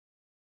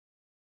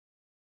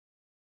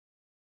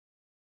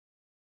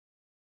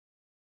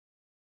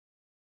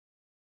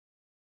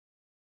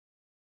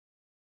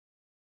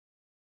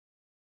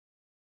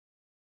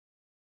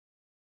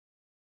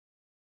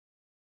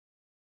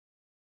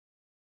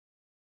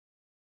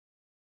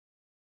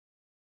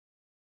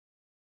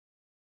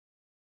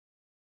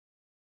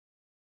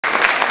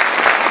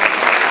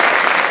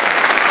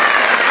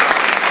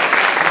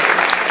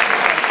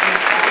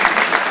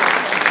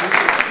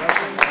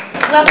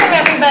Welcome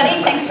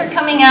everybody. Thanks for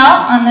coming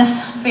out on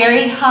this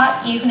very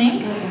hot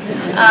evening.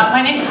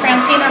 My name is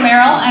Francine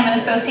Romero. I'm an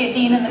Associate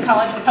Dean in the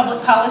College of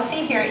Public Policy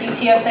here at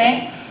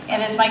UTSA.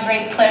 And it is my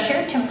great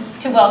pleasure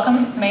to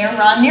welcome Mayor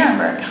Ron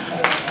Nirenberg.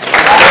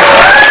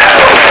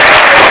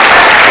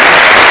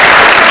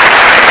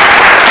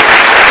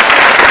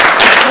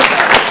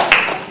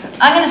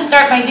 I'm going to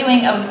start by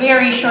doing a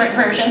very short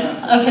version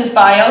of his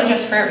bio,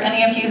 just for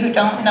any of you who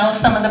don't know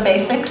some of the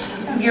basics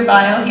of your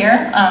bio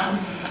here.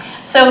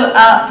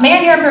 Mayor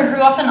Nirenberg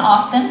grew up in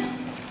Austin.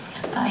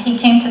 He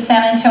came to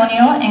San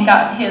Antonio and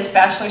got his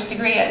bachelor's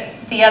degree at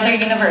the other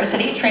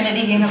university,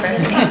 Trinity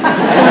University,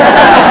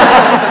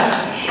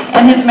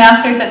 and his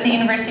master's at the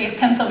University of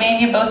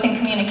Pennsylvania, both in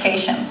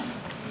communications.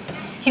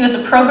 He was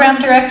a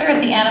program director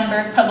at the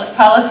Annenberg Public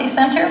Policy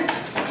Center,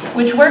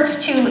 which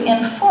works to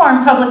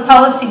inform public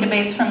policy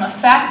debates from a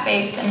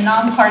fact-based and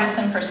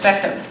nonpartisan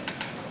perspective.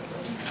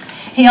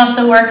 He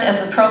also worked as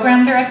the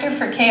program director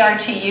for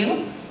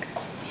KRTU.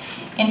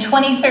 In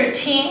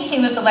 2013, he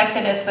was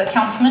elected as the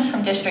councilman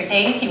from District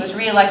 8. He was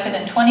re-elected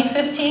in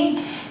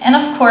 2015. And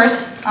of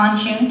course, on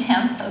June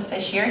 10th of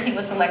this year, he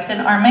was elected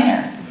our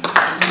mayor.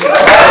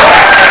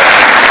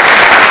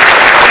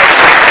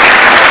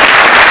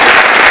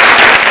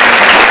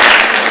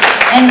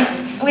 And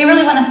we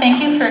really want to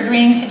thank you for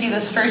agreeing to do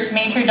this first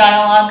major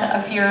dialogue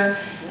of your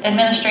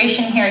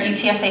administration here at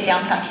UTSA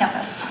Downtown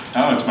Campus.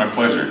 Oh, it's my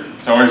pleasure.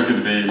 It's always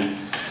good to be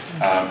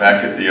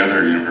back at the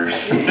other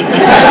university.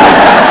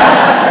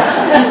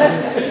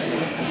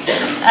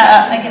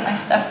 I get my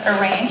stuff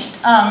arranged.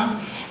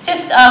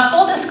 Just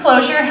full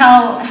disclosure,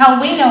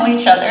 how we know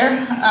each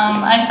other.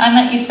 I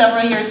met you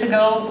several years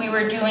ago. We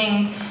were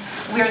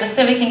the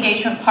civic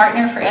engagement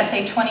partner for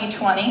SA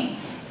 2020,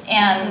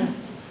 and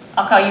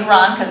I'll call you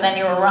Ron because then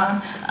you were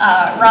Ron.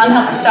 Ron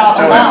helped us out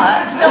a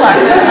lot. Still are.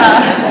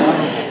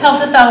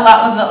 Helped us out a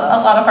lot with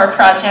a lot of our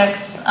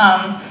projects.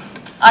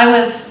 I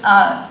was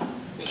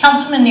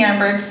Councilman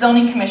Nirenberg's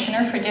zoning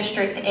commissioner for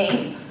District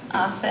 8,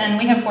 and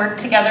we have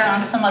worked together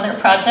on some other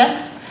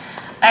projects.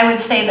 I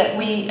would say that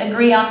we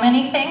agree on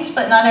many things,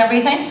 but not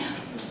everything.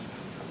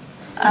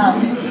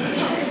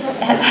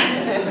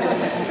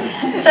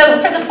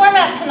 So for the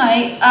format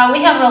tonight,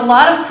 we have a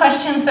lot of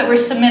questions that were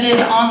submitted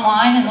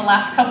online in the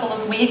last couple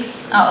of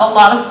weeks, a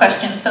lot of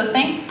questions. So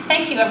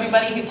thank you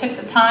everybody who took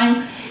the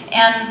time.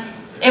 And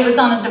it was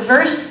on a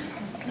diverse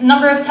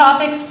number of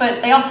topics,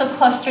 but they also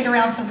clustered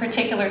around some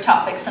particular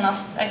topics. And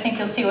I think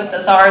you'll see what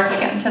those are as we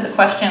get into the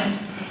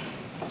questions.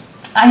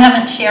 I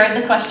haven't shared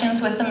the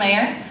questions with the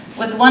mayor,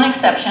 with one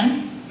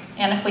exception.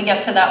 And if we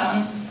get to that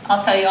one,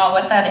 I'll tell you all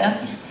what that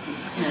is.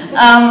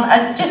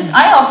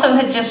 I also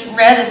had just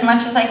read as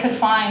much as I could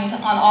find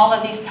on all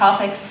of these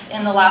topics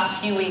in the last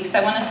few weeks.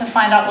 I wanted to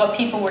find out what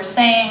people were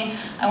saying.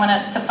 I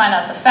wanted to find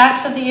out the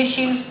facts of the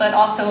issues, but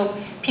also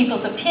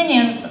people's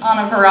opinions on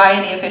a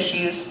variety of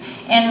issues.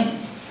 And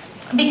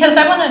because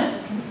I want to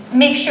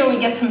make sure we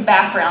get some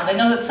background. I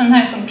know that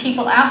sometimes when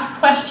people ask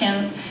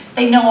questions,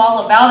 they know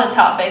all about a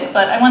topic,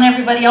 but I want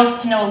everybody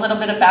else to know a little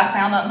bit of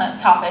background on that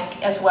topic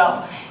as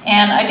well.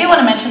 And I do want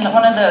to mention that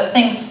one of the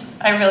things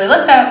I really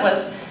looked at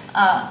was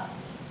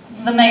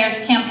the mayor's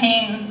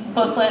campaign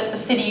booklet, The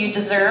City You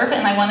Deserve,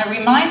 and I want to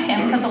remind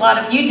him, because a lot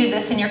of you did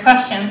this in your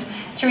questions,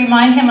 to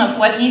remind him of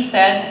what he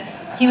said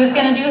he was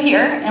going to do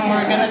here, and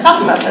we're going to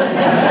talk about those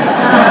things.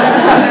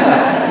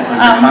 It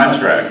was a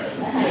contract.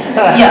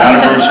 Yeah,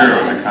 not a brochure, it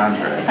was a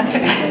contract.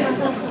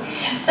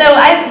 So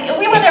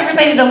we want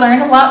everybody to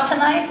learn a lot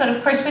tonight, but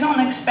of course we don't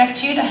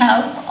expect you to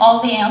have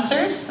all the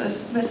answers.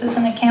 This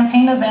isn't a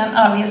campaign event,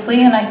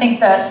 obviously, and I think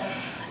that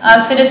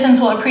citizens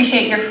will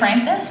appreciate your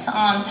frankness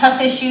on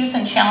tough issues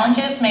and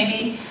challenges.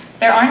 Maybe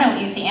there are no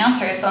easy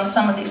answers on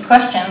some of these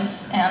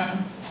questions,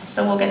 and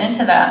so we'll get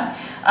into that.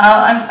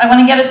 I want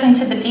to get us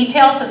into the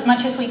details as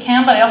much as we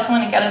can, but I also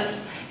want to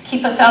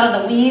keep us out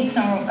of the weeds,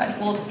 and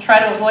we'll try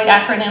to avoid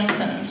acronyms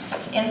and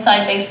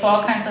inside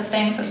baseball kinds of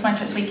things as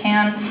much as we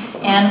can.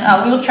 And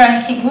we will try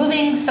and keep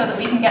moving so that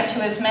we can get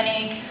to as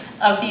many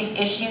of these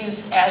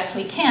issues as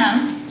we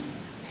can.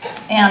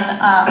 And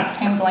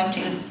I'm going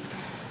to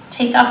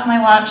take off my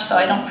watch so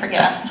I don't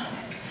forget.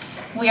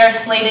 We are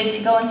slated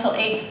to go until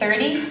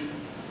 8:30,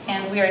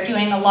 and we are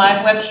doing a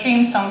live web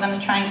stream, so I'm going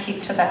to try and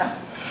keep to that.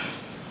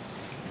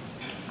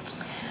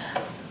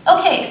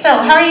 Okay, so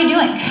how are you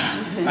doing?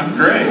 I'm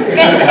great. Good.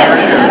 How are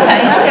you?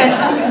 Okay,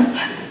 I'm good.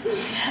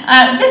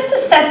 Just to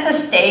set the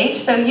stage,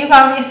 so you've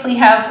obviously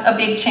have a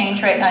big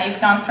change right now. You've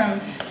gone from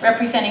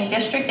representing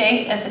District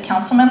 8 as a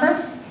council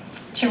member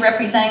to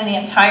representing the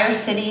entire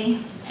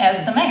city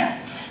as the mayor.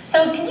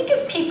 So can you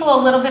give people a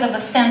little bit of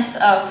a sense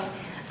of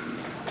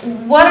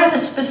what are the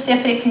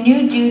specific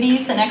new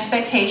duties and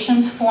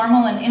expectations,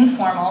 formal and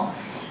informal,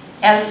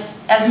 as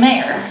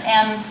mayor?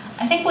 And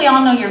I think we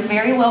all know you're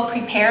very well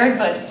prepared,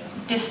 but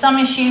do some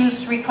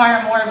issues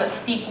require more of a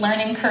steep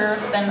learning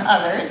curve than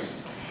others?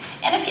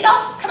 And if you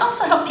can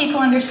also help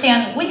people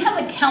understand, we have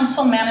a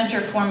council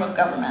manager form of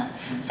government.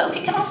 So if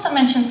you can also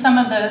mention some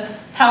of the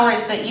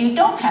powers that you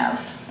don't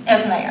have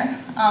as mayor,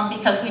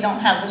 because we don't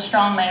have the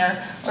strong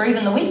mayor or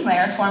even the weak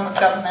mayor form of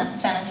government in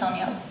San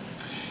Antonio.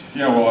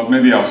 Yeah, well,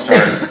 maybe I'll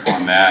start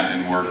on that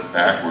and work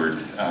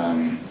backward.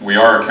 We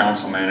are a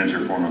council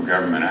manager form of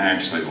government. I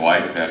actually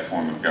like that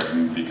form of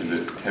government because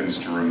it tends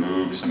to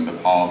remove some of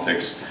the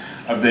politics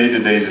of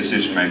day-to-day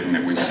decision-making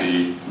that we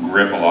see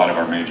grip a lot of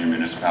our major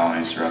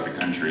municipalities throughout the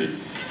country.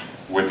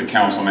 With the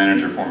council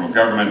manager form of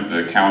government,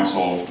 the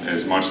council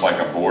is much like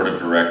a board of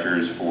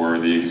directors for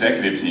the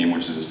executive team,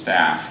 which is a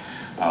staff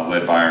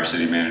led by our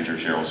city manager,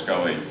 Cheryl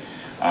Scully.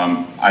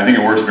 I think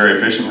it works very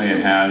efficiently.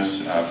 It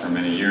has for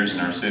many years in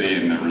our city,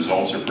 and the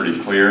results are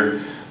pretty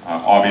clear.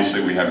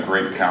 Obviously, we have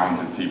great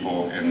talented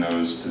people in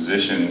those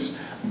positions,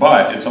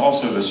 but it's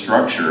also the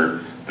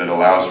structure that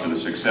allows for the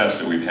success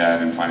that we've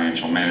had in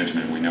financial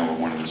management. We know we're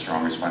one of the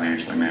strongest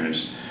financially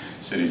managed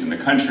cities in the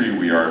country.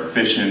 We are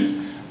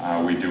efficient.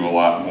 We do a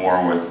lot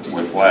more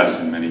with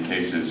less in many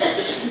cases.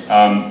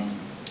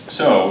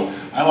 So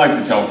I like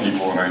to tell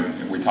people,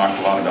 and we talked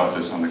a lot about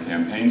this on the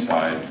campaign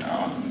side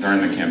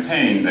during the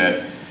campaign,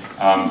 that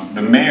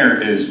the mayor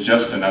is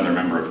just another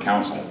member of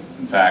council.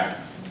 In fact,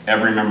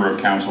 every member of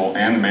council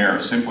and the mayor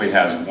simply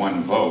has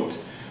one vote.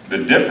 The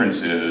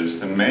difference is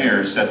the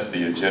mayor sets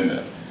the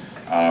agenda.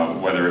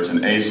 Whether it's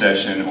an A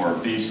session or a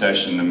B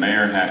session, the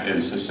mayor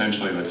is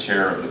essentially the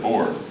chair of the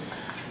board.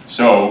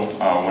 So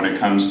when it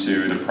comes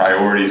to the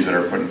priorities that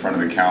are put in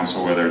front of the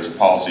council, whether it's a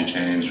policy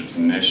change, or it's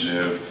an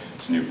initiative,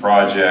 it's a new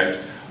project,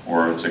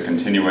 or it's a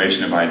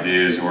continuation of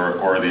ideas,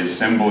 or the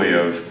assembly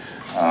of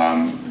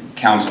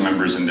council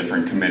members in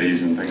different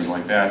committees and things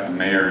like that, the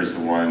mayor is the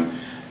one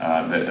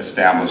that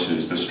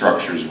establishes the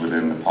structures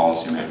within the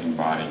policy-making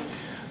body.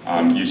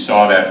 You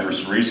saw that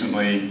just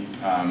recently,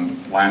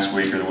 last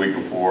week or the week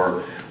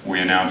before, we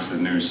announced the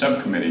new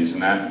subcommittees,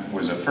 and that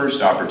was a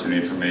first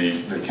opportunity for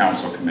me, the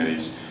council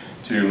committees,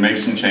 to make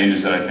some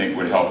changes that I think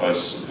would help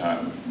us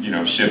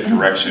shift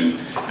direction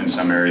in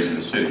some areas of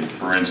the city.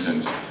 For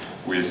instance,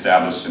 we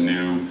established a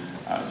new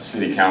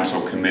city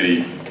council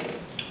committee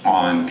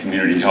on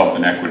community health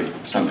and equity,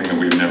 something that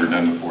we've never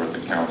done before at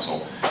the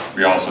council.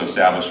 We also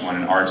established one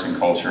in arts and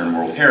culture and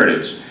world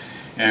heritage.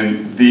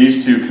 And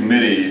these two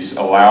committees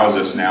allows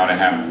us now to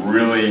have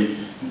really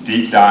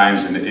deep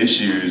dives into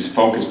issues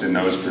focused in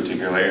those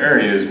particular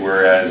areas,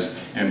 whereas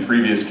in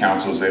previous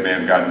councils they may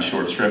have gotten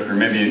short shrift or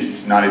maybe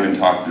not even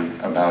talked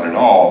about at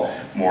all,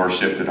 more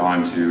shifted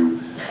onto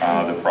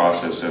the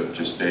process of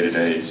just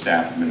day-to-day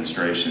staff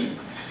administration.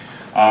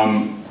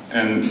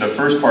 And the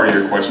first part of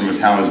your question was,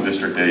 how is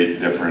District 8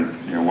 different?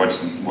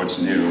 What's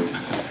new?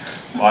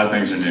 A lot of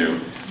things are new.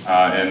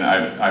 And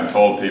I've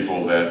told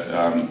people that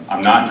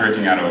I'm not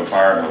drinking out of a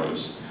fire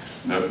hose,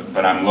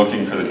 but I'm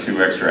looking for the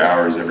 2 extra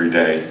hours every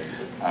day.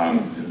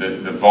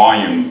 The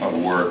volume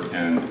of work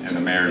in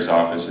the mayor's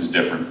office is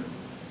different.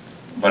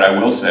 But I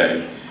will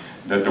say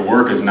that the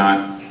work is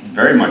not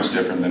very much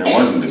different than it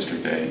was in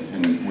District 8.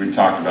 And we've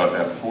talked about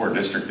that before.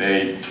 District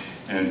 8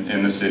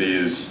 in the city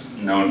is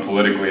known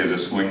politically as a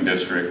swing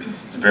district.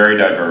 It's very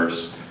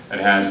diverse.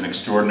 It has an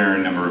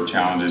extraordinary number of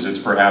challenges. It's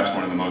perhaps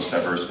one of the most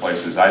diverse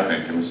places, I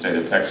think, in the state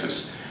of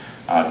Texas.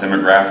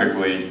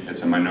 Demographically,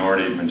 it's a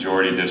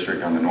majority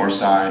district on the north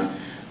side.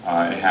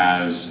 It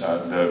has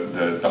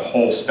the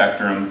whole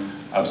spectrum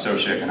of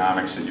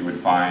socioeconomics that you would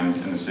find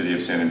in the city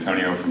of San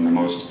Antonio, from the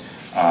most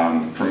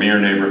premier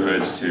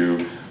neighborhoods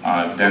to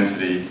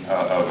density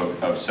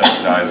of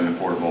subsidized and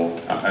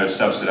affordable,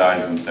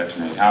 subsidized and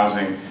Section 8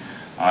 housing.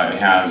 It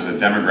has a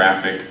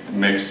demographic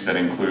mix that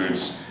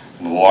includes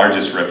the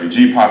largest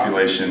refugee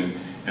population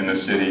in the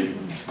city.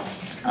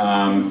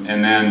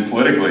 And then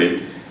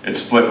politically,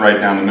 it's split right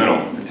down the middle.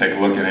 You take a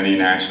look at any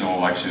national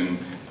election,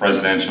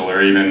 presidential,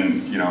 or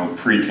even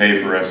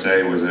pre-K for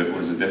SA was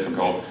a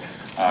difficult,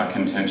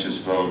 contentious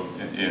vote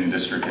in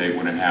District 8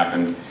 when it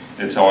happened.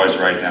 It's always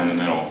right down the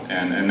middle.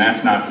 And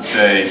that's not to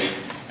say,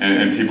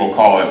 and people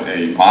call it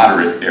a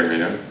moderate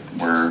area,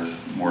 where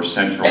more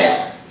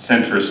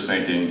centrist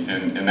thinking,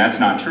 and that's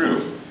not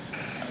true.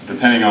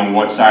 Depending on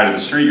what side of the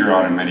street you're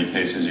on, in many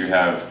cases, you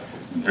have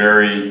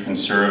very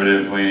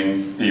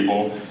conservative-leaning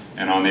people,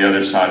 and on the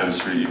other side of the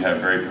street, you have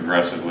very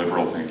progressive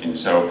liberal thinking.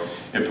 So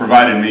it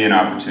provided me an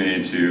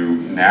opportunity to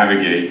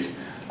navigate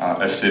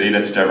a city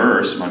that's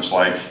diverse, much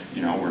like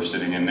we're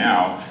sitting in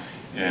now,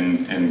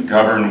 and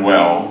govern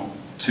well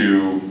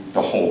to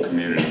the whole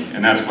community.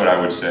 And that's what I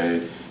would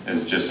say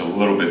is just a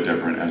little bit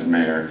different as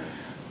mayor.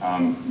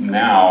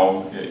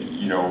 Now,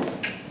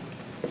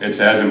 it's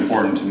as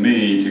important to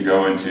me to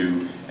go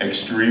into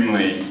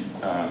extremely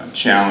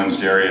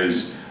challenged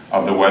areas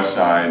of the west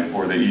side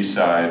or the east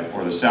side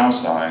or the south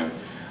side,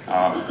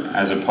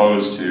 as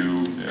opposed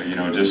to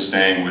just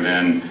staying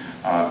within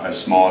a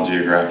small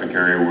geographic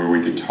area where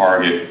we could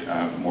target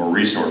more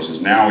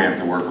resources. Now we have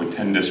to work with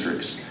 10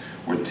 districts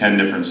with 10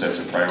 different sets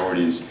of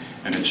priorities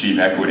and achieve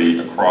equity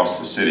across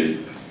the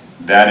city.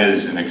 That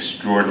is an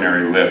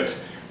extraordinary lift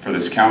for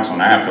this council,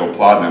 and I have to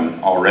applaud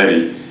them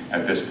already.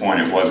 At this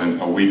point, it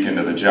wasn't a week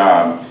into the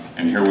job,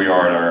 and here we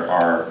are at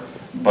our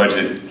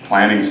budget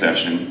planning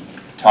session,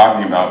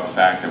 talking about the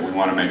fact that we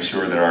want to make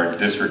sure that our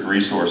district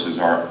resources,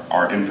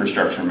 our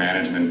infrastructure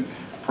management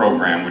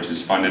program, which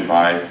is funded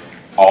by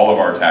all of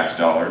our tax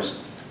dollars.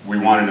 We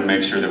wanted to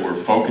make sure that we're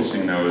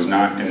focusing those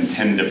not in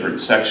 10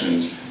 different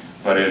sections,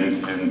 but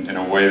in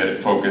a way that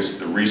it focused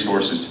the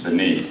resources to the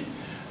need.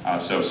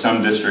 So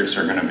some districts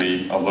are going to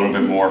be a little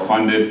bit more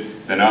funded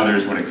than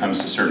others when it comes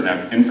to certain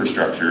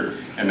infrastructure,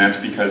 and that's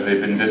because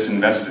they've been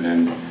disinvested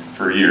in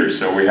for years.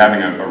 So we're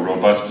having a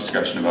robust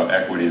discussion about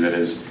equity that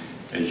is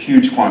a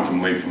huge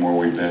quantum leap from where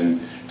we've been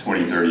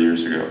 20, 30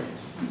 years ago.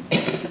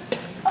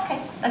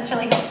 Okay, that's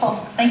really helpful.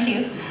 Thank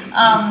you.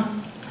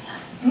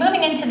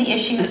 Moving into the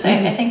issues,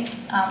 I think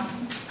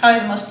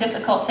probably the most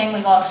difficult thing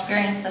we've all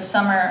experienced this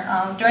summer.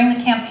 During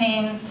the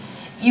campaign,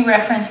 you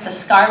referenced a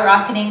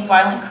skyrocketing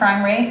violent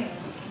crime rate.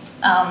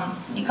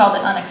 You called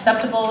it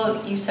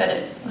unacceptable. You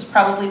said it was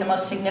probably the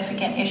most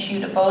significant issue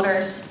to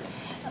voters.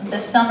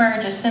 This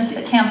summer, just since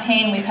the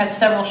campaign, we've had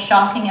several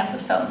shocking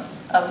episodes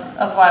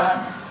of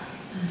violence.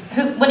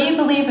 What do you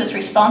believe is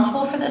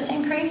responsible for this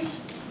increase?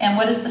 And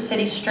what is the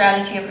city's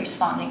strategy of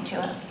responding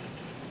to it?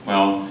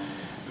 Well,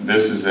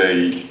 this is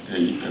a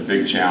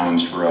big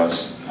challenge for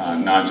us,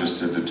 not just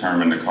to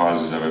determine the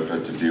causes of it,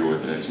 but to deal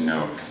with it, as you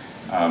know.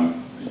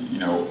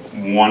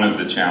 One of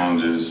the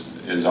challenges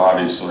is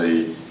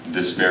obviously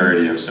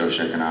disparity of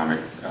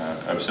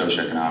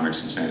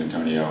socioeconomics in San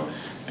Antonio,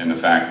 and the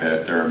fact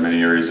that there are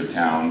many areas of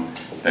town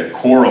that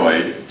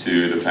correlate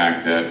to the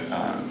fact that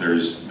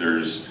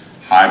there's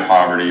high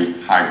poverty,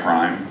 high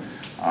crime,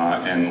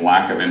 and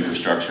lack of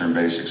infrastructure and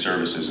basic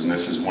services. And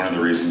this is one of the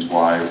reasons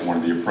why one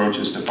of the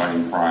approaches to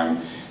fighting crime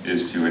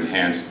is to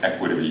enhance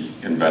equity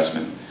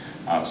investment.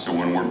 So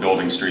when we're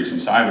building streets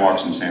and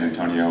sidewalks in San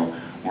Antonio,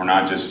 we're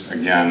not just,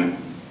 again,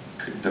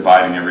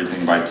 dividing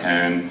everything by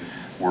 10.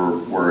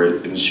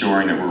 We're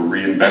ensuring that we're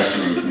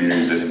reinvesting in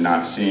communities that have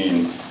not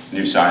seen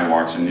new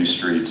sidewalks and new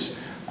streets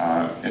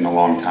in a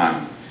long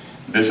time.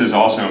 This is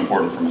also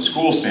important from a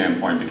school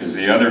standpoint, because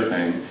the other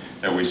thing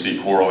that we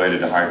see correlated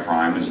to high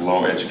crime is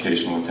low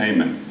educational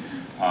attainment.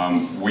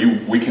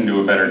 We can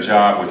do a better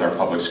job with our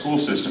public school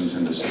systems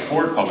and to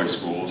support public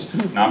schools,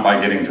 not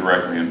by getting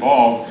directly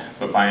involved,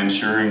 but by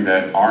ensuring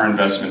that our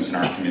investments in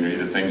our community,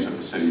 the things that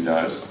the city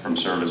does, from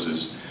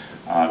services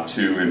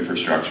to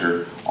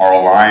infrastructure, are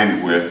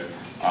aligned with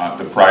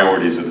the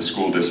priorities of the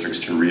school districts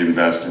to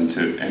reinvest and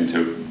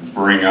to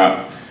bring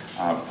up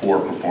poor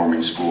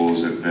performing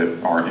schools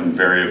that are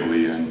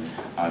invariably in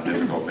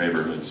difficult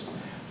neighborhoods.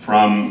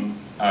 From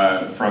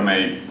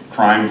a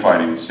crime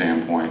fighting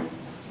standpoint,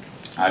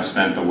 I've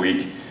spent the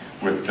week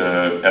with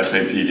the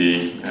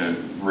SAPD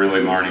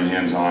really learning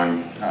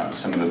hands-on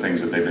some of the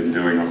things that they've been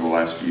doing over the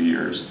last few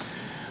years.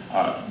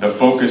 The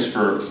focus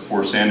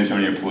for San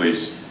Antonio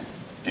Police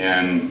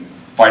in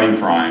fighting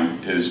crime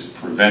is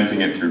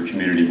preventing it through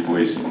community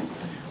policing.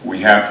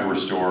 We have to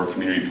restore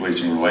community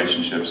policing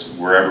relationships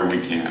wherever we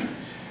can.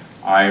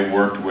 I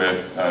worked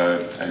with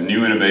a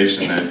new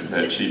innovation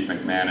that Chief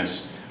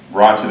McManus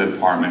brought to the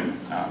department.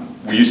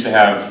 We used to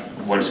have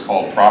what is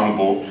called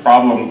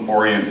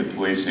problem-oriented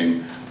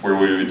policing, where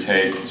we would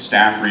take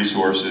staff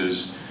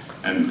resources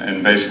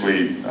and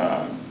basically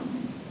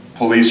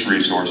police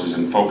resources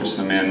and focus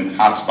them in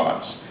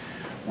hotspots.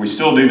 We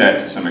still do that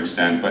to some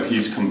extent, but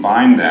he's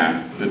combined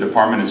that. The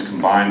department has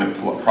combined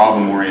the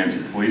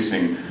problem-oriented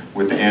policing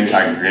with the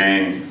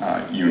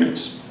anti-gang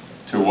units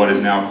to what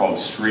is now called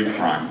street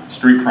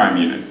crime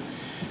unit.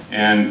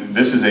 And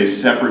this is a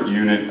separate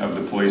unit of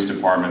the police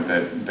department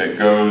that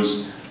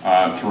goes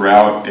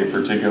throughout a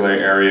particular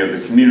area of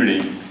the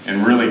community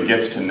and really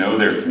gets to know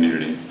their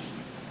community.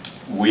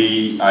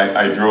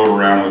 I drove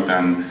around with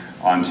them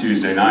on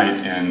Tuesday night,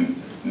 and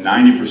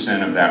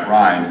 90% of that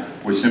ride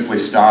was simply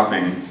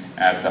stopping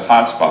at the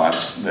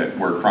hotspots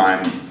where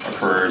crime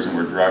occurs and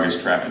where drugs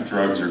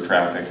are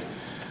trafficked,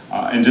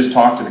 and just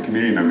talk to the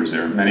community members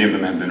there. Many of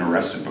them have been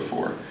arrested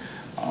before.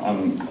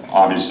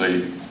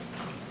 Obviously,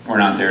 we're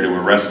not there to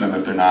arrest them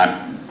if they're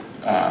not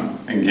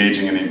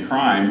engaging in any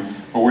crime,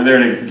 but we're there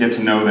to get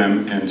to know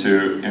them and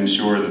to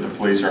ensure that the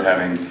police are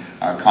having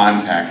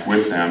contact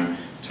with them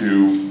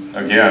to,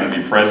 again,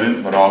 be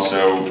present, but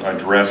also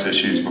address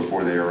issues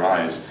before they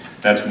arise.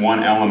 That's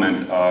one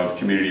element of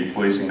community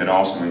policing that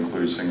also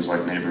includes things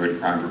like neighborhood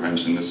crime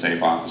prevention, the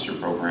Safe Officer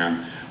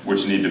program,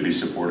 which need to be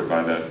supported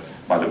by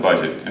the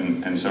budget.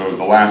 And so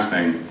the last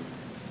thing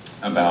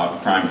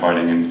about crime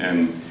fighting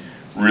and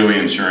really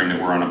ensuring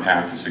that we're on a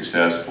path to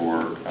success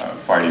for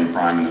fighting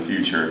crime in the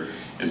future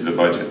is the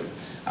budget.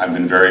 I've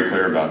been very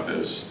clear about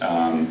this.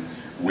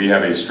 We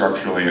have a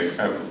structurally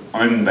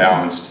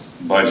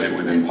unbalanced budget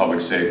within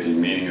public safety,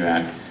 meaning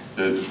that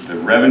the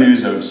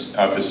revenues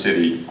of the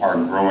city are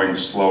growing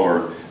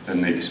slower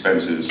than the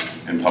expenses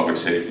in public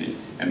safety,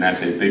 and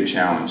that's a big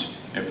challenge.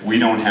 If we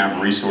don't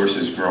have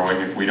resources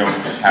growing, if we don't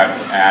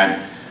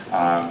add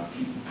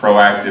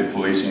proactive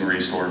policing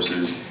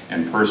resources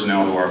and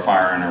personnel to our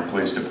fire and our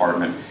police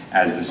department,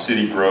 as the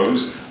city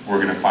grows,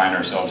 we're going to find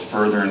ourselves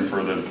further and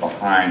further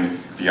behind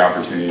the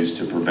opportunities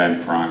to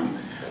prevent crime.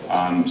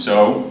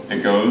 So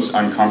it goes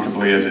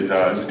uncomfortably as it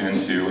does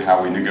into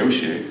how we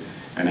negotiate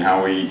and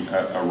how we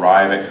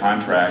arrive at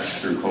contracts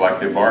through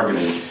collective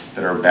bargaining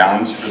that are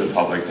balanced for the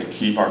public, that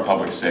keep our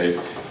public safe,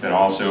 that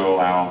also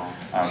allow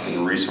for the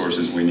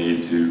resources we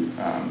need to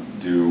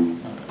do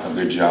a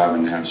good job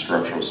and have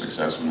structural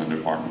success in the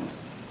department.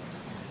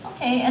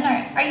 Okay, and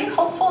are you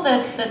hopeful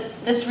that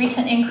this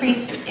recent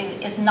increase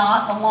is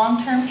not a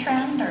long-term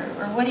trend,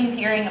 or what are you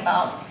hearing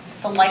about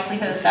the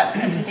likelihood of that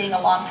simply being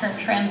a long-term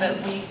trend that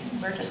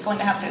we're just going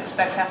to have to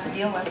expect to have to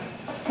deal with?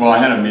 Well, I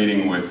had a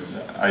meeting with,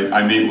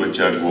 I meet with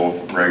Judge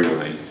Wolf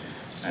regularly,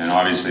 and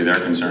obviously they're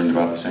concerned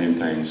about the same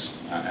things.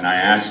 And I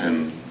asked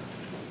him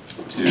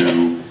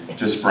to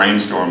just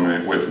brainstorm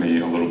it with me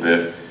a little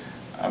bit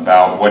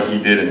about what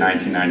he did in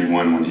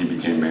 1991 when he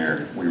became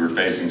mayor. We were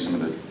facing some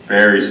of the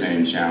very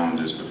same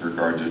challenges with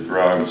regard to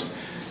drugs,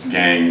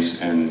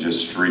 gangs, and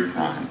just street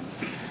crime.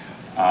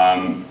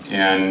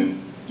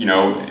 You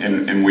know,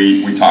 and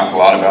we talked a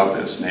lot about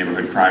this,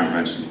 neighborhood crime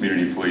prevention,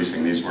 community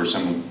policing. These were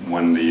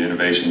one of the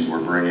innovations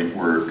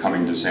we're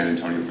coming to San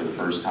Antonio for the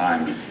first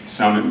time.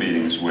 Summit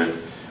meetings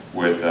with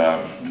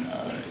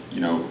you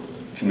know,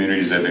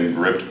 communities that have been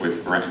gripped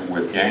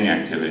with gang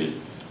activity.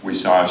 We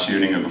saw a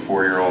shooting of a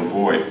 4-year-old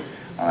boy,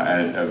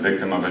 a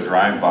victim of a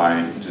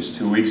drive-by just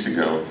 2 weeks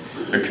ago.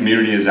 The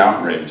community is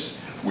outraged.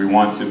 We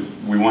want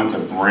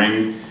to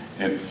bring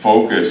and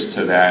focus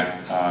to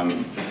that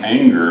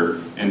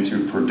anger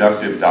into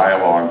productive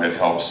dialogue that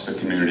helps the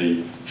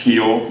community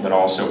heal, but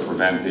also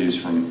prevent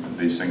these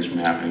things from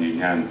happening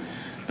again.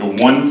 The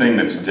one thing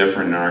that's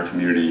different in our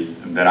community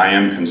that I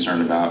am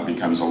concerned about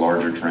becomes a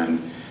larger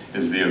trend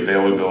is the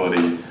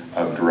availability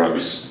of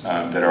drugs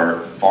that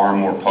are far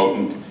more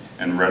potent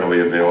and readily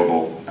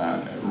available,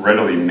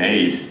 readily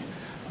made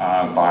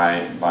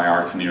by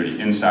our community,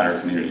 inside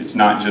our community. It's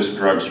not just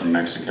drugs from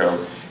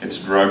Mexico, it's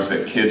drugs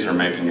that kids are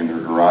making in their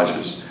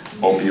garages.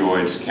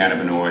 Opioids,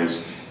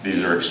 cannabinoids,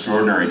 these are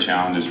extraordinary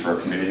challenges for our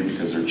community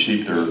because they're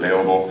cheap, they're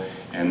available,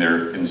 and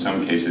they're in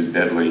some cases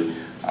deadly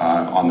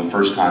on the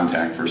first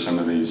contact for some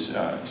of these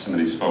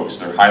folks.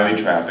 They're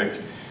highly trafficked,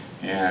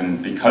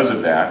 and because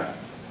of that,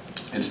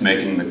 it's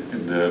making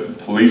the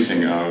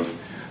policing of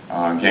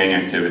gang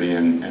activity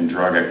and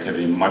drug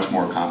activity much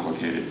more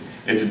complicated.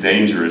 It's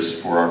dangerous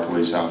for our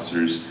police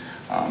officers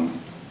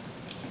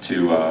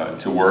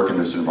to work in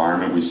this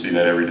environment. We see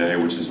that every day,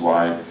 which is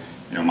why,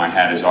 you know, my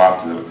hat is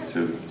off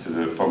to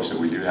the folks that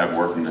we do have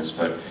working this.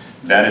 But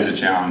that is a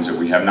challenge that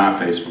we have not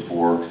faced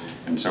before,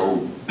 and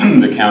so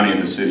the county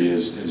and the city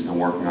has been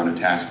working on a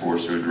task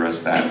force to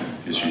address that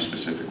issue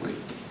specifically.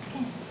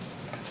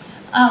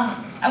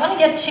 I want to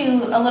get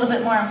to a little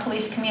bit more on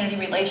police-community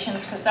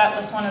relations because that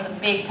was one of the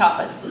big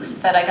topics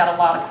that I got a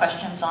lot of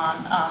questions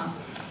on.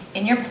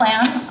 In your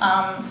plan,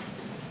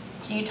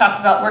 you talked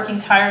about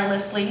working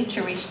tirelessly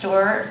to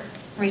restore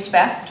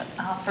respect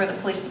for the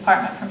police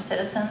department from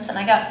citizens, and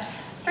I got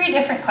 3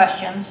 different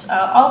questions,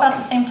 all about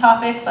the same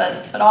topic,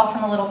 but all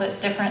from a little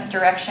bit different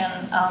direction.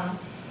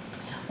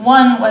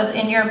 One was,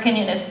 in your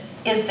opinion,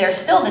 is there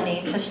still the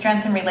need to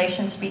strengthen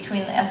relations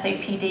between the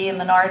SAPD and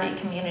minority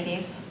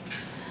communities?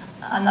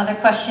 Another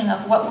question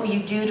of what will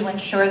you do to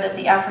ensure that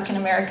the African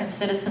American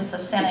citizens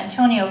of San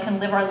Antonio can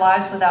live our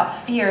lives without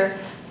fear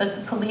that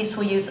the police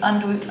will use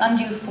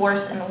undue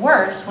force and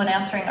worse when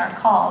answering our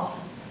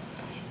calls?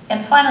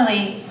 And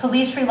finally,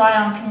 police rely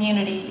on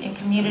community and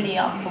community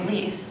on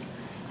police.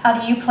 How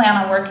do you plan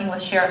on working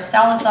with Sheriff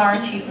Salazar,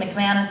 Chief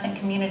McManus, and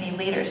community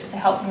leaders to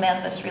help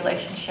mend this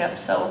relationship?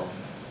 So,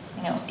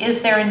 you know,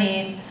 is there a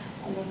need?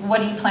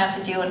 What do you plan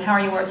to do, and how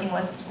are you working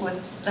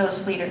with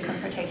those leaders in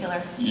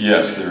particular?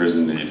 Yes, there is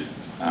a need.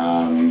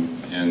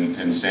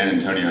 And San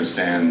Antonio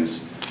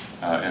stands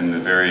in the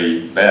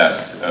very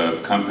best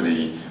of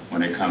company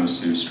when it comes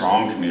to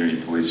strong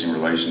community policing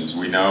relations.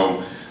 We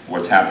know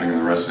what's happening in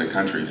the rest of the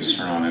country. Just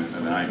turn on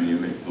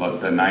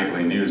the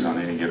nightly news on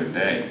any given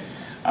day.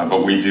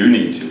 But we do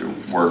need to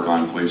work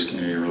on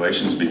police-community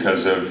relations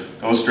because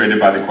of, illustrated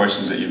by the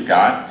questions that you've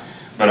got,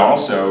 but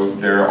also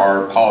there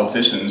are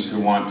politicians who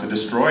want to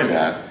destroy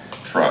that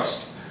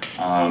trust.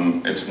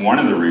 It's one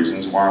of the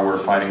reasons why we're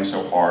fighting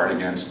so hard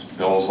against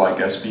bills like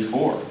SB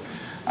 4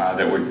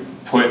 that would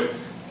put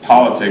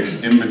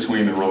politics in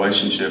between the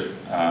relationship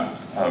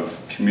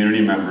of community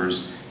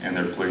members and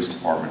their police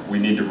department. We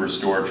need to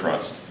restore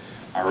trust.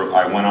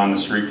 I went on the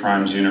street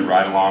crimes unit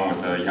right along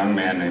with a young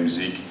man named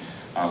Zeke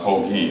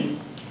Holguin.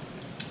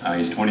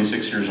 He's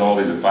 26 years old,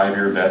 he's a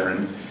 5-year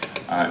veteran,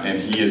 and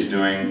he is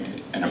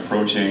doing and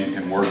approaching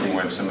and working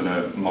with some of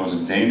the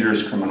most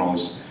dangerous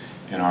criminals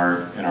in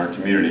our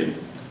community.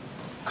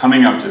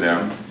 Coming up to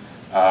them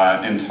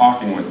and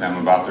talking with them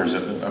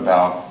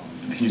about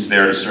he's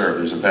there to serve,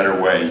 there's a better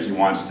way. He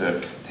wants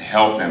to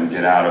help them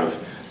get out of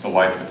the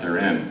life that they're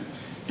in.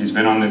 He's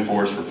been on the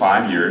force for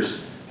 5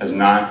 years, has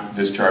not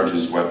discharged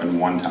his weapon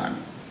one time,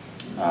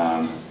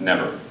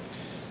 never.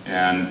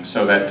 And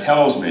so that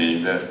tells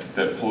me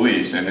that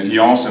police, and he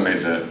also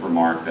made the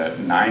remark that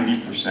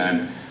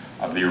 90%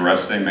 of the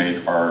arrests they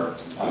make are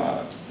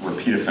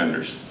repeat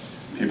offenders,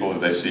 people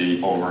that they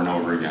see over and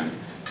over again.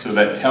 So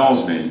that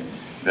tells me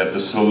that the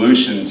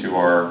solution to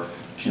our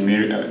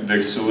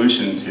the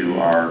solution to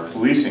our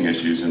policing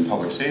issues and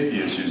public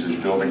safety issues is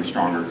building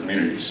stronger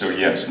communities. So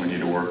yes, we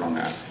need to work on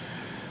that.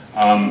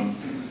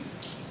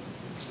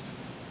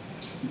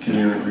 Can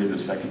you read the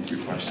second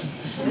two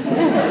questions?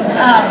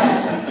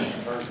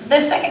 The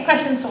second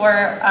questions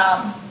were,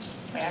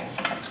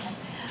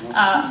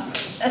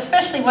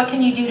 especially what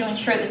can you do to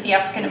ensure that the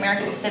African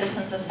American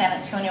citizens of San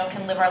Antonio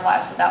can live our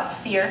lives without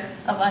fear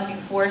of undue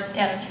force,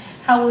 and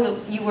how will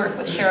you work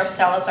with Sheriff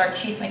Salazar,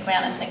 Chief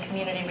McManus, and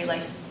community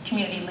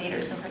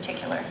leaders in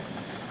particular?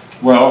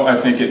 Well, I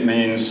think it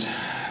means,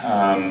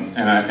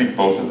 and I think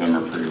both of them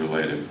are pretty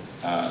related.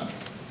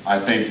 I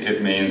think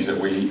it means that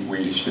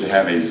we should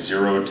have a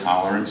zero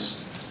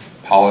tolerance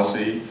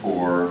policy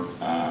for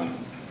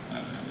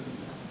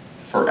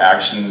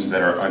actions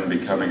that are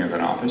unbecoming of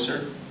an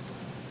officer.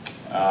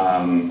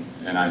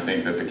 And I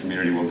think that the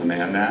community will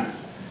demand that.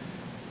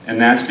 And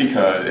that's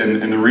because,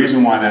 and the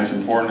reason why that's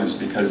important is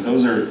because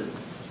those are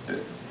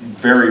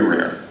very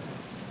rare.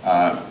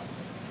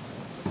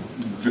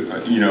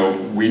 You know,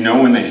 we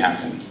know when they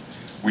happen.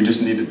 We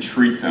just need to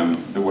treat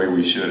them the way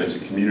we should as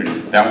a community.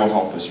 That will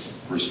help us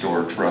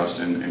restore trust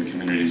in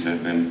communities that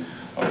have been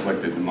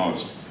afflicted the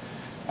most.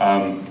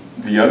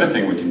 The other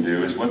thing we can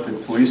do is what the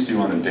police do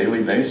on a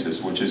daily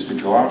basis, which is to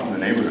go out in the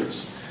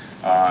neighborhoods,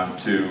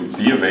 to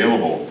be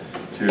available,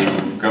 to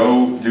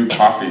go do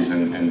coffees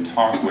and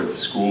talk with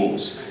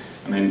schools.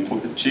 I mean,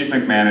 Chief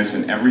McManus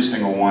and every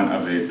single one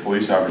of the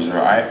police officers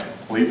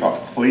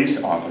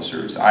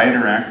I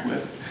interact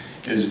with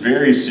is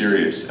very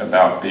serious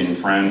about being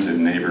friends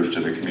and neighbors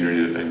to the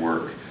community that they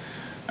work.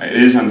 It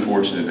is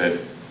unfortunate that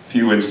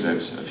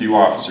a few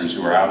officers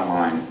who are out of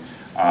line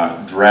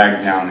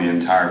drag down the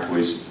entire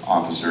police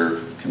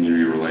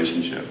officer-community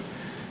relationship.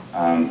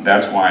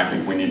 That's why I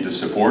think we need to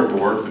support the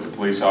work that the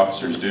police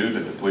officers do,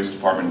 that the police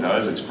department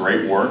does. It's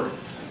great work.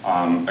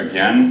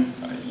 Again,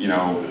 you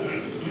know,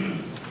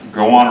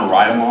 go on a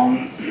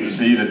ride-along,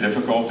 see the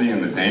difficulty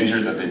and the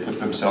danger that they put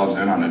themselves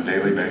in on a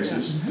daily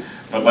basis.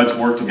 But let's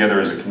work together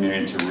as a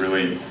community to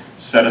really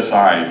set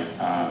aside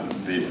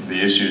the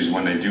issues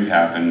when they do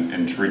happen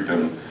and treat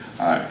them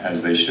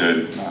as they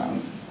should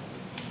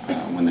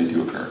when they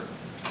do occur.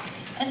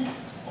 And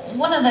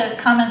one of the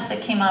comments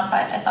that came up,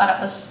 I thought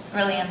it was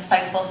really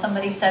insightful.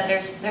 Somebody said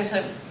there's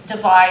a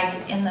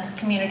divide in this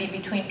community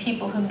between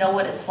people who know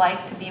what it's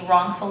like to be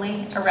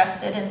wrongfully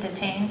arrested and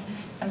detained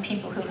and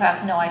people who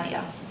have no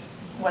idea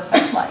what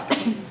that's like.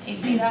 Do you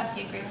see that?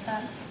 Do you agree with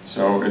that?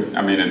 So,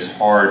 I mean, it's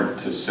hard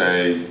to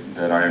say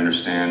that I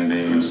understand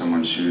being in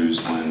someone's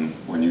shoes when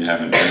you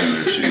haven't been in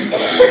their shoes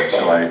before.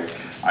 So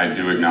I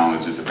do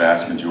acknowledge that the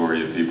vast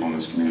majority of people in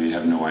this community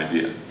have no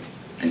idea,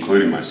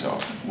 including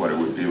myself, what it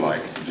would be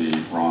like to be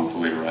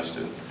wrongfully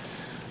arrested.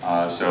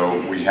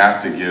 So we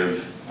have to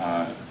give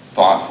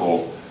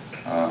thoughtful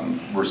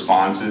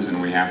responses,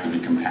 and we have to be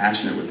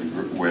compassionate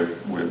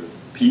with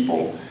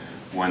people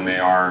when they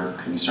are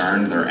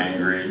concerned, they're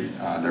angry,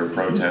 they're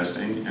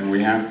protesting, and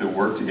we have to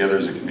work together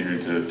as a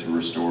community to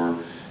restore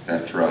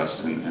that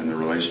trust and the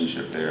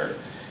relationship there.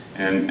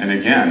 And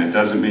again, it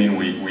doesn't mean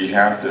we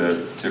have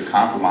to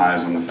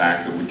compromise on the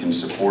fact that we can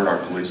support our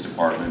police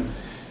department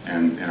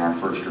and our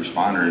first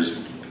responders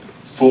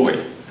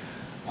fully.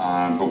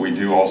 But we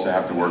do also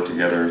have to work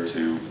together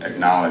to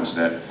acknowledge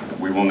that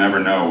we will never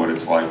know what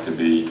it's like to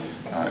be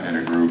in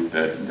a group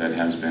that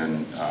has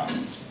been,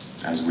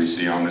 as we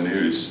see on the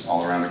news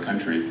all around the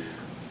country,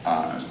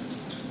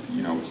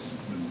 you know,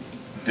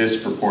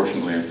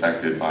 disproportionately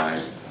affected by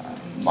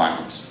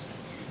violence.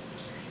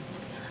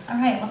 All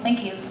right, well,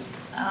 thank you.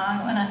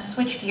 I'm going to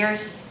switch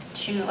gears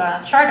to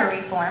charter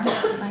reform.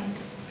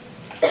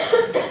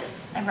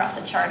 I brought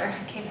the charter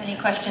in case any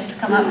questions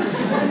come up. I'm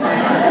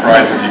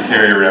surprised if you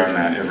carry around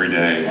that every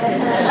day.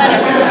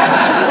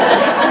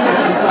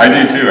 I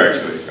do too,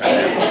 actually.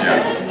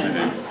 Yeah,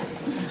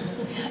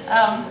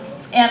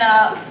 I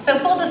do. So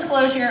full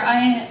disclosure, I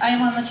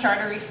am on the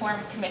Charter Reform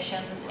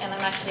Commission, and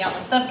I'm actually on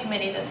the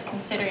subcommittee that's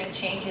considering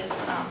changes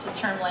to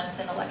term length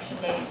and election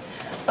date.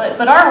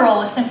 But our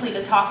role is simply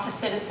to talk to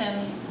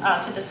citizens,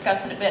 to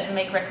discuss it a bit and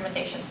make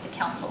recommendations to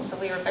council. So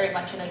we are very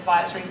much an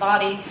advisory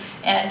body.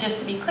 And just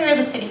to be clear,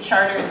 the city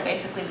charter is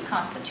basically the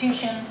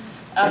constitution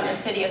of the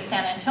city of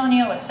San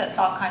Antonio. It sets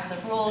all kinds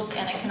of rules,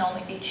 and it can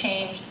only be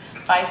changed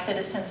by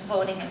citizens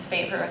voting in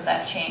favor of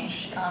that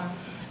change.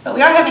 But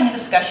we are having a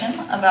discussion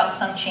about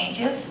some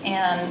changes,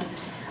 and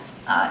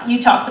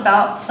you talked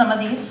about some of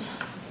these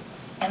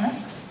in it.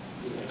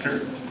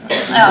 Sure.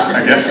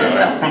 I guess so.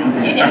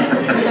 You did.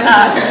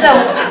 So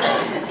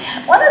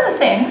one of the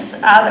things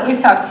that we've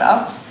talked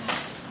about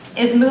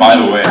is moving. By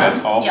the way,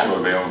 that's also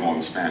available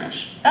in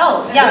Spanish.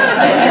 Oh, yes,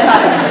 I saw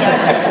that.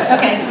 Yeah.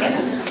 Okay,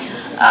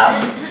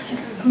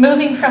 good.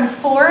 Moving from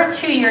 4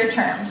 two-year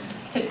terms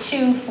to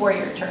 2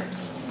 four-year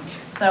terms.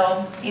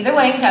 So either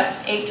way, you have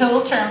 8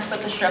 total terms,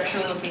 but the structure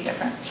will be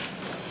different.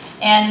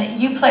 And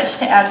you pledged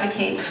to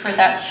advocate for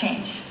that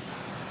change.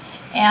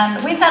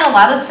 And we've had a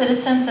lot of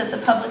citizens at the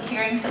public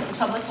hearings at the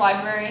public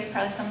library.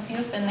 Probably some of you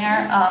have been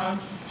there.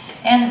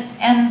 And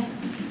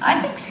I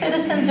think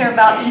citizens are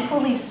about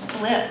equally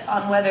split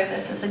on whether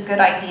this is a good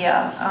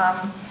idea.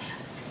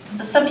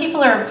 Some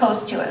people are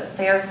opposed to it.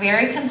 They are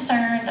very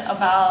concerned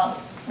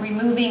about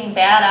removing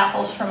bad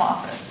apples from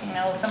office. You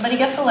know, somebody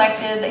gets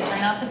elected, they turn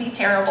out to be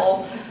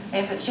terrible.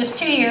 If it's just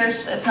 2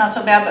 years, it's not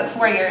so bad, but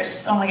 4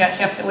 years, oh my gosh,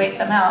 you have to wait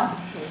them out.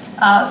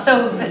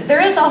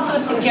 There is also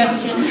a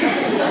suggestion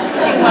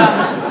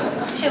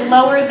to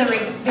lower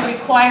the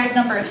required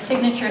number of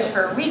signatures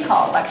for a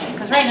recall election,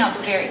 because right now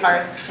it's very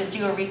hard to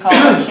do a recall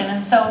election,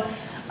 and so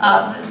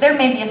there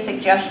may be a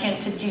suggestion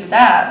to do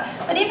that.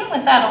 But even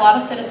with that, a lot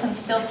of citizens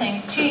still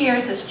think 2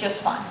 years is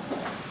just fine.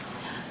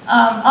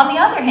 On the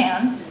other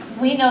hand,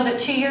 we know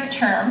that 2-year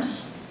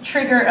terms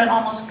trigger an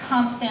almost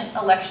constant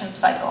election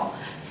cycle.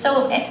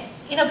 So,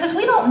 you know, because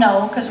we don't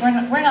know, because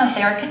we're not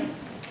there,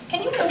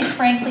 can you really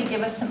frankly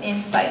give us some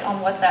insight on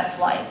what that's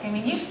like? I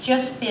mean, you've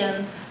just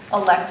been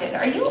elected.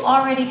 Are you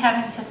already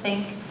having to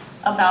think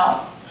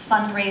about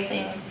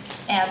fundraising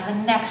and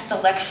the next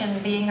election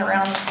being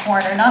around the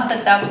corner? Not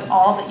that that's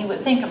all that you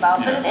would think about,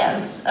 but it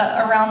is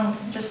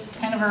just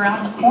kind of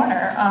around the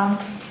corner.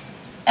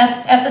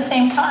 At the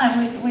same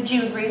time, would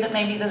you agree that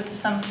maybe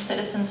some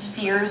citizens'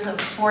 fears of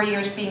 4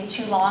 years being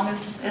too long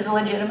is a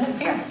legitimate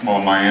fear?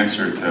 Well, my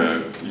answer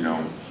to, you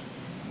know,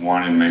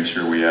 wanting to make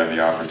sure we have the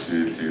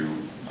opportunity to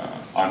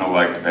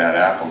unelect bad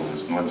apples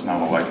is let's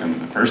not elect them in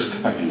the first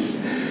place.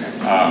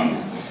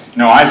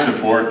 No, I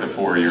support the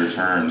 4-year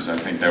terms. I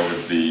think that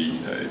would be,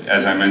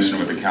 as I mentioned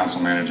with the council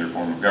manager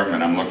form of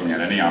government, I'm looking at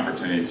any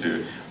opportunity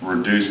to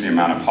reduce the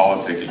amount of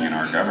politicking in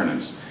our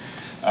governance.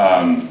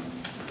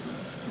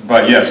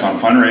 But yes, on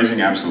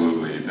fundraising,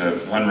 absolutely. The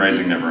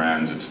fundraising never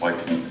ends. It's like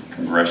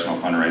congressional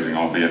fundraising,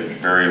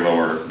 albeit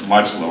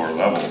much lower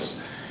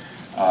levels.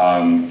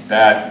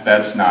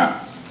 That's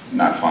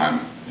not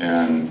fun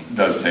and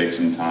does take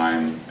some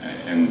time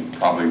and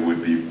probably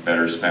would be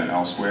better spent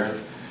elsewhere.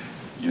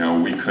 You know,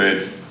 we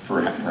could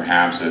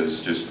perhaps,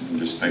 as just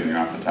thinking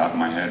off the top of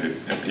my head,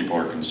 if people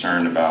are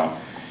concerned about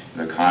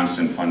the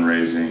constant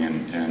fundraising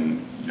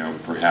and you know,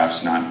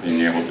 perhaps not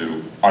being able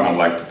to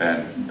unelect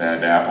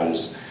bad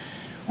apples,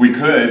 we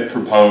could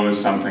propose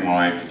something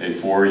like a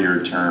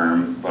 4-year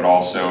term, but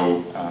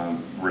also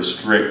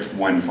restrict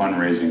when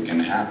fundraising can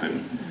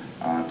happen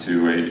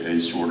to a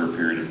shorter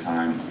period of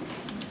time.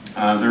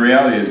 The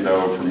reality is,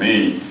 though, for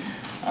me,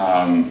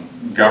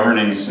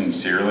 governing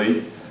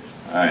sincerely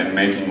and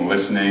making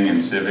listening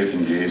and civic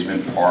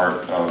engagement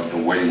part of the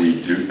way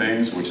we do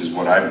things, which is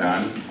what I've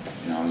done,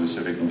 you know, as a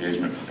civic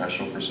engagement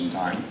professional for some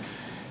time.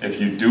 If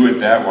you do it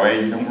that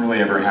way, you don't really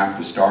ever have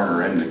to start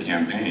or end a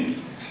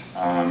campaign.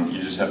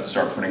 You just have to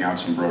start putting out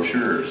some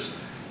brochures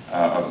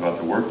about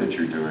the work that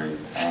you're doing.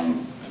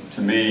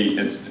 To me,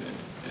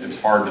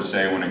 it's hard to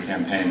say when a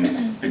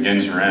campaign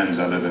begins or ends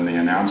other than the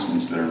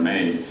announcements that are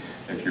made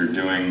if you're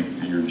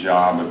doing your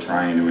job of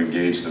trying to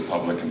engage the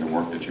public in the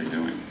work that you're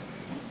doing.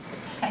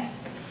 Okay.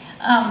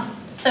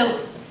 So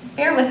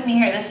bear with me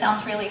here. This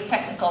sounds really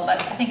technical, but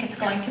I think it's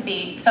going to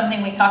be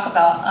something we talk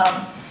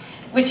about,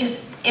 which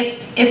is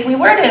if we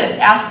were to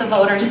ask the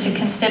voters to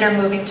consider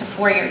moving to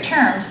 4-year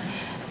terms,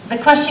 the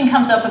question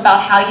comes up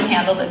about how you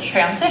handle the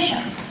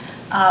transition,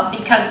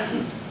 because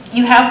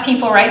you have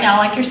people right now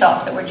like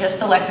yourself that were just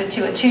elected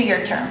to a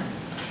 2-year term.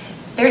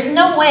 There's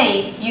no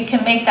way you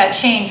can make that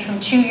change from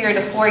 2-year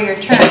to 4-year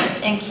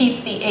terms and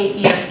keep the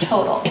 8-year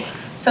total.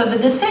 So the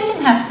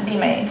decision has to be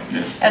made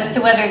as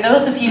to whether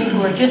those of you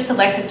who are just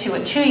elected to a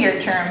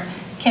 2-year term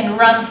can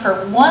run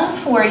for 1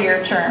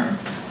 4-year term,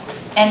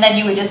 and then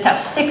you would just have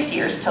 6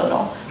 years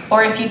total,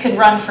 or if you could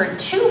run for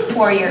 2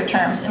 4-year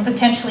terms and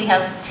potentially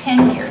have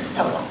 10 years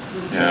total.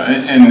 Yeah,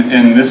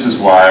 and this is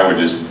why I would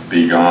just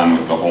be gone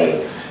with the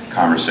whole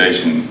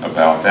conversation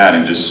about that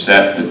and just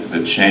set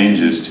the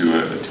changes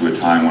to a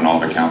time when all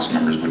the council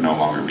members would no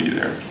longer be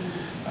there.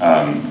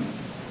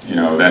 You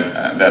know,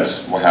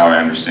 that's how I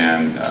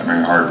understand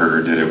Mayor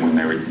Hardberger did it when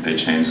they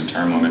changed the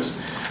term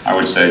limits. I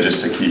would say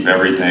just to keep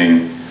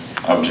everything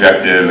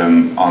objective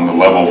and on the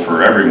level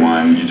for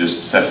everyone, you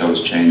just set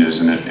those changes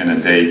in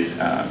a date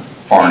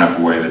far enough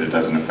away that it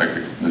doesn't affect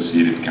the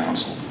seated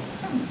council.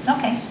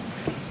 Okay.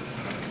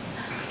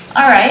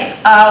 All right.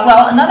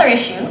 Well, another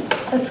issue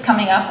that's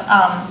coming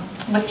up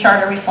with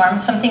charter reform,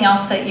 something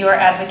else that you are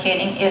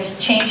advocating, is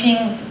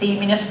changing the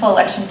municipal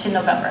election to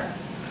November.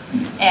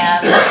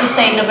 And let's just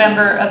say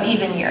November of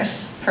even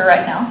years for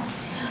right now.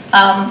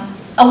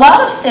 A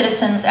lot of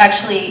citizens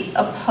actually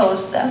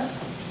oppose this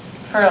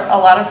for a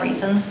lot of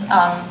reasons.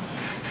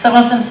 Some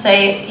of them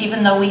say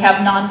even though we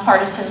have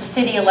nonpartisan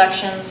city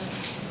elections,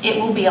 it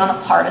will be on a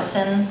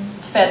partisan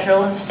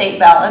federal and state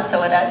ballot,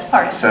 so it adds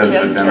partisanship.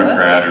 Says the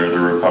Democrat or the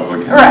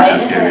Republican. Right.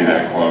 Just gave me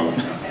that quote.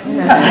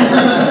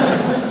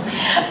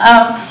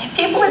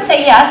 People would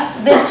say yes,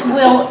 this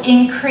will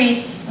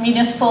increase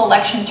municipal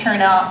election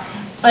turnout,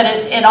 but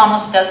it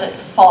almost does it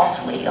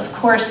falsely. Of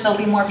course, there'll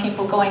be more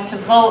people going to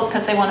vote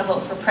because they want to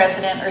vote for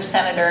president or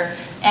senator,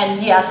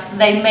 and yes,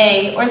 they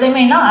may or they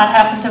may not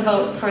happen to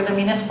vote for the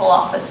municipal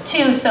office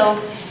too,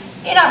 so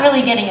you're not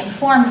really getting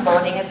informed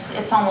voting.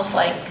 It's almost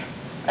like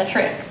a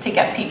trick to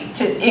get people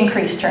to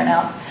increase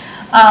turnout.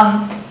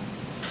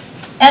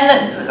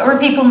 Or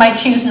people might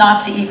choose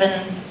not to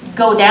even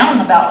go down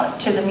the ballot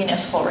to the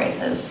municipal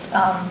races.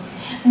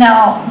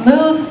 Now,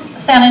 Move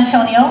San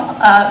Antonio,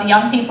 the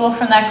young people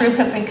from that group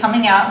have been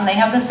coming out, and they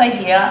have this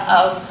idea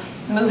of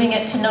moving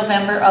it to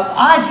November of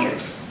odd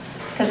years,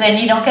 because then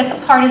you don't get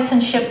the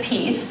partisanship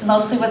piece.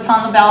 Mostly what's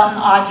on the ballot in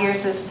odd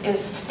years is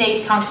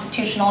state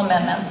constitutional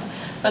amendments.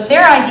 But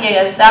their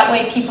idea is that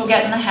way people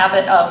get in the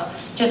habit of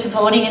just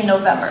voting in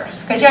November.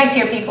 Because you always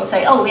hear people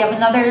say, oh, we have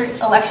another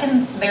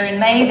election, they're in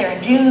May, they're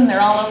in June,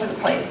 they're all over the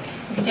place.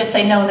 You can just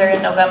say, no, they're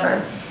in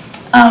November.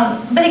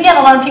 But again,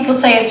 a lot of people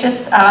say it's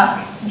just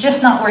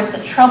not worth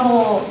the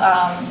trouble.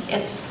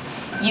 If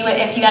you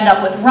end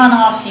up with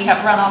runoffs, you have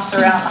runoffs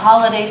around the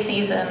holiday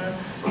season.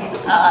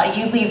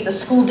 You leave the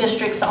school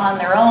districts on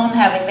their own,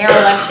 having their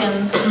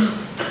elections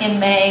in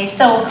May.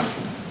 So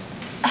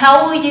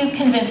how will you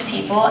convince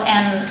people,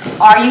 and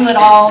are you at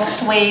all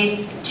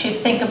swayed to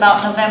think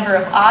about November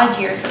of odd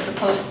years as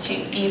opposed to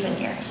even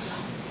years?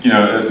 You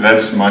know,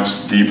 that's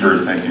much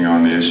deeper thinking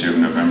on the issue of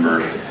November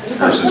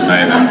versus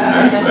May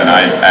than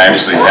I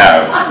actually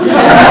have.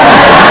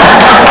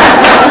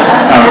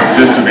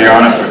 Just to be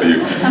honest with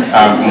you,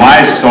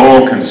 my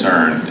sole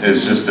concern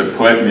is just to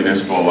put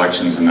municipal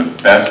elections in the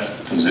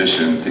best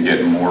position to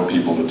get more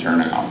people to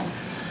turn out.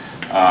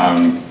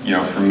 You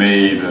know, for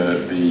me,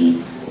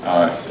 the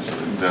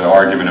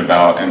argument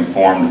about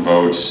informed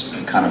votes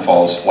kind of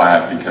falls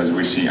flat because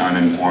we see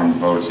uninformed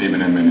votes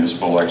even in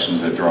municipal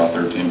elections that draw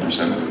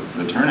 13% of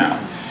the turnout.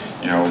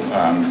 You know,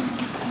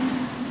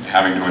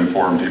 having to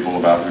inform people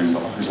about who's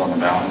on the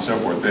ballot and so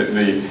forth.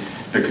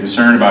 The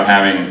concern about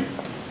having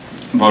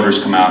voters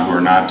come out who are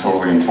not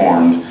totally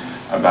informed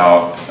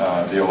about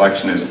the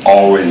election is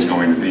always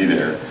going to be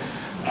there.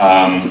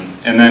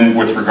 And then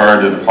with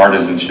regard to the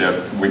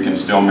partisanship, we can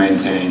still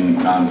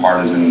maintain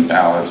nonpartisan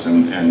ballots,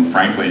 and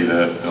frankly,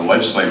 the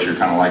legislature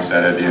kind of likes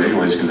that idea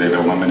anyways because they've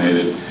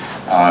eliminated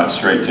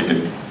straight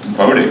ticket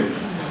voting,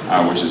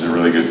 which is a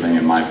really good thing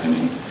in my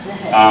opinion.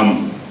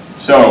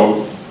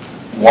 So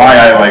why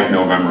I like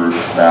November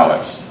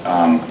ballots.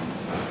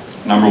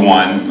 Number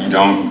one, you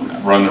don't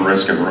run the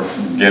risk of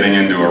getting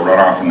into a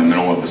runoff in the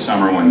middle of the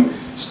summer when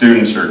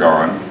students are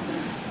gone.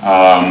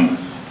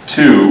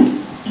 Two,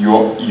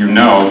 you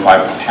know by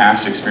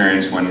past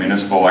experience when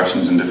municipal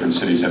elections in different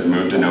cities have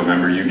moved to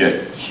November, you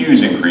get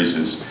huge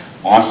increases.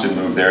 Austin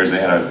moved theirs, they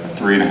had a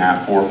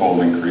 3.5, 4-fold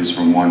increase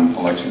from one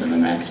election to the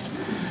next.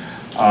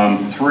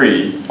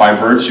 Three, by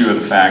virtue of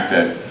the fact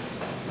that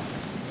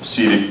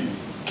seated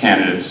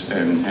candidates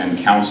and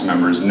council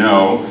members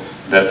know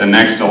that the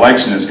next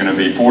election is going to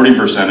be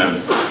 40%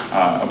 of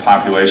a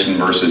population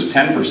versus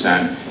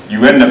 10%,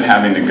 you end up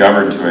having to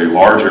govern to a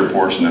larger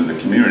portion of the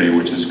community,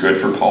 which is good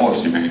for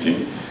policy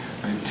making,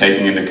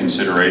 taking into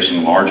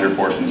consideration larger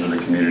portions of the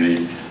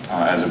community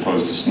as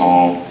opposed to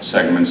small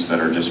segments that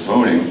are just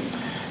voting.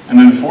 And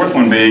then the fourth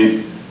one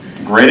being,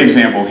 great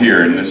example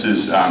here, and this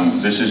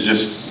is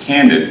just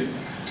candid.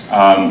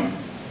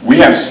 We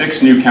have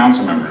 6 new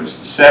council members,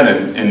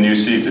 7 in new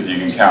seats if you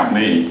can count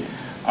me,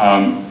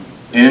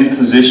 in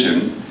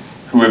position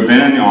who have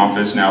been in the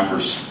office now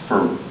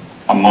for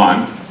a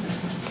month.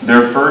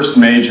 Their first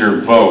major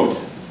vote,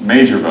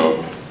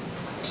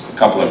 a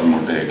couple of them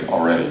were big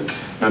already,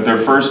 but their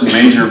first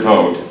major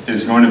vote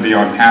is going to be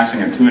on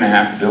passing a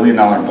 $2.5 billion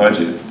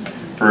budget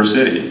for a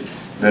city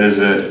that is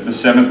the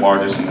 7th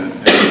largest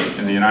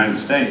in the United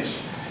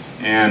States.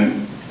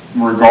 And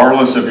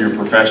regardless of your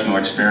professional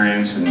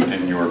experience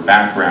and your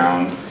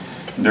background,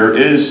 there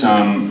is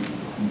some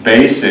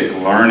basic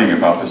learning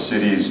about the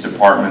city's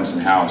departments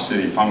and how a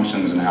city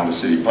functions and how the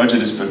city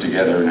budget is put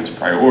together and its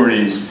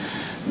priorities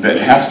that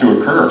has to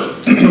occur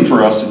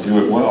for us to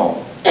do it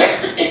well.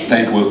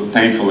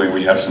 Thankfully,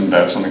 we have some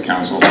vets on the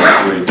council who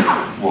hopefully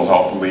will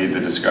help lead the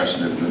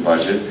discussion of the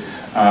budget.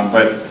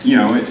 But you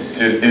know,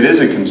 it is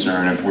a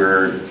concern if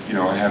we're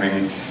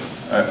having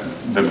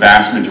the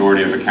vast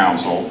majority of the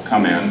council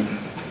come in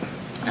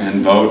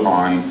and vote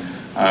on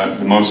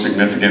the most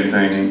significant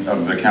thing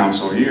of the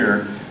council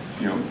year,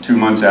 2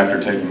 months after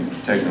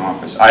taking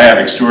office. I have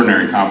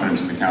extraordinary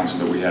confidence in the council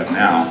that we have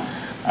now,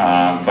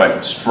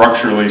 but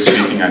structurally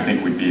speaking, I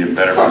think we'd be in a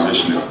better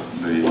position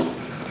if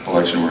the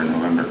election were in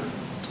November.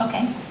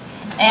 Okay.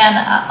 And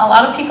a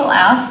lot of people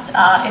asked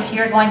if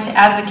you're going to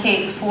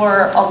advocate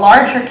for a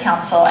larger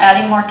council,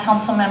 adding more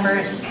council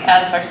members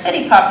as our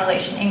city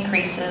population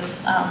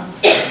increases.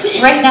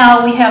 Right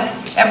now, we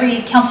have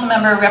every council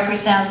member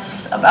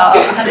represents about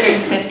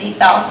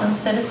 150,000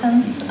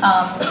 citizens.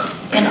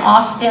 In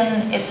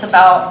Austin, it's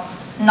about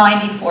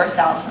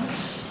 94,000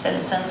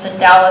 citizens. In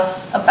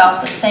Dallas,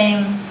 about the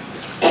same.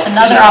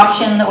 Another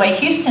option, the way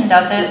Houston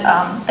does it,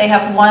 they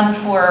have one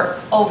for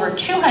over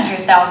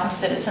 200,000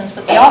 citizens,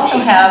 but they also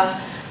have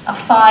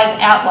 5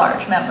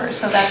 at-large members.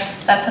 So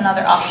that's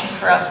another option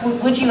for us.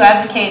 Would you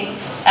advocate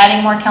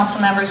adding more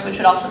council members, which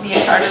would also be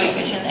a charter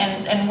revision?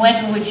 And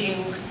when would you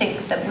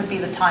think that would be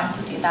the time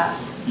to do that?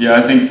 Yeah,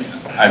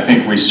 I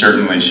think we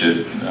certainly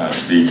should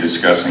be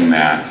discussing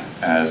that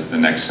as the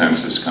next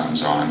census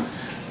comes on.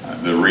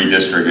 the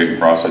redistricting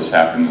process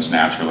happens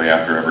naturally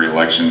after every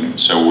election,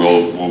 so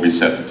we'll be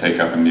set to take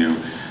up a new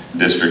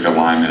district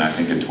alignment, I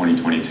think, in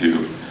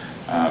 2022.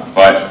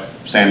 But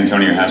San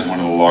Antonio has one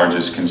of the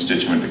largest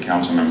constituent to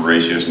council member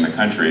ratios in the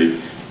country.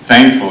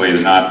 Thankfully,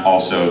 they're not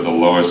also the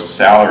lowest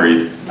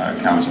salaried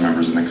council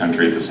members in the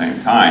country at the same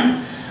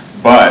time.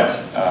 But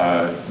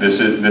this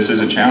is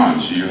a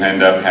challenge. You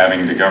end up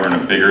having to govern a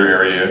bigger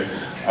area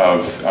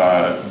of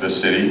the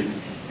city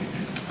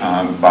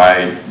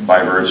by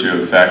virtue of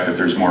the fact that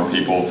there's more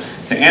people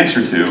to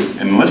answer to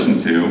and listen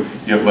to.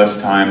 You have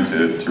less time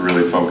to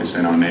really focus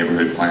in on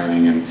neighborhood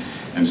planning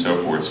and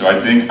so forth. So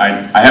I think I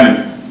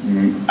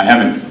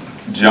haven't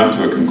jumped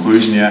to a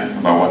conclusion yet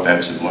about what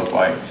that should look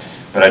like,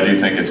 but I do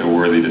think it's a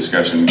worthy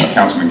discussion.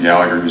 Councilman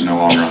Gallagher, who's no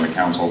longer on the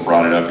council,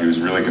 brought it up. He was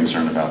really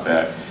concerned about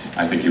that.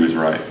 I think he was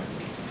right.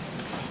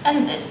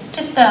 And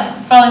just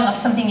following up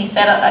something you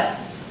said,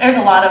 there's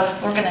a lot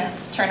of, we're going to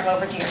turn them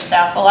over to your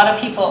staff, a lot of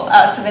people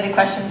submitted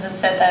questions and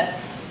said that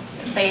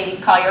they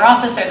call your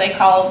office or they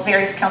call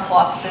various council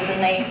offices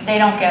and they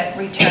don't get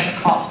return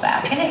calls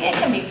back. And it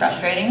can be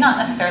frustrating, not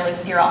necessarily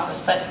with your office,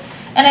 but,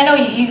 and I know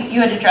you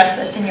had addressed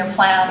this in your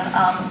plan.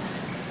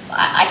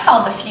 I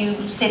called a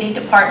few city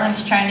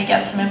departments trying to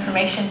get some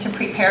information to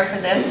prepare for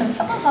this, and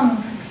some of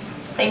them,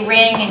 they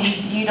ring and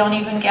you don't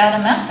even get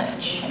a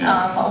message.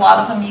 A lot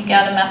of them you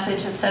get a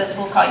message that says,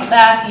 we'll call you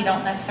back. You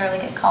don't necessarily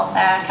get called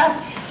back.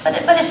 But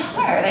it's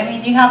hard. I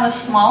mean, you have a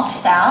small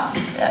staff.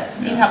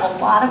 You have a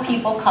lot of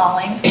people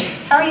calling.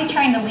 How are you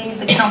trying to lead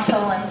the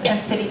council and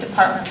city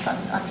departments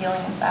on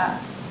dealing with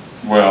that?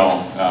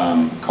 Well,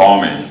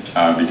 call me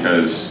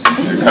because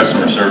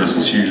customer service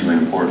is hugely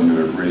important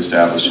to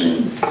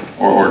reestablishing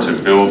or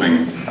to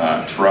building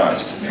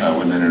trust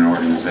within an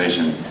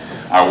organization.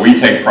 We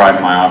take pride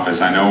in my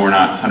office. I know we're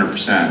not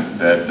 100%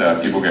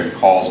 that people get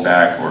calls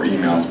back or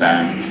emails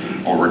back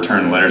or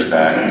return letters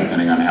back,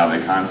 depending on how they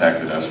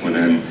contacted us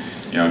within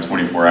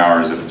 24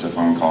 hours if it's a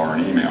phone call or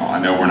an email. I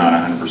know we're not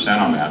 100%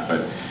 on that,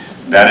 but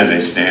that is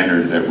a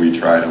standard that we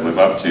try to live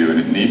up to, and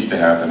it needs to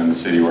happen in the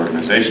city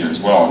organization as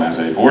well. And as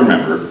a board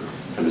member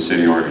for the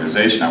city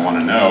organization, I want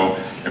to know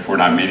if we're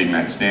not meeting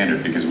that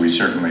standard, because we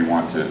certainly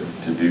want to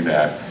do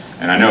that.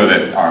 And I know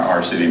that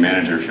our city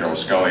manager, Cheryl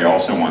Scully,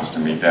 also wants to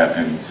meet that,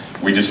 and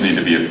we just need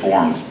to be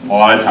informed. A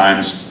lot of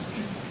times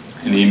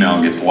an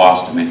email gets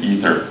lost in the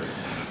ether,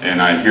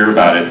 and I hear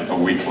about it a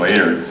week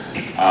later.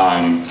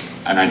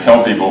 And I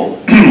tell people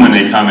when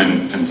they come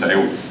in and say,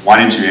 why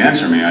didn't you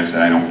answer me? I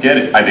said, I don't get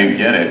it. I didn't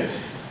get it.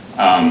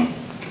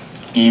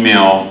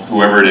 Email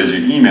whoever it is you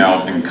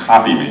emailed and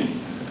copy me.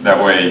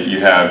 That way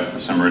you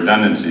have some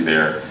redundancy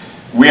there.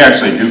 We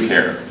actually do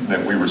care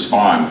that we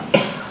respond.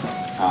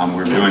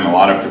 We're doing a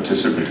lot of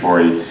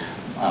participatory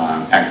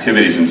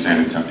activities in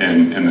San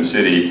Antonio, in the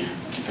city,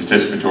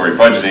 participatory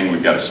budgeting.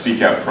 We've got a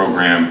speak out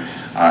program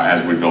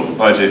as we build the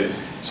budget.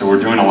 So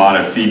we're doing a lot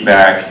of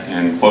feedback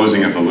and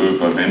closing of the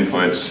loop of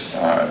inputs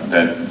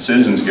that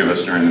citizens give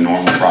us during the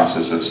normal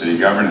process of city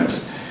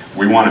governance.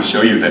 We want to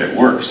show you that it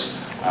works.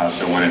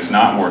 So when it's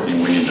not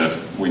working,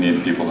 we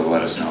need people to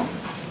let us know.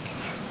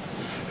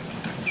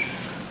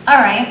 All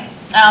right.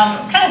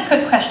 Kind of a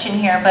quick question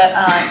here, but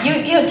you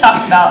had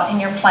talked about in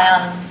your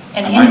plan.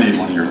 I might need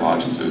one of your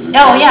lozenges.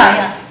 Oh,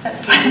 yeah.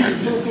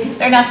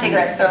 They're not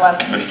cigarettes, they're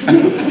lozenges.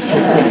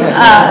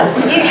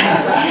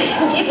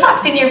 You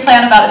talked in your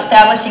plan about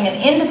establishing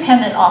an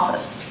independent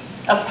office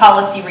of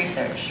policy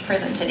research for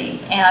the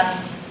city. And,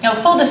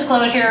 full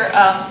disclosure,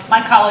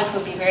 my college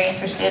would be very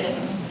interested in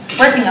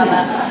working on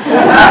that.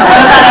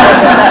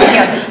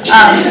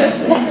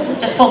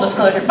 Just full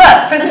disclosure.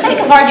 But for the sake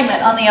of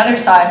argument on the other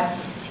side,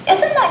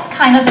 isn't that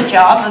kind of the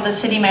job of the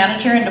city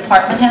manager and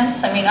department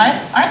heads? I mean,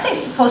 aren't they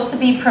supposed to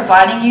be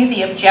providing you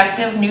the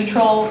objective,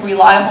 neutral,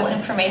 reliable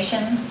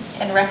information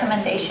and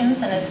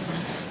recommendations? And is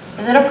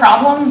it a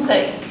problem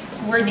that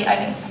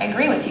I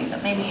agree with you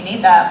that maybe you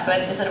need that,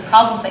 but is it a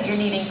problem that you're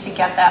needing to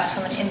get that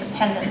from an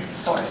independent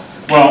source?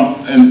 Well,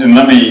 and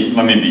let me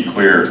be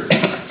clear.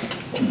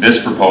 This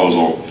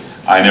proposal,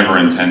 I never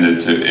intended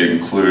to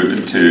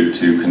include,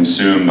 to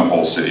consume the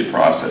whole city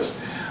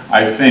process.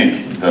 I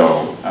think,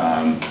 though,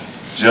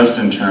 just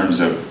in terms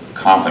of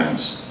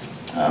confidence,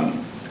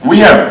 we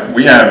have,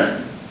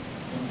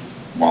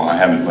 well, I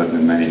haven't lived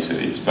in many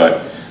cities,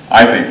 but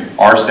I think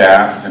our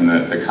staff and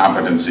the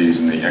competencies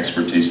and the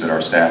expertise that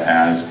our staff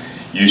has,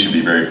 you should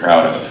be very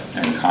proud of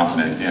and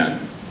confident in.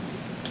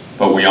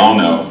 But we all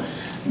know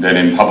that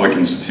in public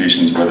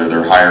institutions, whether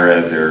they're higher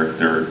ed,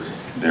 they're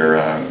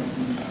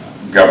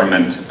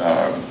government,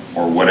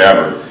 or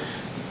whatever,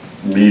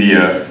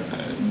 media,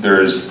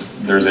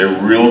 there's a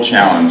real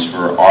challenge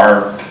for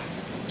our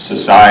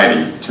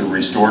society to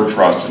restore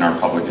trust in our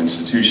public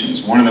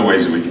institutions. One of the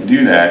ways that we can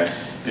do that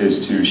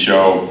is to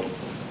show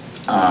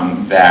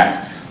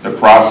that the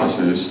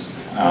processes,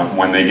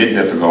 when they get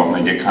difficult and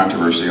they get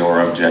controversial,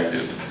 are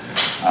objective.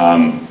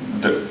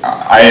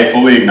 I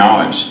fully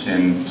acknowledge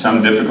in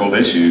some difficult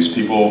issues,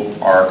 people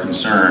are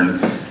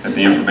concerned that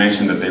the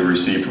information that they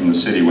receive from the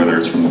city, whether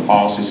it's from the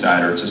policy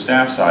side or it's a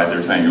staff side,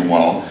 they're thinking,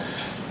 well,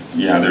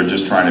 yeah, they're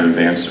just trying to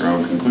advance their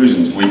own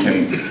conclusions. We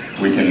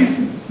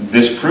can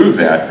disprove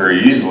that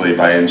very easily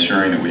by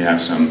ensuring that we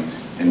have some,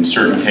 in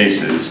certain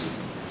cases,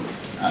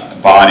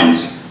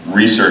 bodies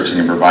researching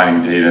and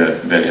providing data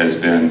that has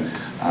been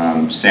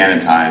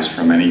sanitized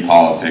from any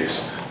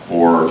politics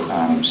or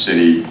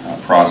city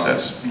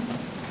process.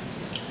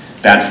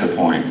 That's the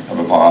point of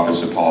an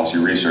Office of Policy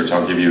Research.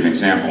 I'll give you an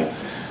example.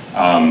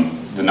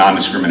 The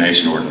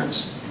non-discrimination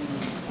ordinance.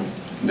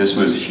 This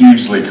was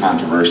hugely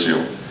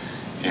controversial,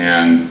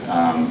 and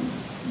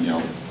you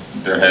know,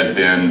 there had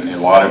been a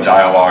lot of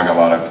dialogue, a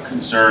lot of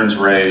concerns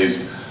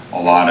raised,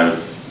 a lot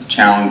of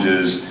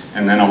challenges,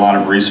 and then a lot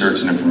of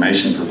research and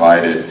information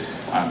provided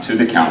to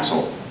the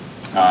council.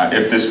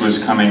 If this was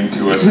coming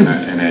to us in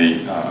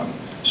a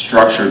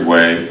structured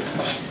way,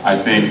 I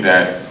think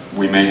that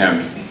we may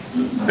have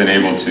been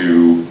able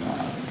to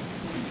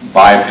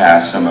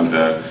bypass some of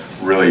the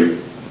real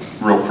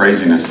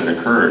craziness that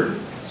occurred.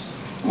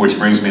 Which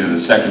brings me to the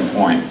second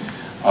point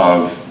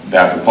of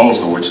that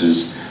proposal, which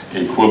is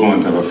the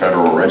equivalent of a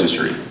federal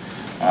registry.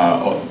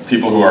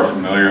 People who are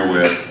familiar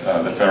with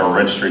the federal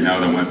registry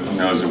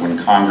knows that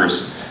when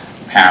Congress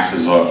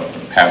passes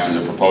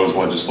a proposed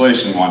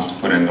legislation, wants to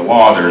put into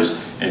law, there's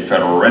a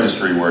federal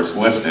registry where it's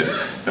listed.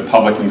 The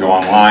public can go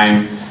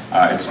online,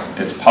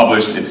 it's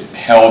published, it's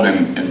held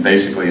in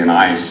basically on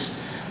ice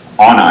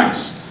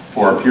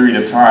for a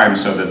period of time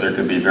so that there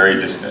could be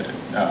very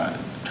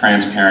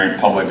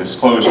transparent public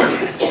disclosure.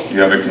 If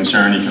you have a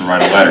concern, you can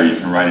write a letter, you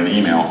can write an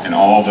email, and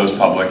all of those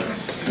public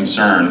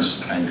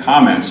concerns and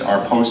comments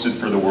are posted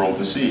for the world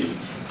to see.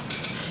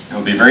 It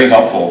will be very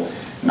helpful,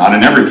 not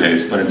in every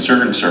case, but in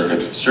certain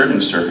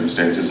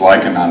circumstances,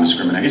 like a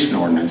non-discrimination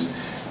ordinance,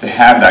 to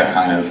have that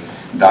kind of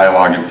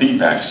dialogue and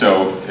feedback.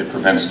 So it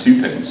prevents two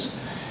things.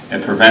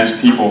 It prevents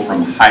people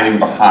from hiding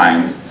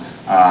behind,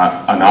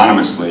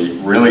 anonymously,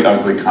 really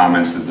ugly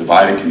comments that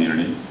divide a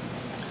community,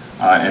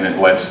 and it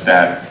lets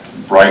that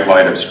bright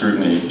light of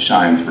scrutiny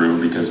shine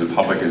through because the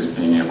public is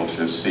being able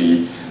to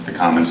see the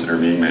comments that are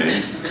being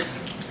made.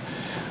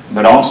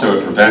 But also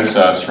it prevents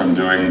us from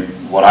doing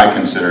what I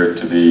consider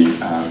to be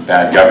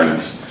bad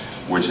governance,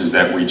 which is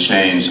that we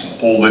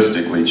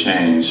holistically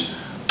change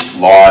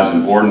laws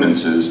and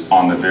ordinances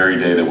on the very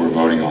day that we're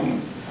voting on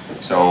them.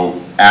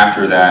 So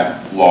after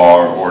that law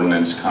or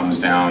ordinance comes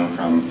down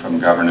from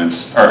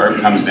governance, or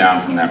comes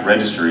down from that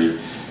registry,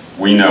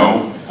 we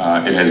know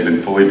it has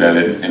been fully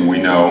vetted, and we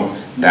know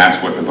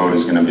that's what the vote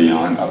is going to be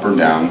on, up or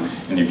down,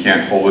 and you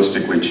can't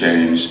holistically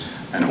change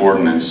an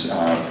ordinance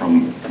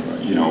from,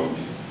 you know,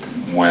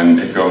 when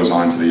it goes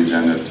onto the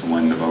agenda to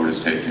when the vote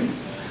is taken.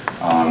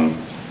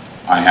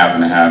 I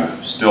happen to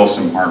have still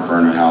some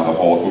heartburn on how the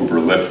whole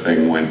Uber-Lyft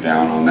thing went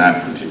down on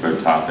that particular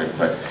topic,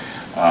 but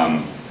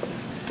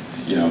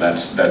you know,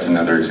 that's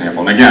another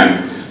example. And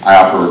again, I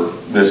offer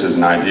this as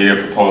an idea,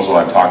 proposal.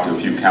 I've talked to a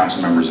few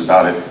council members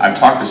about it. I've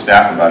talked to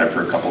staff about it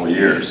for a couple of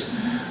years.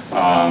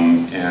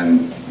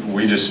 And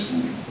we just,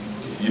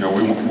 you know,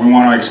 we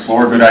want to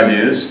explore good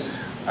ideas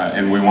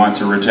and we want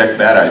to reject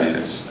bad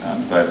ideas.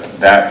 But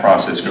that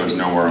process goes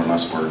nowhere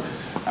unless we're,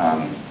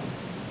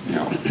 you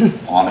know,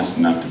 honest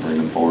enough to bring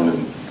them forward,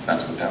 and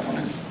that's what that one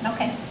is.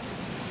 Okay.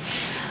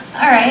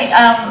 All right,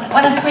 I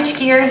want to switch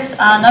gears.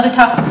 Another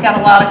topic we've got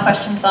a lot of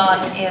questions on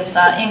is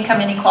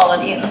income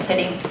inequality in the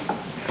city.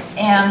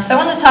 And so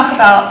I want to talk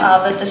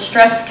about the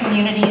Distressed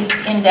Communities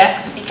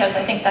Index, because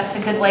I think that's a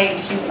good way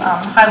to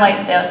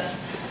highlight this.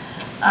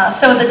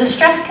 So the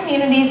Distressed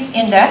Communities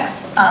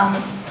Index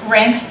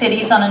ranks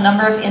cities on a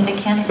number of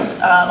indicators,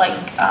 like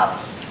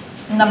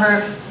number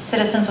of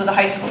citizens with a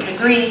high school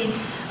degree,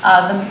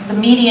 the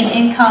median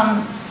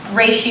income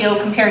ratio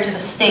compared to the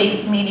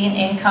state median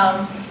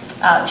income,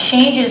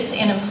 changes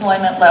in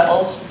employment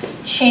levels,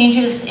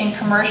 changes in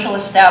commercial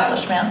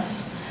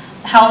establishments,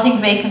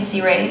 housing vacancy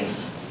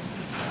rates.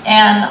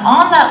 And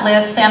on that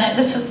list,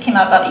 this came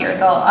out about a year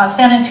ago,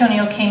 San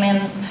Antonio came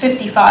in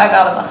 55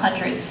 out of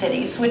 100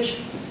 cities, which,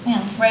 you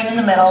know, right in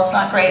the middle. It's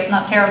not great,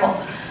 not terrible.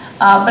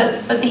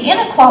 But the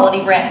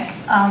inequality rank,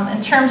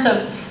 in terms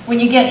of when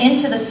you get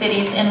into the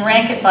cities and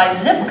rank it by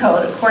zip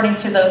code according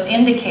to those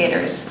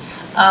indicators,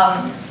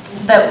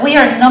 that we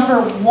are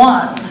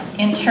 #1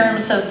 in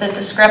terms of the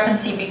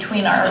discrepancy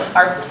between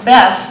our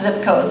best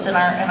zip codes and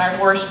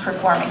our worst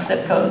performing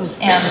zip codes.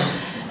 And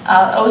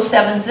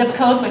 07 zip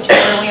code, which is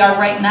where we are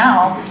right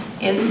now,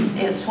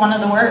 is one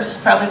of the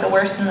worst, probably the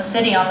worst in the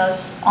city on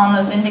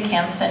those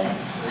indicators. And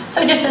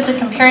so just as a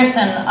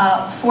comparison,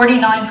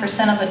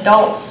 49% of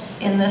adults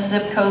in this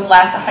zip code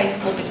lack a high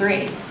school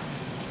degree,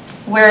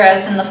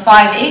 whereas in the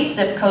 5-8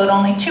 zip code,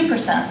 only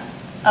 2%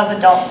 of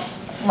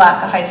adults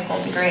lack a high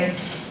school degree.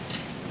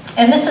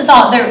 And this is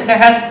all, there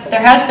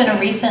has been a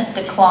recent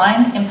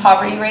decline in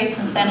poverty rates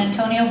in San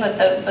Antonio, but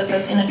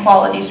those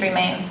inequalities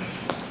remain.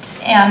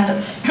 And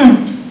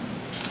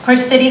of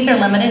course, cities are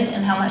limited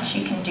in how much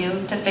you can do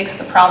to fix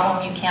the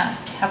problem. You can't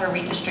have a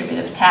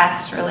redistributive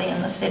tax really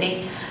in the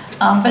city.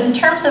 But in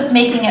terms of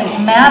making it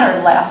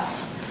matter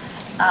less,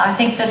 I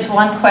think this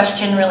one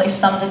question really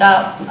summed it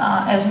up.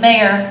 As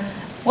mayor,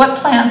 What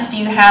plans do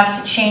you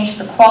have to change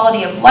the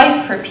quality of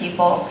life for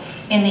people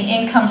in the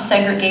income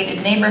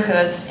segregated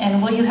neighborhoods,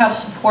 and will you have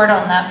support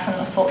on that from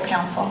the full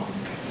council?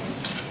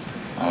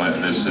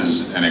 This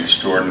is an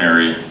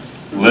extraordinary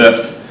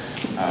lift,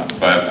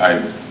 but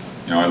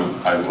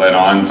I led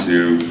on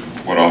to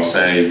what I'll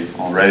say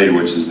already,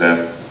 which is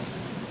that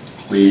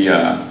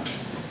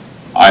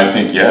I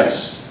think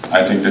yes,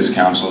 I think this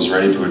council is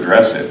ready to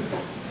address it.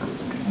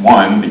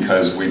 One,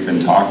 because we've been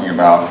talking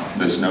about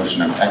this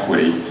notion of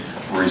equity,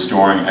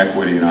 restoring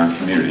equity in our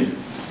community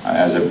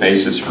as a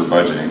basis for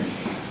budgeting.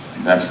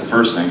 That's the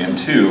first thing. And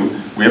two,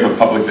 we have a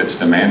public that's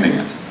demanding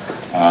it.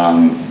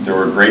 There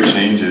were great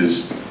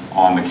changes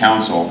on the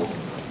council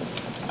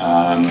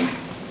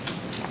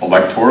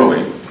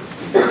electorally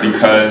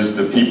because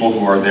the people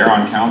who are there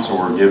on council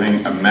were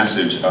giving a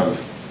message of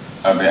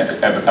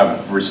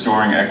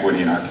restoring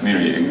equity in our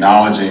community,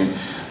 acknowledging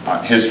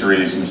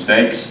history's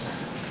mistakes,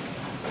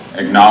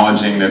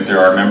 acknowledging that there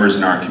are members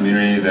in our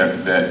community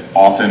that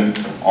often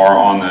are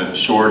on the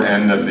short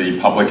end of the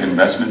public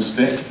investment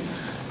stick,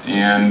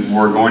 and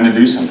we're going to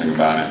do something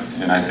about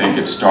it. And I think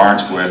it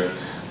starts with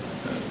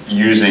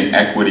using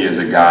equity as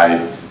a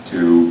guide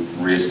to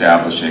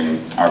reestablishing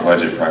our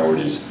budget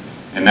priorities.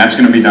 And that's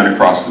going to be done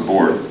across the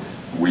board.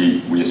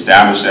 We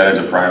established that as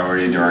a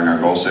priority during our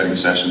goal setting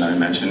session that I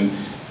mentioned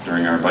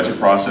during our budget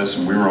process,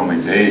 and we were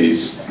only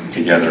days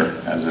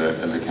together as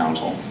a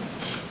council.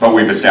 But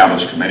we've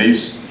established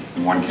committees.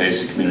 In one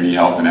case, the Community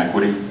Health and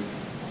Equity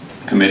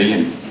Committee,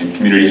 and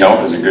community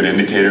health is a good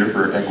indicator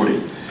for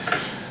equity,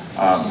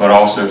 but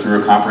also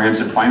through a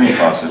comprehensive planning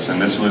process.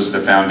 And this was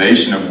the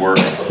foundation of work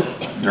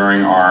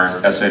during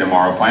our SA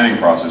Tomorrow planning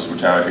process,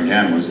 which I,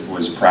 again,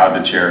 was proud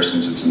to chair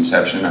since its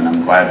inception, and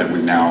I'm glad that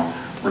we've now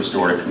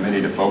restored a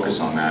committee to focus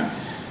on that.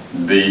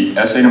 The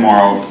SA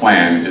Tomorrow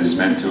plan is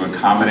meant to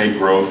accommodate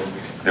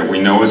growth that we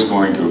know is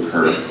going to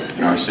occur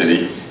in our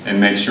city and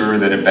make sure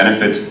that it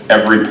benefits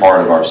every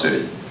part of our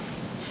city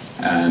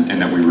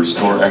and that we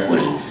restore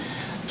equity.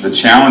 The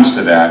challenge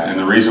to that, and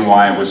the reason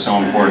why it was so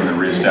important to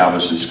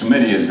reestablish this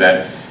committee, is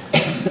that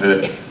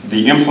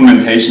the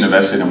implementation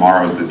of SA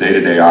Tomorrow is the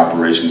day-to-day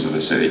operations of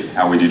the city.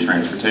 How we do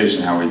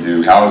transportation, how we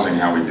do housing,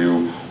 how we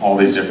do all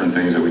these different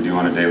things that we do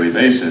on a daily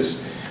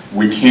basis.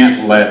 We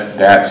can't let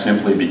that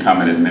simply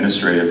become an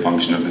administrative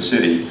function of the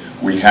city.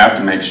 We have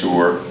to make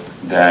sure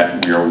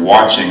that we are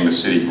watching the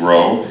city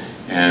grow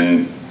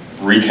and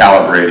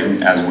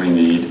recalibrating as we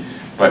need,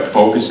 but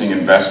focusing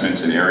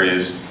investments in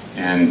areas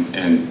and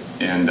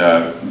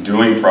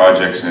doing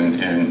projects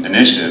and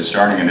initiatives,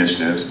 starting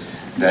initiatives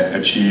that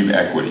achieve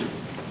equity.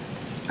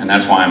 And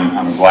that's why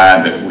I'm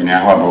glad that we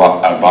now have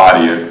a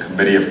body, a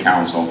committee of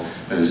council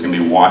that is going to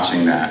be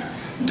watching that,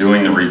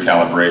 doing the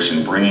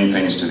recalibration, bringing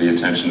things to the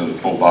attention of the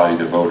full body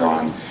to vote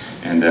on.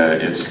 And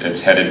it's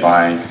headed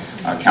by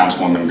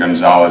Councilwoman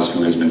Gonzalez,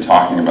 who has been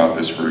talking about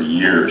this for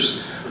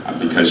years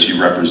because she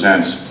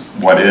represents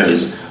what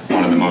is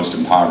one of the most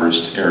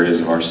impoverished areas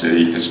of our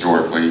city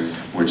historically,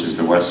 which is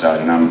the west side.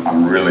 And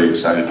I'm really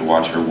excited to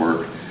watch her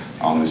work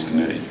on this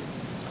committee.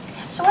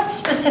 So what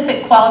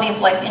specific quality of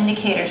life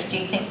indicators do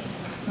you think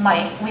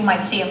we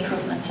might see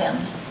improvements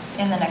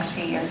in the next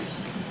few years?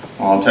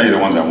 Well, I'll tell you the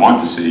ones I want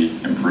to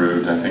see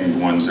improved. I think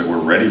the ones that we're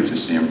ready to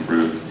see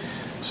improved,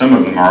 some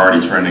of them are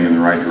already trending in the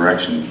right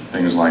direction.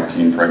 Things like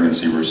teen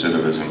pregnancy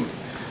recidivism.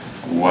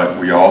 What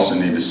we also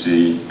need to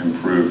see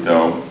improved,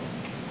 though,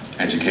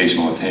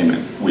 educational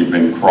attainment. We've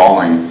been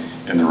crawling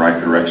in the right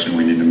direction.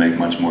 We need to make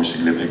much more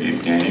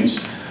significant gains.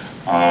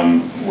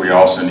 We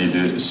also need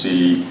to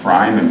see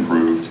crime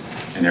improved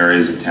in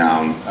areas of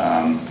town,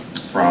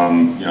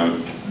 from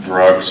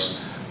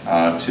drugs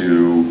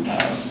to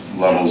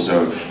levels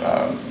of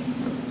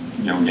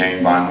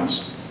gang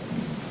violence.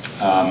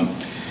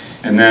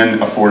 And then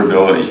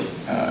affordability.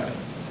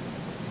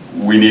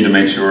 We need to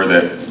make sure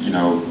that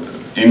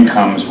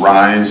incomes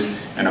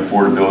rise and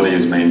affordability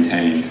is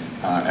maintained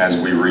as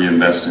we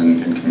reinvest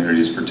in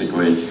communities,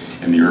 particularly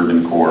in the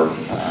urban core,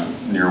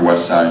 near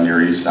west side,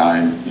 near east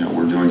side.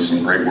 We're doing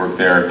some great work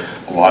there.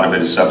 A lot of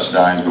it is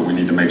subsidized, but we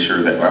need to make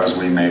sure that as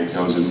we make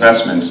those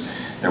investments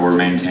that we're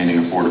maintaining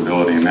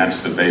affordability, and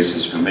that's the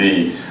basis for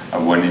me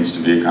of what needs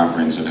to be a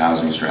comprehensive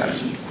housing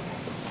strategy.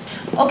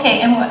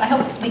 Okay, and I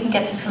hope we can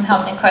get to some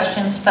housing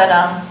questions,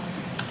 but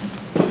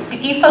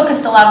you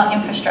focused a lot on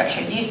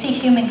infrastructure. Do you see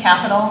human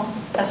capital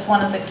as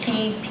one of the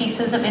key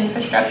pieces of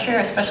infrastructure,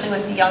 especially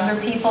with the younger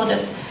people?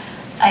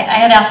 I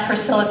had asked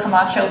Priscilla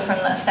Camacho from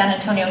the San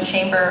Antonio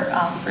Chamber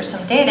for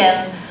some data,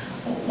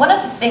 and one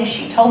of the things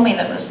she told me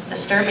that was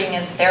disturbing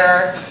is there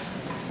are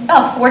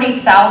about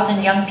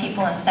 40,000 young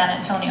people in San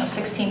Antonio,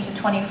 16 to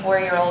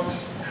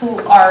 24-year-olds, who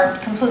are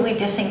completely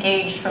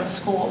disengaged from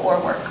school or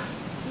work.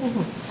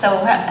 So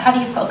how do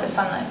you focus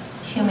on the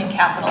human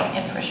capital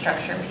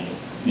infrastructure piece?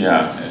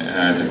 Yeah,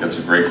 and I think that's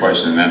a great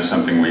question, and that's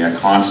something we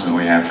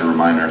constantly have to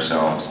remind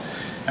ourselves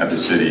at the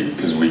city,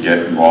 because we get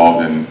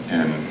involved in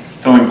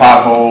filling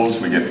potholes,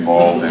 we get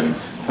involved in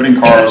putting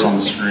cars on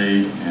the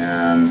street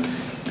and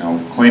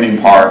cleaning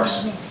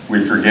parks. we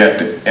forget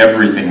that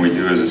everything we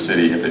do as a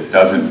city, if it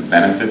doesn't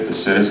benefit the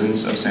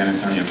citizens of San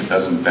Antonio, if it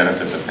doesn't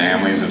benefit the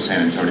families of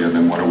San Antonio,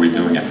 then what are we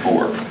doing it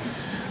for?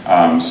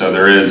 So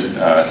there is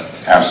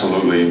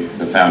absolutely,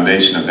 the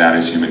foundation of that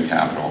is human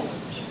capital.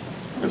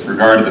 With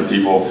regard to the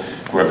people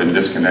who have been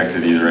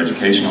disconnected either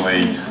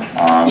educationally,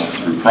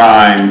 through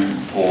crime,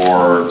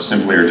 or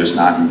simply are just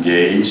not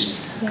engaged,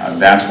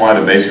 that's why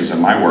the basis of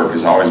my work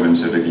has always been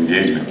civic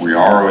engagement. We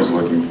are always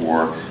looking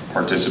for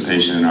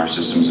participation in our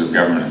systems of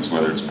governance,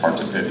 whether it's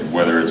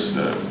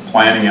the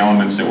planning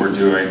elements that we're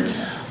doing,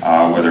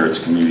 whether it's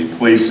community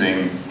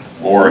policing,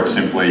 or it's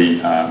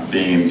simply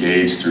being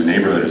engaged through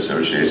neighborhood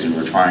associations.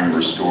 We're trying to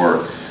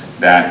restore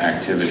that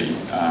activity.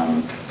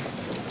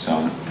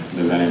 So,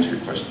 does that answer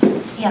your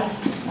question? Yes,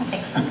 I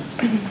think so.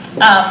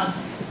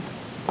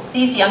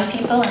 These young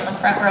people in the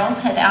front row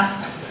had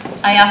asked,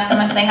 I asked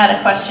them if they had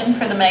a question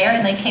for the mayor,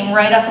 and they came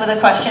right up with a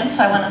question,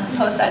 so I want to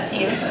pose that to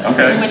you.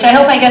 Okay. Which I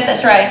hope I get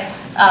this right.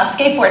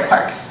 Skateboard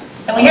parks.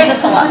 And we hear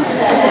this a lot.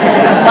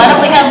 Why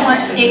don't we have more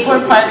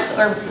skateboard parks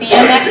or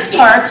BMX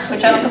parks,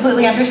 which I don't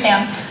completely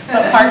understand,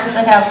 but parks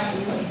that have...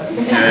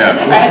 Yeah.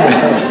 Right?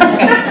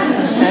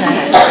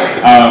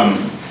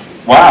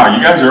 Wow,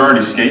 you guys are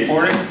already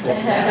skateboarding?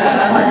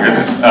 Oh my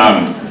goodness.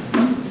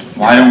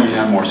 Why don't we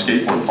have more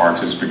skateboard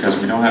parks? It's because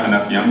we don't have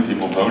enough young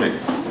people voting.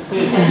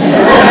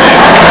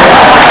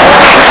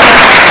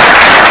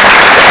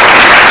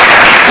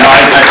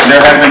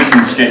 There have been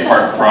some skate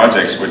park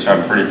projects which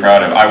I'm pretty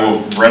proud of. I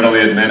will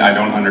readily admit I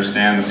don't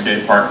understand the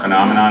skate park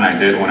phenomenon. I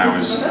did when I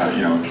was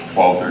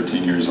 12,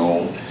 13 years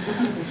old.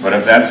 But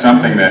if that's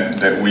something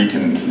that we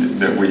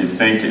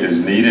think is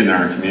needed in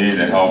our community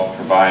to help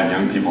provide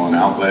young people an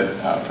outlet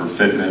for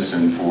fitness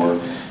and for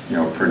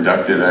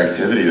productive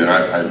activity, that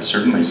I'd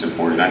certainly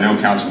support it. I know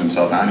Councilman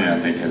Saldana, I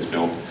think, has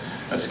built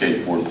a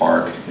skateboard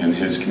park in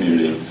his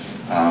community.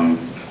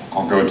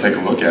 I'll go take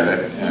a look at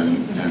it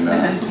and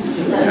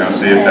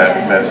see if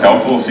that's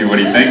helpful, see what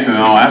he thinks, and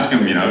then I'll ask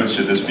him,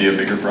 should this be a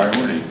bigger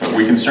priority? But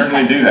we can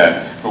certainly do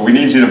that. But we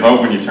need you to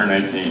vote when you turn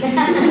 18.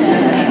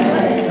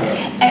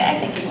 I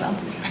think you will.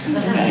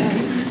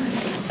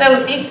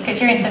 So, because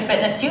you're into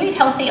fitness, do you eat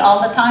healthy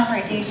all the time,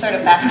 or do you sort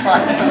of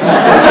backslide?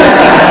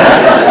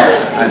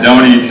 I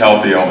don't eat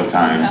healthy all the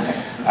time. Okay.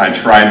 I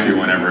try to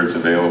whenever it's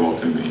available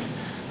to me.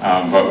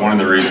 But one of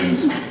the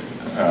reasons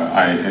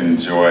I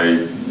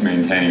enjoy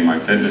maintaining my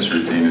fitness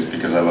routine is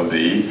because I love to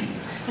eat.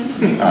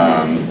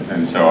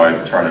 And so I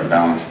try to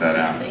balance that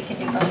out. So you can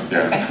do both?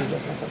 Yeah. Okay.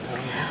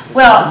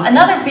 Well,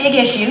 another big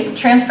issue,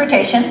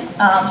 transportation.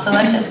 So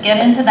let's just get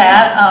into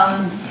that.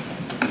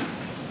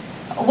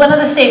 One of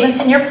the statements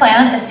in your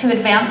plan is to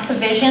advance the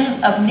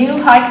vision of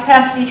new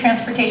high-capacity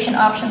transportation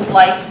options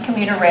like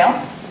commuter rail,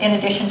 in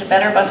addition to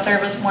better bus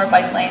service, more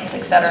bike lanes,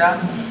 etc.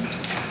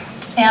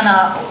 And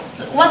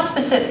one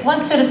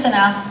citizen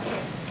asked,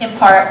 in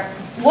part,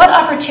 what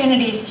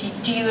opportunities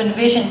do you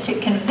envision to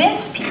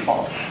convince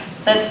people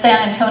that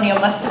San Antonio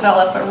must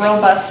develop a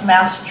robust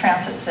mass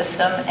transit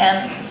system?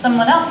 And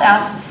someone else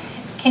asked,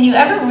 can you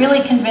ever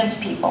really convince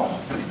people,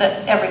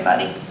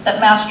 everybody, that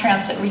mass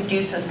transit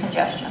reduces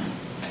congestion?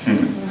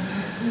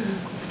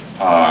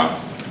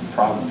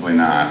 Probably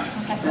not.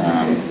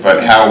 Okay.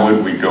 But how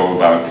would we go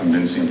about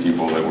convincing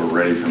people that we're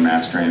ready for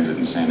mass transit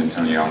in San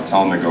Antonio? I'll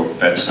tell them to go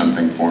fetch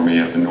something for me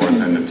at the north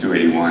end of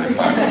 281 at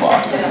 5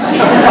 o'clock.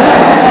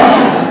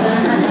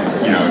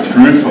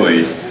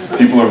 Truthfully,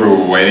 people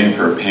who are waiting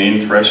for a pain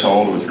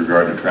threshold with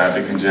regard to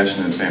traffic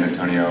congestion in San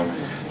Antonio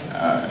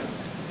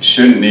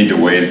shouldn't need to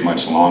wait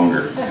much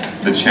longer.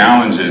 The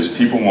challenge is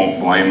people won't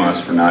blame us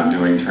for not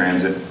doing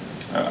transit.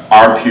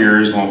 Our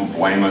peers won't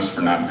blame us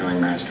for not doing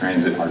mass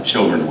transit. Our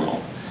children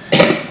will.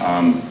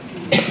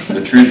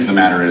 The truth of the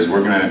matter is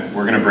we're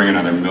gonna bring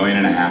another 1.5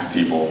 million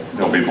people.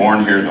 They'll be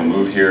born here, they'll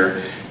move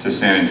here to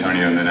San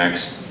Antonio in the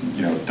next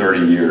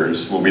 30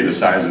 years. We'll be the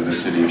size of the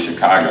city of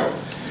Chicago.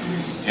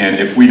 And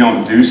if we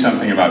don't do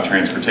something about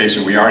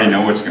transportation, we already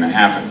know what's going to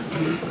happen.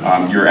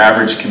 Your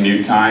average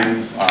commute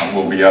time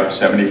will be up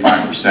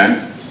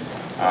 75%.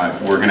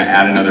 We're going to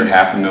add another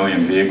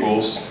 500,000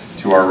 vehicles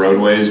to our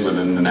roadways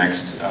within the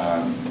next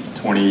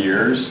 20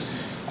 years.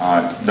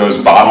 Those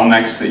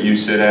bottlenecks that you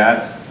sit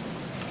at,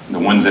 the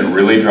ones that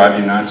really drive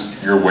you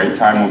nuts, your wait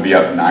time will be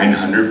up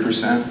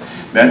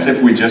 900%. That's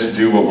if we just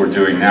do what we're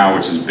doing now,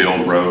 which is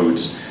build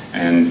roads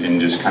and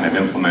just kind of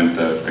implement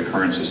the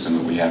current system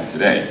that we have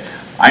today.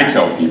 I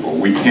tell people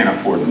we can't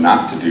afford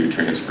not to do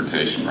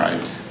transportation right,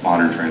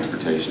 modern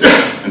transportation.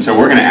 And so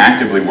we're going to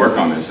actively work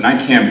on this. And I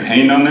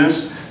campaigned on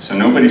this, so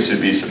nobody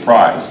should be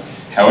surprised.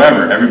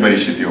 However, everybody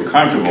should feel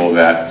comfortable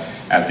that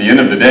at the end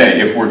of the day,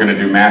 if we're going to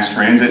do mass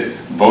transit,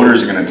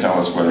 voters are going to tell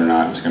us whether or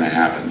not it's going to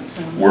happen.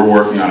 We're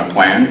working on a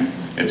plan.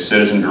 It's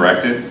citizen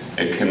directed.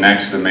 It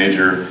connects the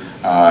major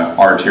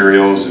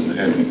arterials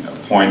and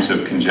points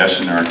of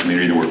congestion in our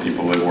community to where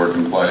people live, work,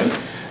 and play.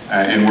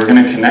 And we're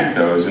going to connect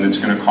those, and it's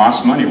going to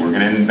cost money. We're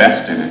going to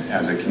invest in it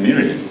as a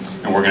community.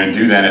 And we're going to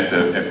do that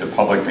if the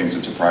public thinks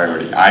it's a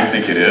priority. I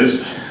think it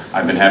is.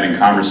 I've been having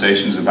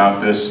conversations about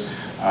this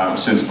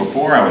since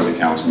before I was a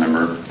council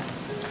member.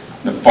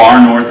 the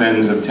far north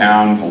ends of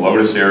town,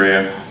 Helotes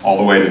area, all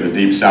the way to the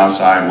deep south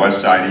side, west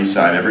side, east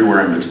side,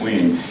 everywhere in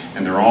between,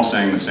 and they're all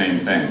saying the same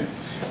thing,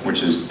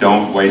 which is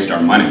don't waste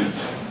our money.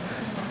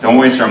 Don't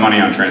waste our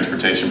money on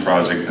transportation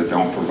projects that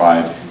don't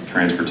provide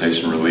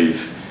transportation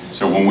relief.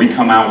 So when we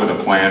come out with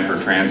a plan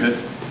for transit,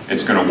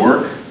 it's going to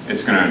work,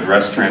 it's going to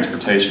address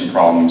transportation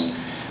problems,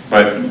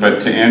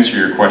 but to answer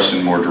your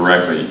question more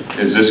directly,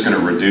 is this going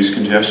to reduce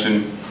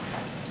congestion?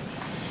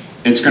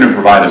 It's going to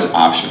provide us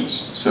options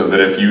so that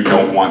if you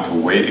don't want to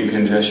wait in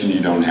congestion, you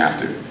don't have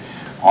to.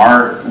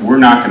 We're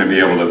not going to be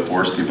able to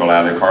force people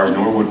out of their cars,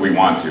 nor would we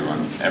want to.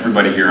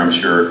 Everybody here, I'm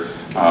sure,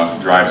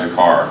 drives a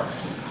car.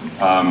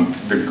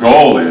 The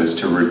goal is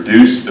to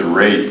reduce the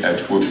rate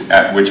at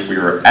which we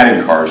are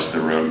adding cars to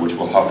the road, which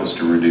will help us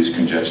to reduce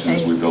congestion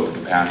as we build the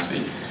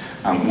capacity.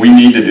 We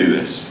need to do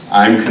this.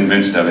 I'm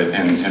convinced of it,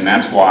 and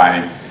that's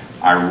why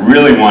I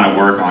really want to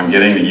work on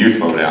getting the youth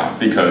vote out,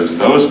 because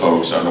those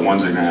folks are the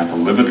ones that are going to have to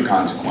live with the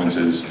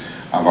consequences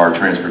of our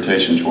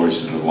transportation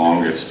choices the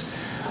longest.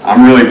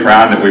 I'm really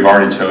proud that we've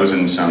already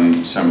chosen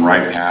some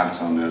right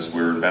paths on this.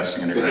 We're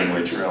investing in a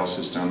greenway trail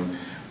system.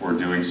 We're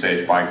doing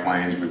safe bike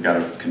lanes. We've got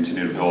to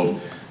continue to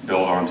build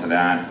onto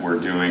that. We're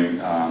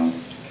doing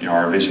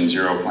our Vision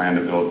Zero plan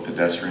to build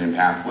pedestrian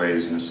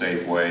pathways in a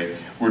safe way.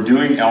 We're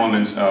doing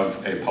elements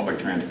of a public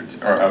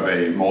transport or of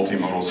a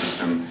multimodal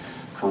system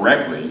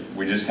correctly.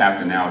 We just have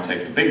to now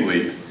take the big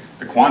leap,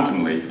 the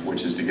quantum leap,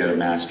 which is to get a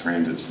mass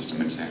transit system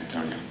in San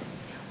Antonio.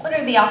 What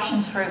are the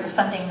options for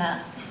funding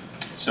that?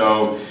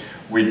 So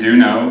we do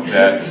know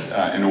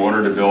that in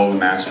order to build a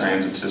mass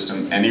transit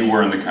system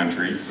anywhere in the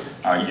country,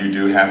 you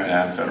do have to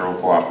have federal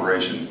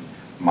cooperation.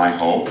 My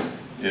hope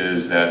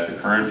is that the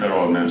current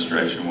federal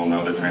administration will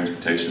know that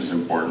transportation is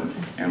important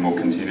and will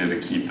continue to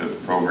keep the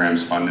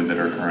programs funded that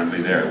are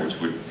currently there, which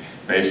would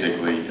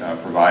basically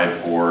provide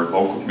for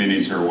local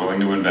communities who are willing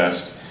to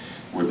invest,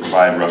 would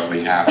provide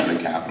roughly half of the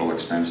capital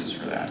expenses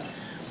for that.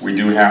 We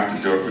do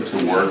have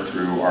to work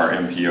through our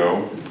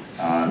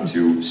MPO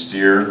to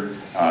steer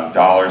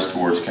dollars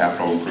towards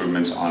capital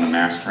improvements on the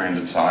mass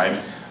transit side.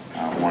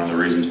 One of the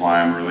reasons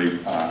why I'm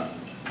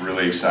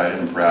really excited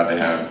and proud to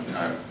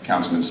have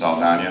Councilman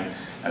Saldana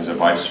as a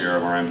vice chair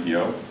of our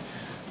MPO.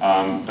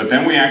 But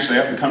then we actually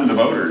have to come to the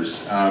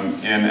voters,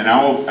 and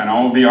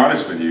I will be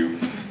honest with you.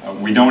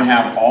 We don't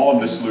have all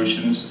of the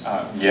solutions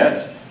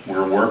yet.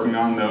 We're working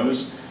on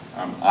those.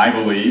 I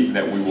believe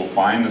that we will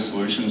find the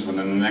solutions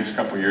within the next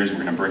couple of years. We're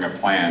going to bring a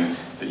plan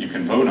that you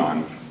can vote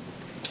on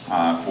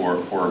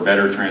for a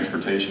better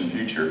transportation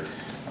future.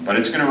 But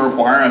it's going to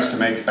require us to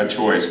make a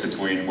choice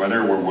between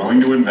whether we're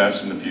willing to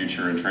invest in the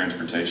future in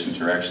transportation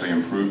to actually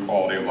improve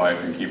quality of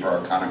life and keep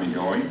our economy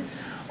going,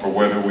 or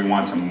whether we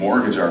want to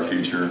mortgage our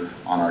future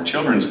on our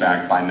children's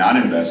back by not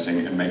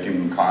investing and make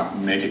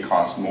it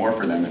cost more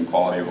for them in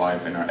quality of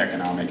life and our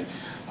economic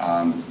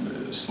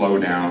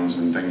slowdowns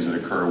and things that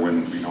occur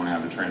when we don't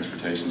have a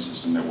transportation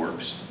system that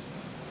works.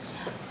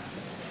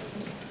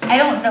 I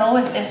don't know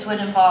if this would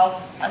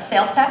involve a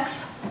sales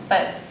tax,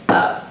 but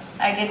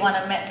I did want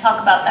to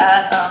talk about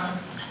that.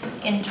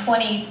 In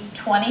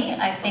 2020,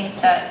 I think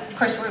that, of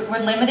course, we're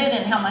limited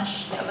in how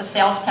much of a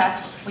sales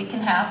tax we can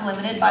have,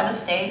 limited by the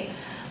state.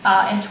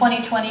 In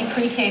 2020,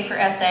 pre-K for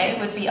SA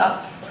would be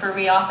up for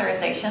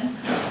reauthorization.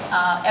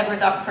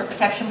 Edwards Aquifer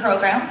Protection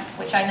Program,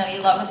 which I know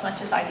you love as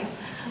much as I do,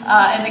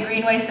 and the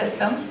Greenway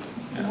system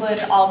would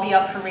all be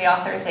up for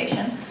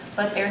reauthorization.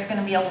 But there's going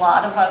to be a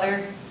lot of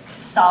other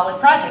solid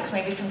projects,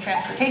 maybe some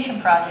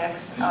transportation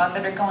projects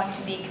that are going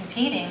to be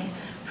competing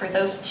for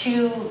those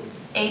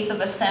 2/8 of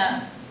a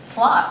cent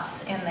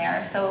slots in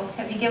there. So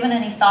have you given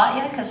any thought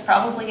yet? Because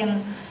probably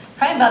in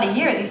about a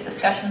year these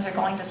discussions are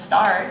going to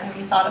start. Have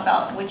you thought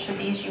about which of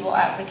these you will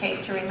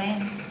advocate to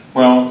remain?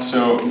 Well,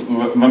 so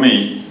let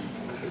me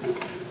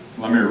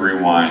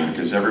rewind,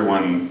 because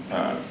everyone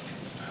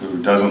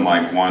who doesn't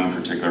like one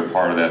particular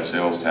part of that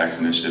sales tax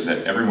initiative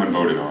that everyone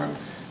voted on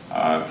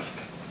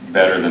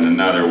better than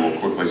another will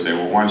quickly say,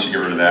 well, why don't you get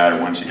rid of that, or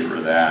why don't you get rid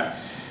of that?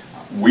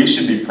 We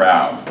should be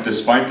proud,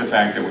 despite the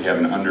fact that we have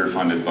an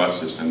underfunded bus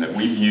system, that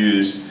we've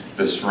used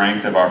the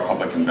strength of our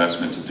public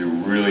investment to do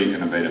really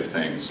innovative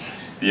things.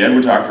 The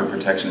Edwards Aquifer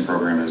Protection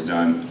Program has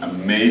done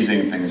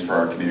amazing things for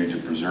our community to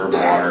preserve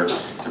water,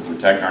 to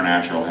protect our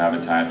natural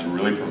habitat, to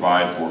really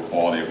provide for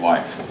quality of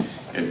life.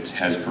 It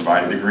has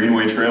provided the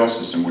Greenway Trail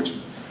system, which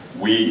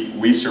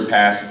we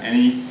surpass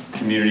any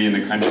community in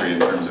the country in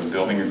terms of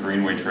building a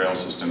Greenway Trail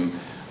system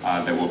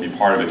that will be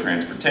part of a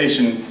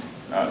transportation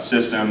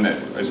system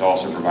that is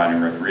also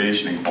providing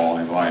recreation and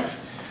quality of life.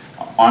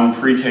 On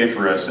pre-K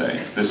for SA,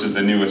 this is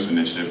the newest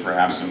initiative,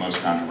 perhaps the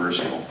most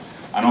controversial.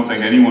 I don't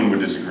think anyone would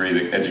disagree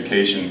that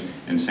education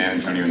in San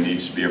Antonio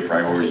needs to be a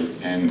priority,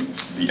 and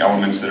the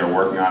elements that are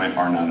working on it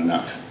are not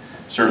enough.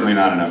 Certainly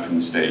not enough from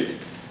the state.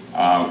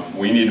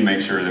 We need to make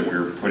sure that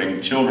we're putting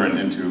children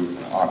into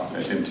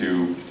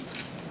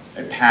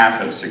a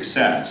path of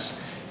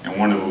success, and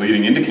one of the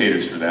leading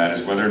indicators for that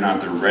is whether or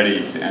not they're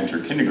ready to enter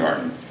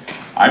kindergarten.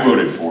 I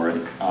voted for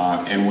it,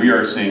 and we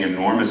are seeing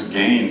enormous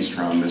gains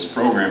from this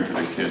program for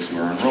the kids who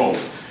are enrolled.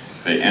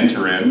 They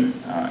enter in,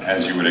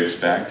 as you would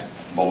expect,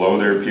 below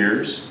their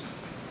peers,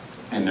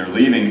 and they're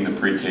leaving the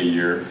pre-K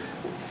year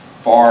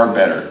far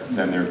better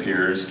than their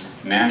peers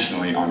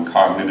nationally on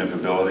cognitive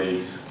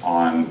ability,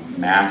 on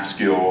math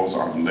skills,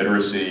 on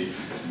literacy.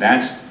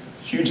 That's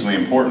hugely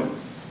important.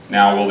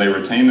 Now, will they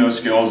retain those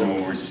skills, and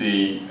will we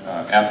see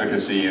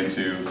efficacy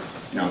into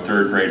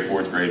third grade,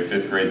 fourth grade,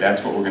 fifth grade?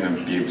 That's what we're going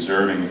to be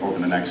observing over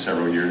the next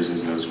several years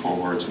as those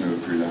cohorts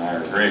move through the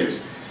higher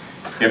grades.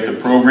 If the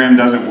program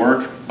doesn't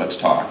work, let's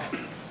talk.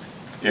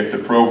 If the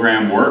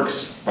program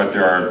works, but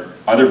there are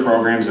other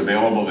programs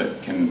available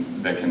that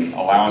can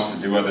allow us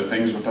to do other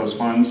things with those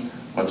funds,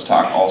 let's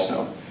talk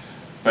also.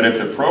 But if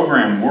the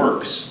program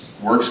works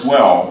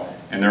well,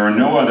 and there are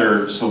no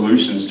other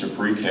solutions to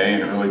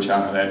pre-K and early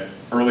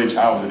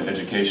childhood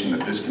education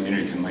that this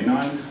community can lean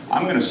on,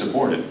 I'm going to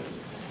support it.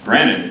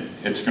 Granted,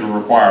 it's going to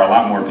require a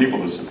lot more people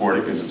to support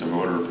it because it's a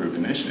voter-approved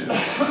initiative.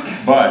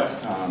 But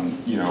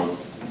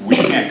we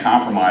can't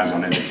compromise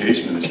on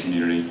education in this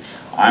community.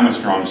 I'm a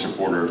strong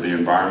supporter of the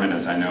environment,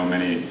 as I know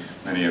many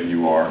of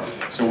you are.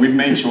 So we've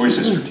made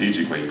choices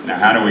strategically. Now,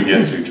 how do we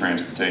get to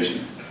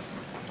transportation?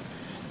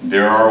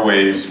 There are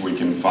ways we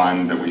can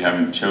fund that we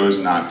haven't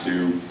chosen not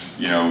to.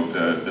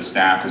 The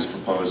staff has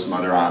proposed some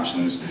other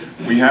options.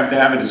 We have to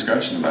have a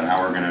discussion about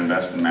how we're going to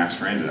invest in mass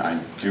transit. I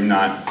do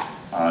not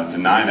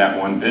deny that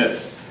one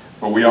bit.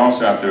 But we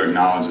also have to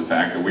acknowledge the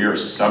fact that we are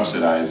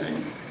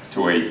subsidizing,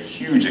 to a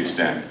huge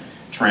extent,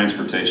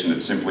 transportation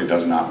that simply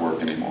does not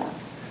work anymore.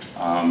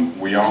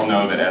 We all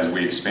know that as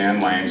we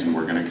expand lanes, and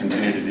we're going to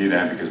continue to do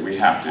that because we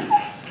have to,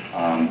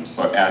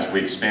 but as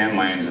we expand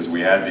lanes, as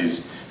we add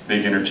these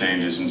big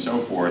interchanges and so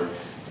forth,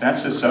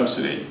 that's a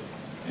subsidy.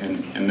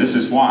 And this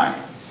is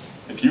why.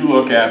 If you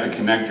look at the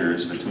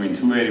connectors between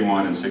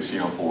 281 and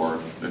 1604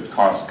 that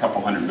cost a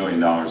couple $100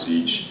 million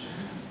each,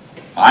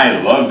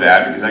 I love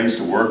that because I used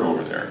to work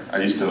over there. I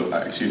used to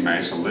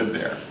live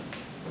there.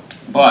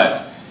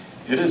 But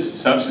it is a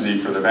subsidy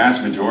for the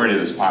vast majority of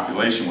this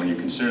population when you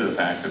consider the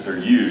fact that they're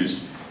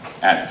used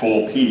at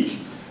full peak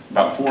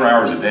about 4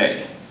 hours a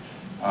day.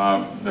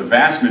 The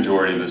vast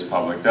majority of this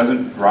public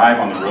doesn't drive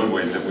on the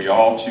roadways that we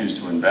all choose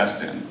to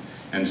invest in,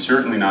 and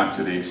certainly not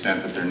to the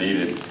extent that they're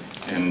needed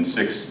in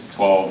 6,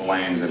 12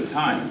 lanes at a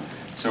time.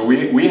 So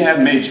we have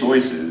made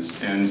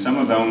choices, and some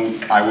of them,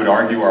 I would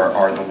argue,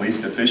 are the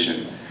least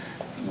efficient.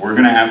 We're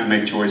going to have to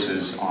make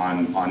choices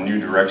on new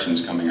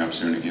directions coming up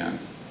soon again.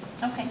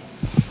 Okay.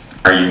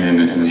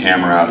 And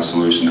hammer out a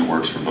solution that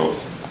works for both.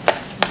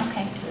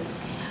 Okay.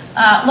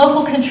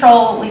 Local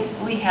control,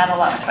 we had a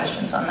lot of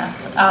questions on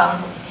this.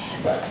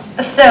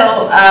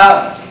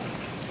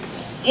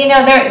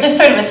 They're just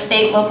sort of a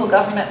state local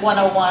government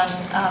 101.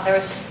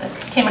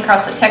 Came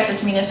across a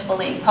Texas Municipal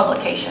League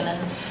publication,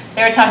 and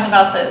they were talking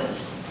about the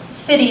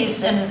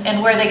cities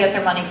and where they get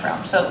their money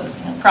from. So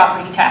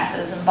property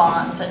taxes and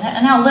bonds, and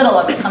how little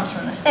of it comes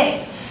from the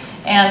state.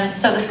 And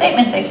so the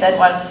statement they said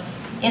was,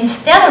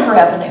 instead of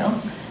revenue,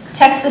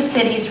 Texas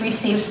cities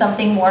receive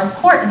something more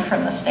important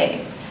from the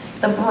state,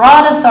 the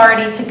broad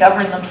authority to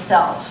govern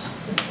themselves.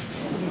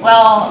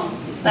 Well,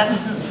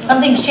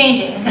 something's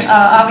changing,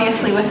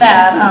 obviously, with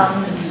that.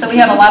 So we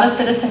have a lot of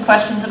citizen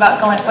questions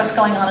about what's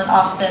going on in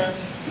Austin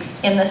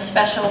in this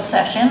special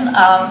session.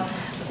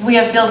 We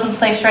have bills in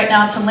place right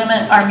now to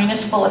limit our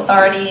municipal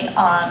authority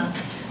on,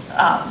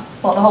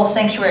 the whole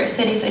sanctuary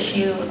cities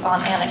issue,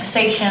 on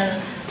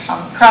annexation,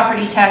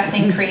 property tax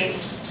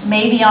increase,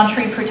 maybe on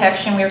tree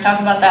protection. We were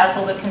talking about that, so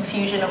a little bit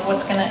confusion of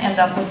what's going to end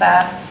up with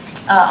that.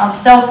 On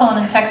cell phone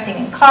and texting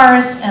in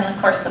cars, and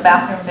of course the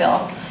bathroom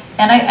bill.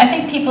 And I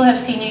think people have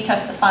seen you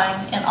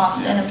testifying in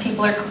Austin, and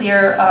people are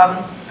clear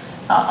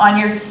on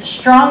your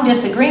strong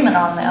disagreement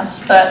on this.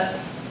 But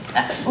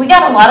we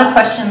got a lot of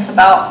questions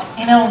about,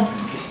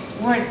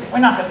 we're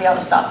not going to be able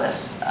to stop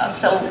this.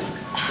 So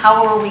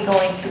how are we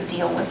going to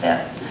deal with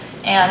it?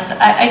 And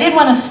I did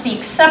want to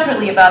speak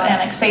separately about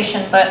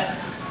annexation, but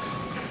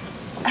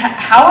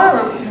how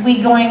are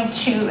we going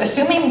to,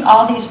 assuming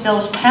all these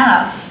bills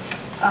pass,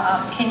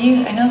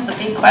 I know it's a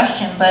big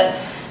question, but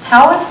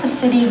how is the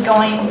city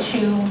going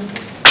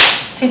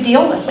to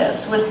deal with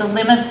this, with the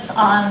limits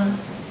on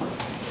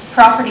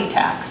property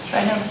tax?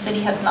 I know the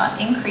city has not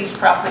increased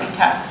property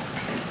tax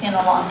in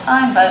a long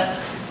time, but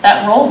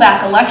that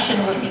rollback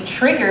election would be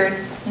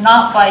triggered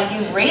not by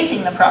you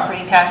raising the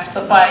property tax,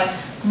 but by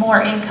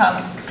more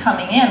income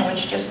coming in,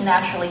 which just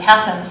naturally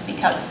happens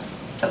because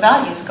the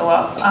values go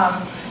up.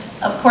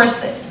 Of course,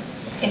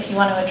 if you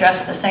want to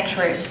address the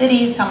sanctuary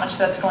cities, how much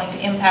that's going to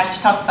impact,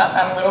 you talked about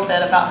that a little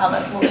bit, about how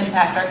that will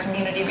impact our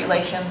community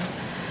relations.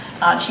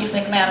 Chief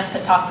McManus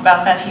had talked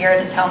about that here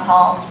at the Town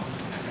Hall.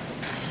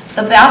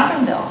 The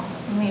bathroom bill,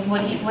 I mean,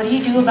 what do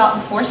you do about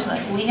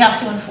enforcement? We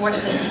have to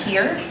enforce it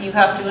here, you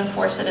have to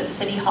enforce it at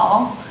City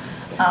Hall.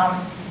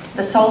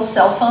 This whole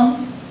cell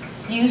phone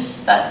use,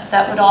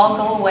 that would all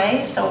go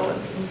away, so.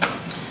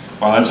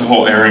 Well, that's a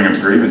whole airing of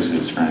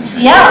grievances,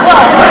 Francie. Yeah, well,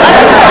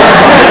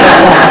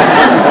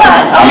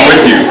 I'm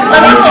with you.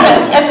 Let me say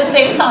this, at the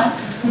same time,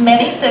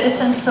 many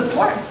citizens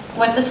support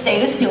what the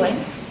state is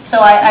doing. So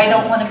I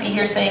don't want to be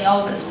here saying,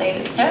 oh, the state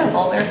is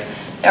terrible.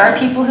 There are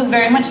people who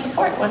very much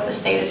support what the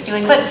state is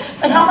doing, but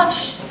how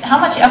much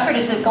effort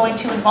is it going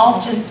to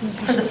involve just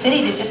for the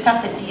city to just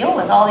have to deal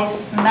with all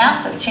these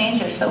massive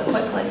changes so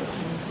quickly?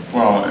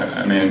 Well,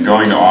 I mean,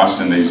 going to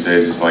Austin these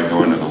days is like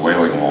going to the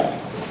Wailing Wall.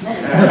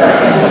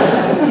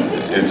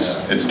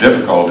 It's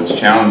difficult, it's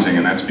challenging,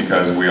 and that's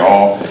because we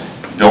all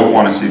don't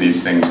want to see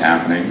these things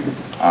happening.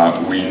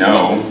 We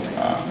know,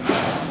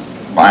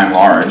 by and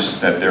large,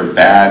 that they're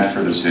bad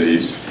for the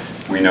cities.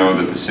 We know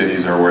that the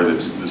cities are where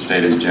the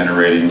state is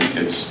generating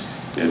its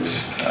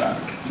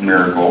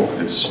miracle,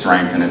 its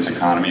strength in its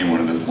economy, one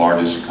of the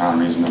largest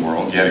economies in the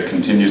world, yet it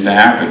continues to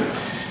happen.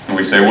 And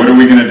we say, what are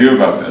we going to do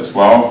about this?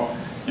 Well,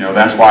 you know,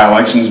 that's why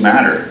elections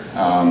matter.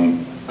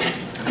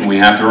 And we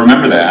have to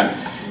remember that.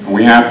 And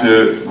we have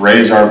to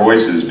raise our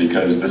voices,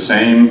 because the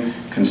same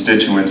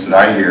constituents that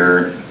I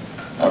hear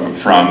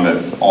from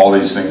that all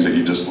these things that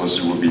you just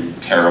listed would be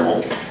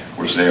terrible,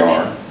 which they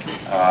are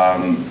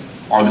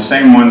the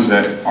same ones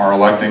that are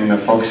electing the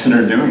folks that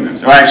are doing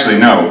this. Well, actually,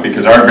 no,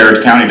 because our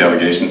Barrett County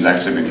delegation has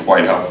actually been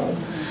quite helpful.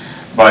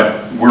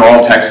 But we're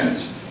all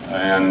Texans,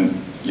 and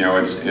you know,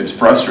 it's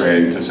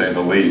frustrating to say the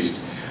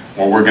least.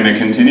 What we're going to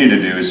continue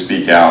to do is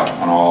speak out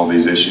on all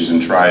these issues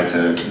and try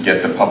to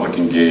get the public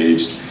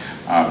engaged,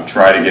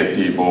 try to get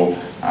people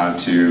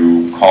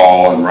to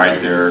call and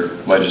write their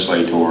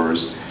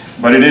legislators.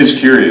 But it is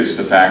curious,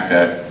 the fact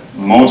that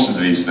most of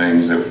these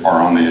things that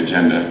are on the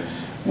agenda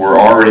were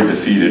already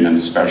defeated in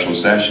a special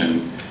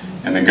session,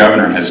 and the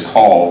governor has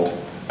called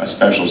a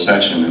special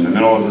session in the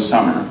middle of the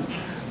summer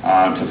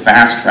to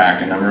fast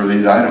track a number of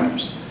these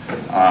items,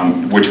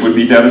 which would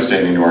be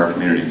devastating to our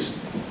communities.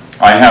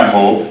 I have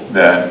hope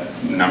that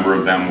a number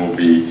of them will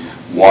be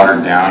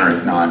watered down, or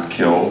if not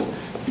killed,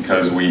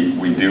 because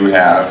we do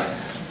have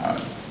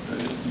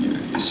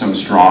some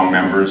strong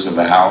members of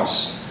the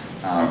House.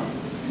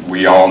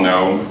 We all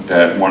know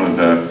that one of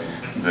the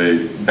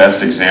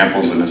best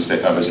examples of a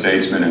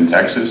statesman in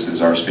Texas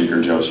is our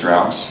Speaker, Joe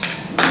Strauss.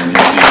 And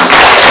he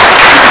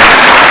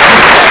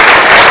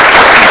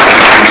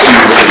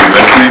seems to be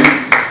listening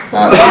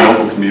to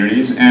local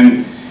communities.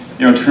 And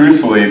you know,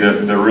 truthfully,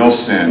 the real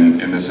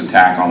sin in this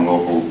attack on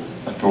local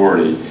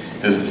authority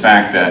is the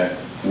fact that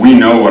we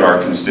know what our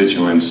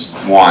constituents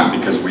want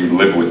because we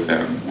live with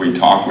them. We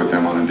talk with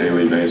them on a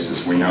daily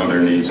basis. We know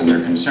their needs and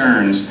their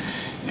concerns.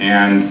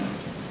 And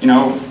you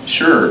know,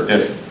 sure,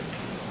 if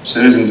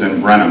citizens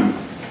in Brenham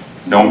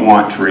don't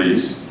want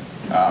trees,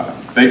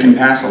 they can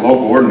pass a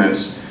local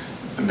ordinance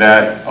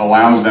that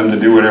allows them to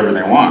do whatever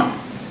they want.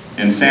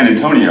 In San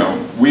Antonio,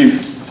 we've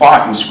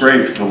fought and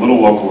scraped for the little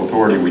local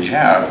authority we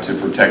have to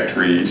protect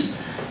trees,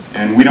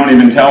 and we don't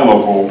even tell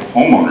local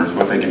homeowners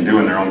what they can do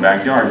in their own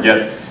backyard,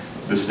 yet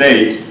the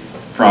state,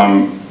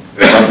 from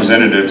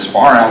representatives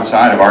far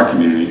outside of our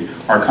community,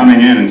 are coming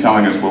in and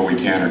telling us what we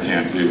can or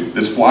can't do.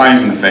 This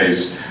flies in the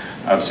face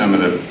of some of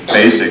the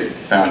basic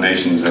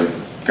foundations of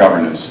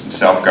governance and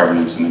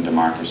self-governance in a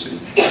democracy.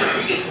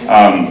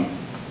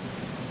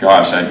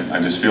 Gosh,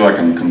 I just feel like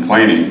I'm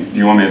complaining. Do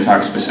you want me to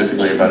talk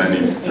specifically about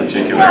any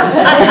particular? I want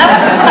to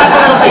talk a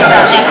little bit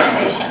about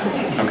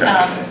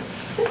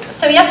annexation. Okay.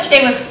 So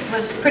yesterday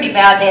was a pretty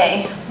bad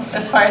day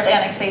as far as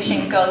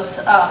annexation goes.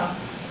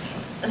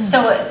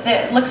 So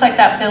it looks like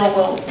that bill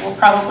will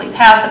probably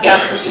pass. It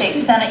passed the state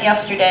Senate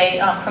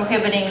yesterday,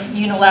 prohibiting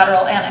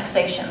unilateral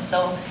annexation.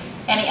 So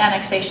any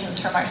annexations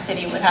from our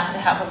city would have to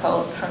have a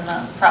vote from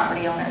the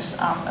property owners,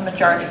 a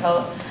majority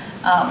vote.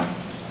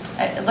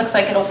 It looks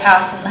like it'll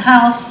pass in the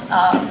House,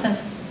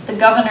 since the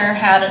governor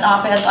had an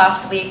op-ed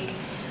last week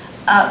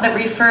that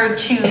referred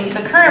to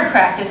the current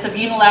practice of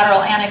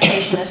unilateral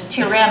annexation as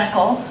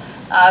tyrannical.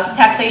 It's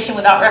taxation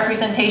without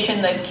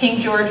representation that King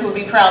George would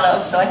be proud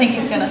of, so I think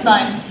he's going to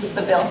sign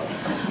the bill.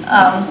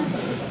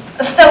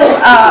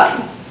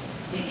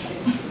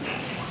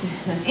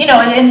 You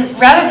know, and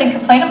rather than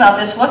complain about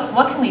this,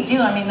 what can we do?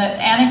 I mean, the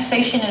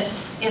annexation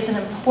is an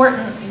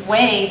important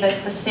way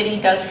that the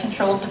city does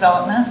controlled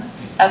development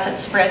as it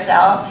spreads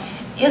out.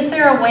 Is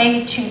there a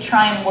way to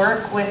try and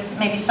work with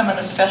maybe some of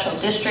the special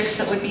districts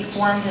that would be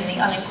formed in the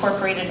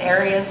unincorporated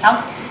areas?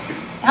 How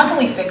can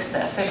we fix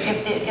this?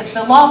 If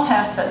the law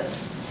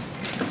passes,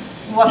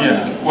 what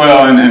can we do?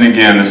 Well, and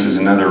again, this is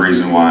another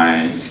reason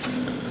why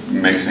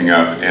mixing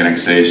up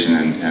annexation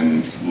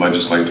and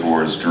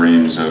legislators'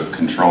 dreams of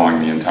controlling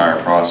the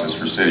entire process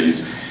for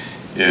cities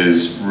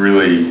is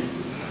really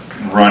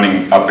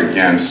running up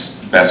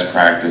against best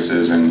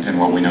practices and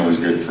what we know is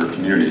good for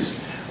communities.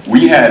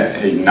 We had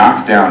a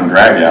knockdown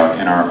drag-out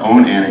in our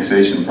own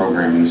annexation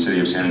program in the city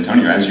of San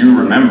Antonio. As you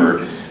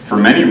remember, for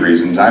many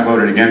reasons, I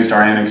voted against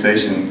our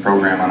annexation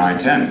program on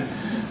I-10.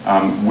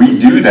 We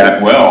do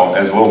that well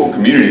as local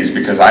communities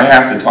because I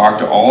have to talk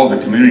to all of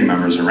the community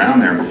members around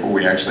there before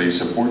we actually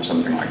support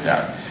something like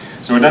that.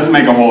 So it doesn't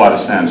make a whole lot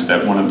of sense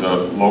that one of the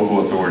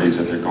local authorities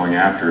that they're going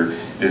after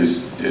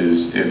is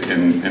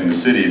in the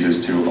cities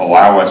is to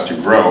allow us to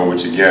grow,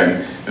 which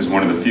again is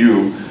one of the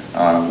few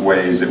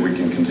ways that we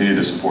can continue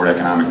to support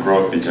economic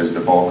growth, because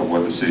the bulk of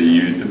what the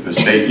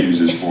state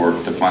uses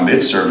to fund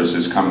its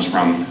services comes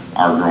from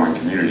our growing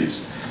communities.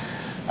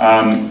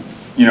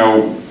 You you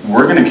know,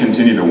 we're going to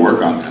continue to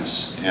work on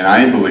this, and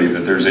I believe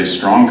that there's a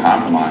strong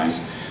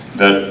compromise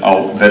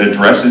that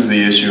addresses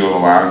the issue of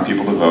allowing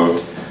people to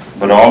vote,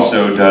 but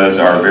also does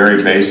our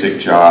very basic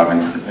job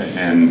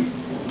in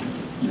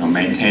you know,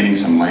 maintaining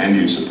some land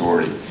use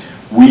authority.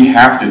 We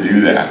have to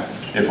do that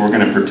if we're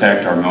going to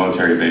protect our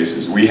military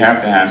bases. We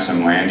have to have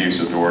some land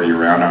use authority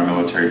around our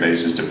military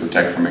bases to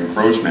protect from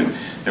encroachment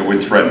that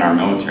would threaten our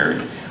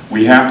military.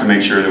 We have to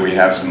make sure that we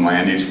have some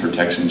land use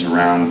protections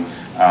around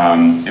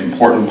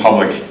important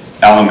public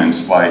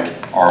elements like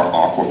our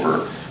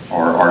aquifer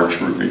or our,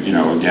 you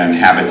know, again,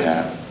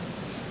 habitat.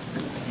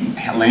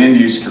 Land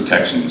use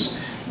protections,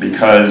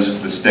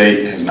 because the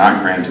state has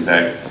not granted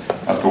that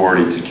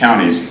authority to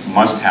counties,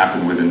 must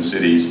happen within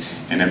cities.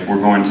 And if we're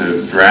going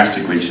to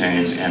drastically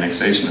change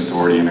annexation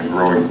authority in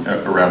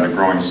around a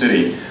growing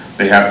city,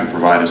 they have to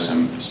provide us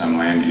some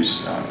land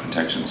use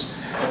protections.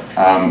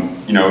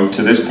 You know,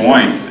 to this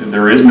point,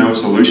 there is no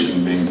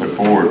solution being put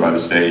forward by the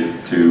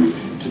state to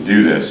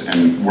do this,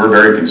 and we're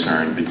very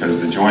concerned because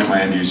the joint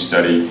land use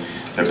study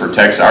that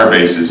protects our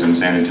bases in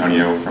San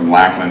Antonio, from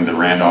Lackland to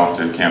Randolph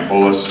to Camp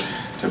Bullis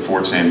to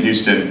Fort Sam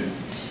Houston,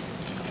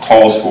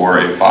 calls for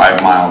a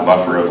 5-mile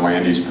buffer of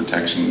land use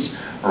protections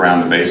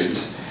around the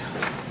bases.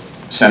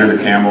 Senator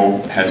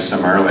Campbell has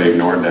summarily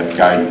ignored that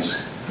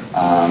guidance,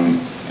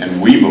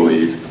 and we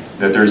believe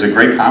that there's a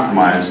great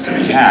compromise to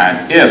be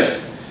had if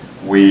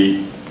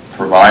we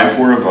provide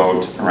for a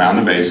vote around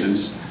the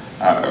bases,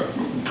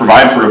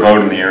 provide for a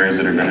vote in the areas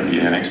that are going to be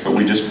annexed, but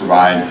we just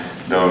provide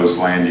those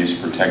land use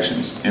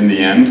protections. In the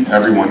end,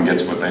 everyone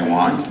gets what they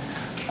want,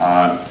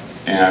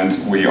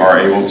 and we are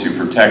able to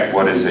protect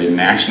what is a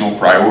national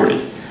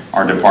priority,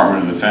 our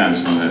Department of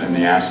Defense and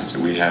the assets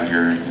that we have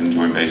here in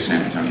Joint Base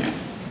San Antonio.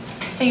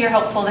 So you're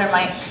hopeful there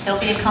might still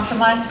be a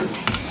compromise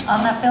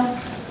on that bill?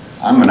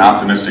 I'm an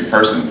optimistic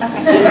person.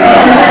 Okay.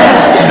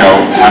 You know,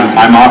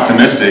 I'm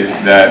optimistic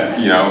that,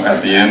 you know,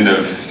 at the end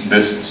of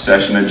this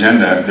session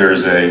agenda,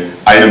 there's an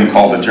item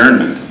called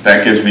adjournment.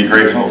 That gives me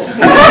great hope.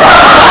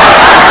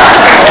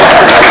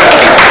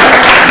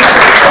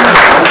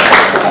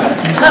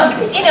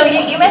 Well, you know,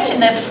 you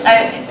mentioned this.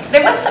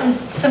 There was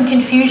some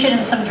confusion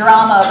and some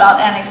drama about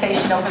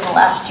annexation over the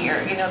last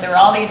year. You know, there were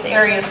all these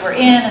areas we're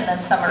in, and then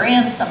some are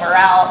in, some are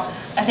out.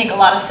 I think a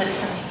lot of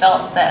citizens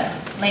felt that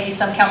maybe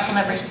some council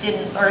members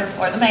didn't,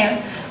 or the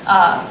mayor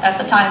at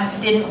the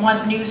time, didn't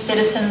want new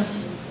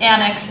citizens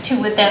annexed who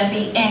would then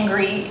be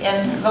angry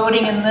and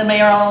voting in the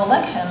mayoral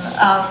election.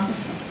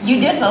 You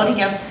did vote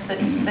against the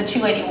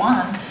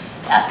 281.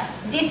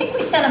 Do you think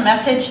we sent a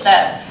message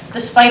that,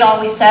 despite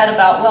all we said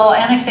about, well,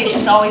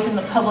 annexation is always in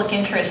the public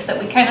interest, that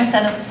we kind of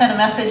sent a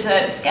message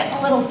that it's getting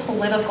a little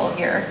political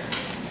here,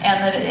 and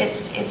that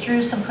it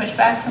drew some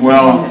pushback from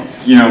people?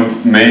 You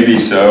know, maybe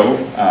so,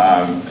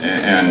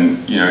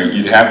 and you know,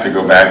 you'd have to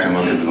go back and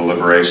look at the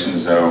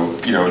deliberations, though.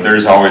 You know,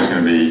 there's always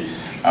going to be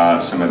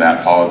some of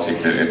that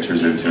politic that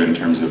enters into in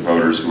terms of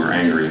voters who are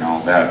angry and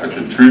all that. But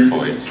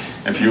truthfully,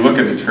 if you look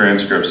at the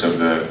transcripts of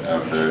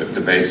the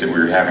debates that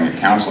we were having at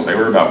council, they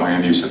were about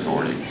land use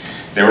authority.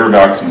 They were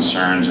about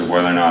concerns of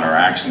whether or not our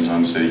actions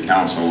on city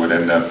council would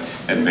end up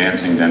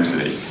advancing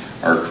density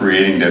or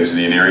creating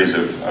density in areas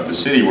of the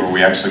city where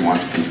we actually want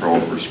to control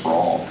for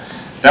sprawl.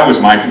 That was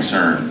my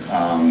concern.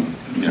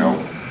 You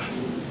know,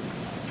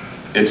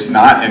 it's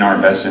not in our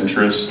best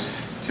interest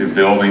to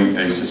building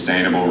a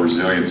sustainable,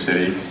 resilient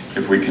city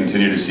if we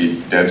continue to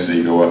see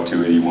density go up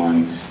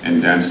 281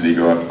 and density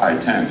go up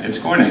I-10. It's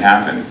going to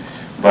happen,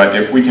 but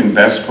if we can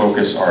best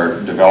focus our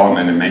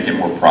development and make it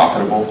more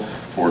profitable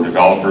for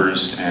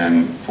developers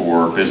and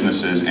for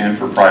businesses and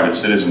for private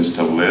citizens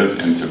to live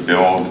and to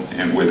build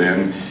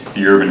within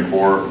the urban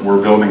core,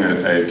 we're building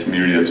a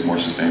community that's more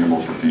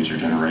sustainable for future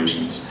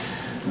generations.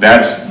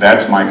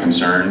 That's my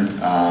concern,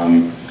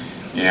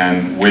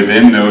 and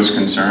within those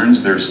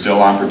concerns, there's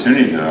still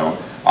opportunity though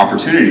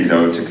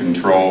to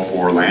control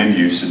for land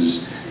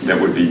uses that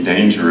would be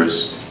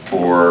dangerous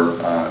for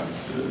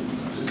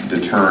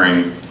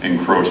deterring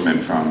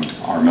encroachment from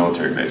our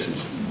military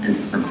bases,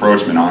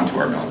 encroachment onto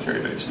our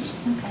military bases.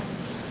 Okay.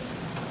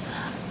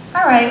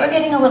 All right, we're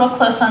getting a little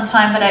close on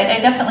time, but I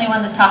definitely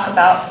wanted to talk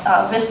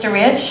about Vista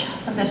Ridge,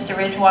 the Vista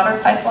Ridge water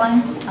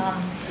pipeline.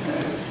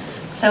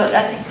 So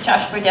I think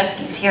Josh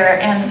Brodesky's here,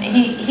 and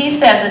he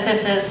said that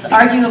this is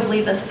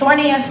arguably the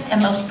thorniest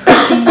and most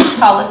pressing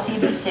policy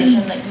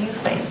decision that you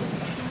face.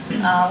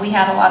 We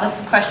had a lot of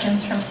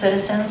questions from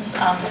citizens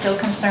still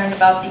concerned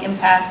about the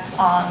impact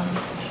on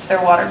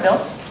their water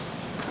bills.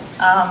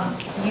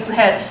 You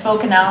had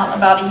spoken out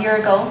about a year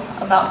ago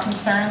about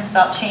concerns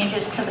about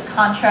changes to the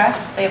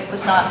contract. It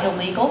was not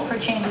illegal for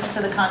changes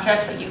to the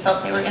contract, but you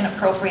felt they were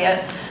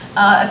inappropriate.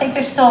 I think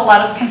there's still a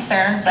lot of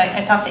concerns.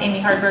 I talked to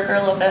Amy Hardberger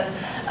a little bit.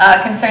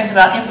 Concerns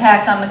about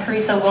impact on the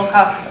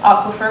Carrizo-Wilcox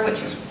aquifer,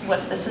 which is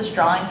what this is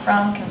drawing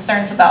from.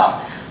 Concerns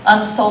about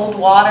unsold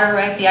water,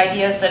 right? The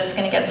idea is that it's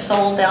going to get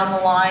sold down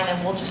the line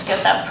and we'll just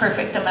get that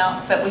perfect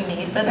amount that we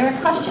need. But there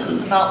are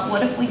questions about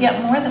what if we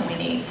get more than we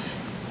need?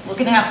 We're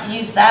going to have to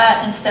use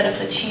that instead of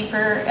the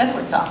cheaper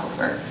Edwards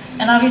aquifer.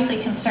 And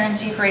obviously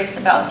concerns you've raised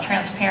about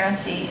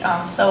transparency.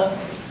 So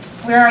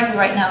Where are you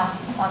right now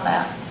on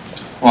that?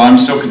 Well, I'm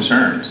still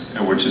concerned,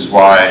 which is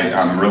why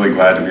I'm really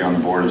glad to be on the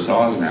board of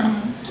SAWS now,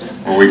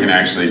 where we can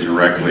actually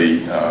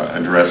directly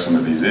address some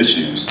of these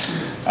issues.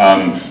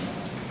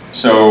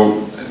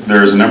 So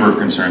there's a number of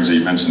concerns that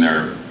you mentioned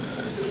there.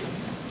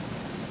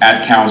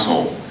 At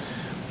council,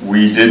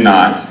 we did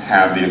not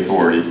have the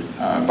authority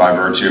by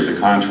virtue of the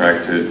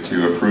contract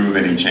to approve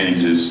any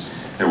changes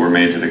that were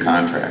made to the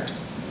contract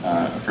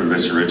for the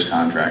Vista Ridge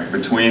contract.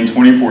 Between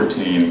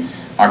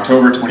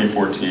October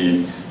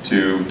 2014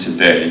 to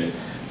today,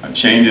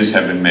 changes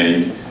have been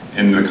made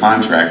in the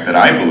contract that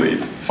I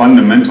believe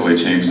fundamentally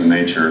changed the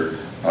nature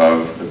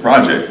of the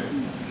project,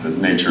 the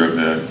nature of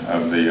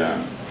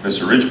the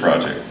Vista Ridge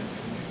project.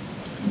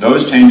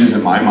 Those changes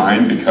in my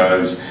mind,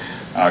 because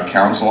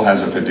council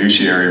has a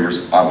fiduciary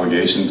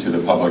obligation to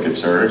the public it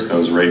serves,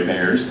 those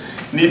ratepayers,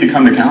 need to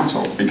come to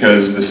council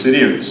because the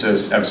city of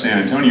San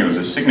Antonio is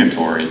a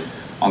signatory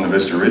on the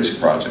Vista Ridge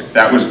project.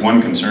 That was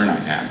one concern I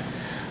had.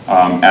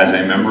 As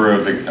a member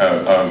of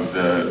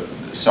the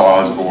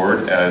SAWS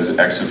board, as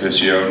ex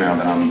officio, now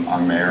that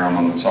I'm mayor, I'm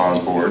on the SAWS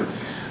board,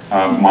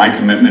 my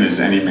commitment is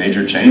any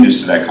major changes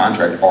to that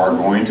contract are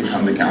going to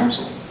come to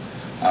council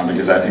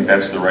because I think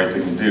that's the right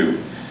thing to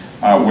do.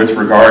 With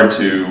regard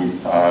to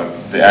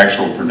the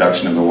actual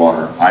production of the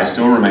water, I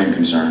still remain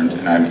concerned,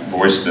 and I've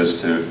voiced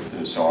this to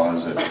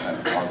SAWS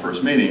at our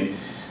first meeting,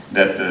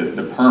 that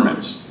the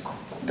permits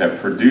that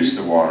produce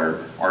the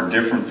water are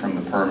different from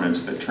the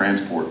permits that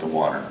transport the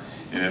water.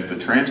 And if the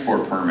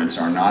transport permits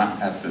are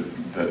not at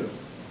the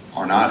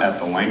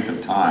length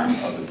of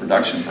time of the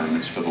production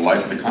permits for the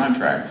life of the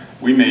contract,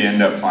 we may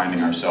end up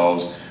finding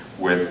ourselves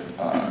with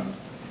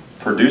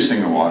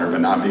producing the water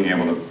but not being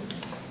able to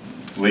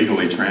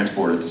legally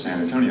transport it to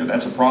San Antonio.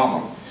 That's a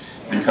problem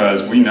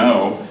because we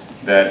know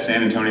that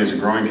San Antonio is a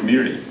growing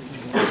community.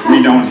 If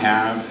we don't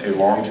have a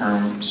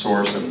long-term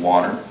source of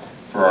water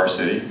for our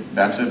city,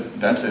 that's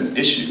an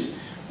issue,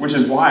 which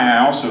is why I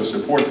also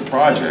support the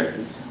project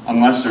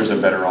unless there's a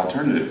better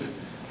alternative.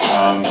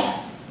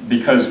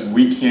 Because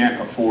we can't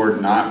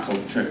afford not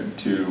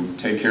to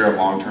take care of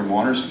long-term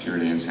water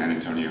security in San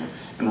Antonio.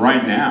 And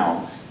right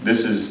now,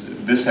 this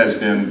has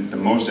been the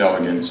most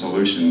elegant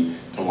solution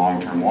to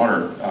long-term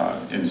water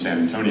in San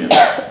Antonio.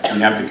 We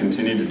have to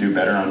continue to do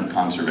better on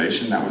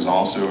conservation. That was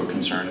also a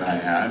concern that I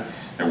had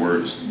that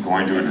we're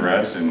going to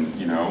address. And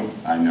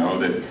I know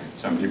that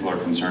some people are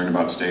concerned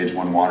about stage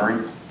 1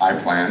 watering. I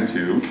plan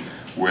to,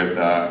 with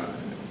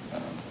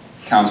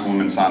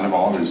Councilwoman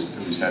Sandoval,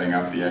 who's heading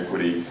up the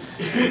Equity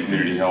and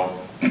Community Health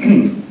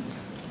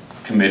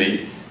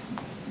Committee.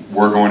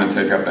 We're going to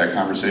take up that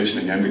conversation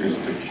again because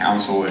it's a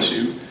council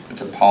issue,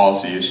 it's a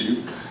policy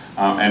issue.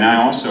 And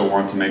I also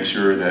want to make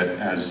sure that,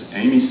 as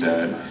Amy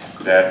said,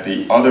 that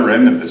the other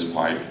end of this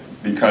pipe,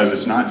 because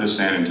it's not just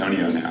San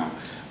Antonio now,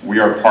 we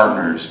are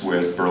partners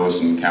with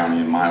Burleson County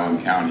and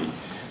Milam County,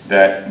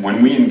 that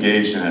when we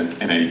engage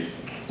in a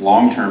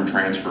long-term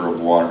transfer of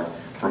water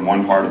from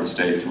one part of the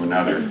state to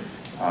another,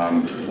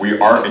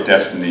 our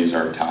destinies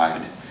are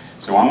tied.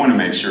 So I want to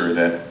make sure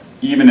that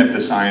even if the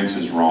science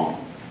is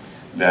wrong,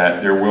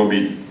 that there will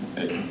be,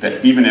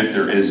 that even if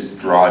there is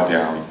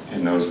drawdown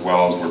in those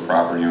wells where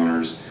property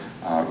owners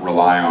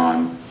rely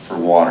on for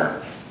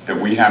water, that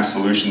we have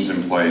solutions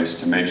in place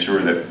to make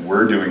sure that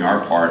we're doing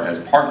our part as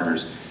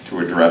partners to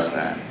address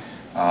that.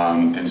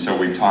 And so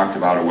we've talked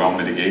about a well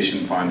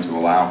mitigation fund to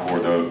allow for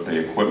the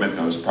equipment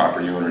those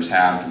property owners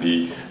have to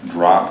be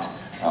dropped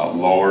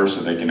lower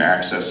so they can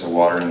access the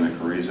water in the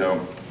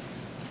Carrizo.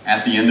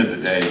 At the end of the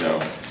day,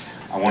 though,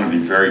 I want to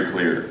be very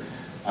clear.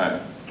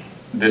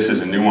 This is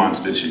a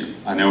nuanced issue.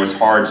 I know it's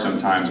hard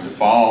sometimes to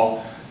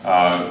follow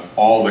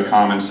all the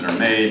comments that are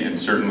made, and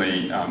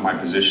certainly my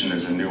position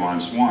is a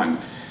nuanced one.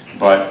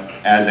 But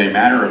as a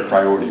matter of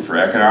priority, for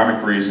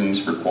economic reasons,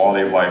 for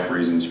quality of life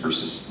reasons, for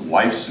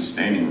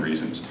life-sustaining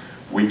reasons,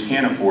 we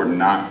can't afford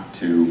not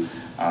to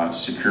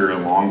secure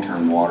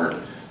long-term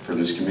water for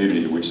this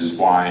community, which is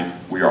why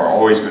we are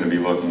always going to be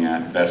looking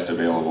at best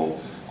available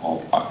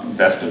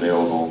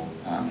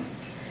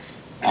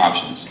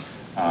options.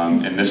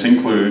 And this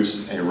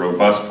includes a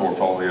robust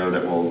portfolio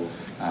that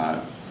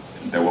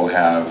will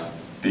have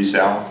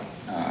desal,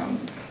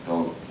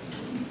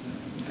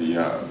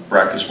 the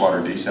brackish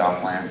water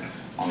desal plant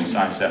on the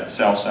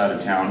south side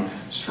of town,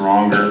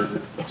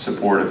 stronger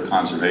supportive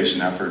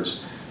conservation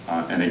efforts,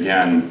 and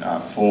again,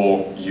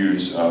 full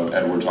use of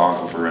Edwards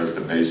Aquifer as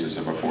the basis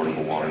of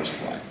affordable water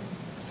supply.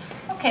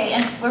 Okay,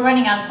 and we're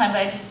running out of time,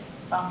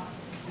 but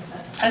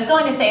I was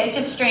going to say it's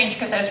just strange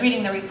because I was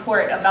reading the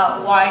report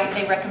about why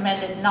they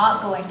recommended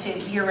not going to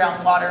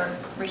year-round water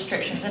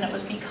restrictions, and it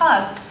was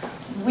because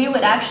we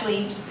would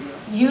actually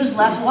use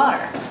less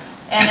water.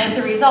 And as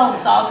a result,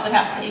 SAWS would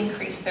have to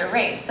increase their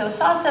rates. So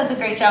SAWS does a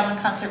great job in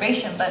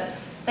conservation, but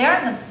they are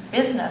in the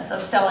business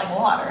of selling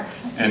water.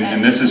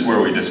 And this is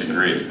where we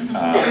disagree.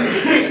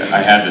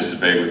 I had this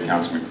debate with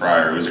Councilman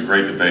Pryor. It was a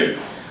great debate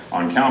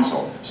on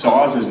council.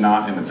 SAWS is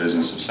not in the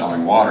business of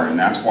selling water, and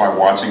that's why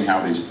watching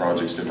how these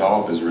projects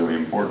develop is really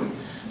important.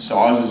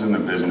 SAWS is in the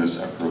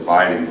business of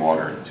providing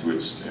water to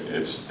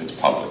its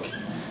public.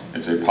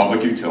 It's a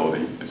public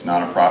utility. It's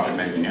not a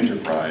profit-making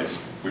enterprise.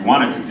 We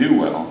want it to do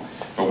well,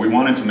 but we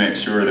wanted to make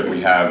sure that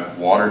we have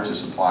water to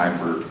supply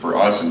for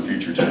us and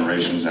future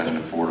generations at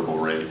an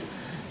affordable rate.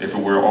 If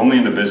we were only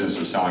in the business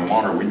of selling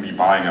water, we'd be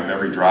buying up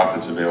every drop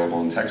that's available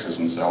in Texas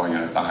and selling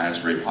it at the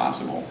highest rate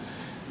possible.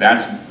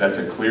 That's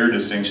a clear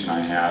distinction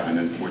I have,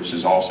 and which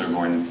is also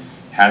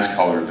has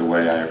colored the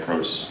way I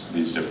approach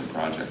these different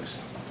projects.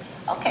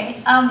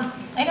 Okay,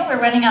 I know we're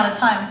running out of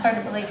time. It's hard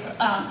to believe.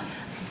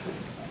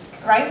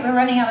 Right, we're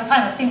running out of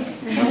time. It seems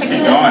like you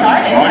just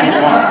started.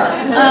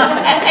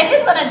 I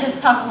did want to just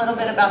talk a little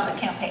bit about the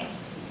campaign.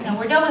 You know,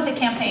 we're done with the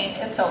campaign,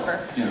 it's over.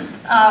 Yeah.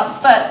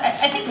 But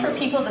I think for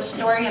people, the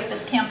story of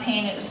this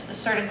campaign is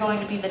sort of going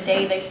to be the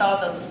day they saw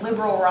the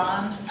liberal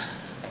Ron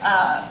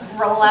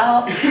roll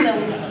out. So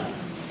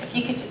if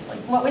you could,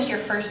 like, what was your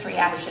first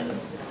reaction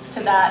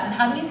to that, and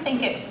how do you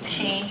think it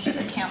changed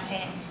the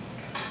campaign?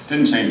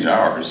 Didn't change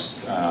ours.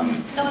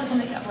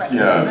 Right.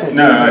 Yeah,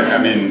 no, I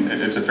mean,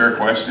 it's a fair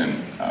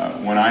question.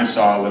 When I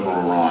saw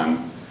Liberal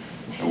Ron,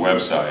 the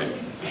website,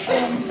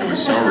 it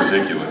was so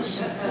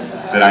ridiculous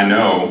that I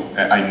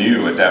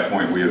knew at that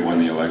point we had won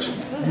the election.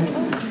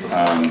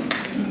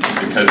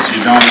 Because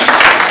you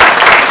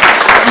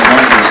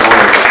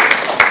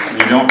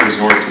don't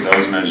resort to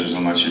those measures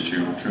unless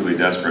you're truly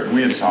desperate. And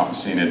we had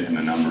seen it in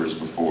the numbers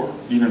before,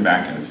 even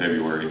back in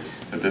February,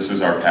 that this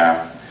was our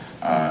path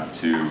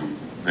to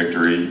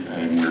victory,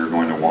 and we were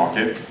going to walk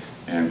it.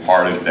 And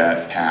part of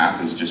that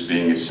path is just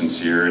being as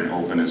sincere and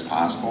open as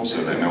possible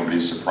so that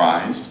nobody's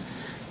surprised,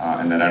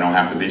 and that I don't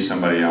have to be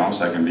somebody else.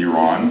 I can be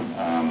Ron,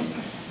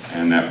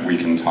 and that we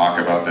can talk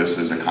about this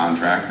as a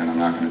contract, and I'm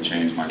not going to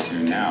change my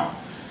tune now.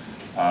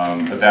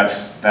 But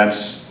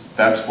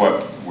that's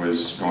what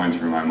was going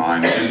through my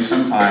mind. And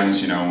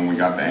sometimes, you know, when we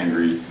got the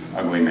angry,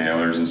 ugly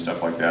mailers and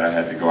stuff like that, I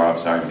had to go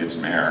outside and get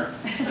some air.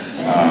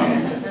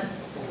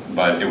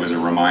 But it was a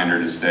reminder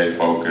to stay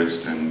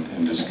focused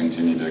and just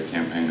continue to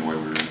campaign the way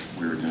we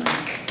were doing.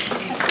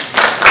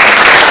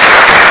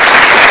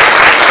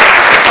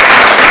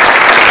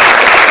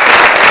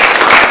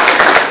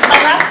 My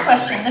last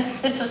question,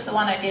 this was the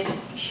one I did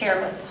share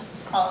with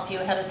all of you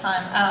ahead of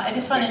time. I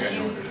just wanted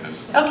you,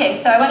 okay,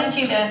 so I wanted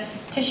you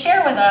to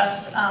share with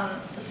us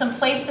some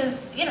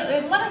places, you know,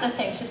 one of the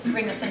things, just to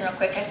bring this in real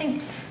quick, I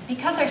think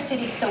because our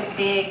city's so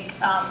big,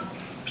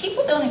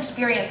 people don't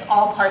experience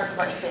all parts of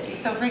our city.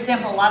 So for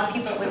example, a lot of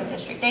people that live in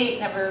District 8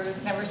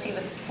 never see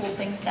the cool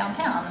things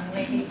downtown, and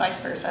maybe vice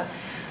versa.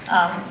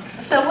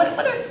 So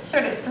what are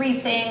sort of three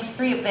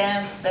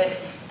events that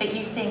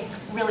you think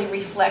really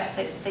reflect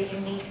the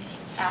unique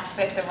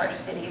aspect of our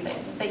city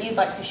that you'd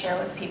like to share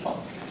with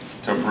people?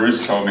 So Bruce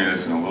told me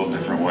this in a little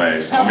different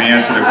way, so let me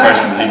answer the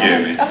question he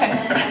gave me. Okay.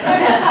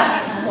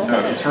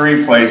 So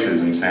 3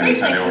 places in San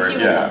Antonio where,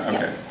 yeah,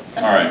 okay.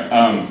 All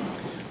right.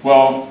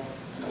 Well,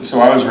 so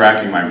I was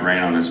racking my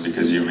brain on this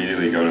because you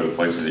immediately go to the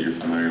places that you're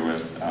familiar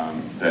with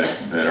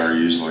that are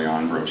usually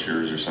on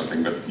brochures or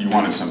something, but you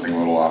wanted something a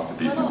little off the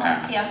beaten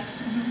path. Yeah.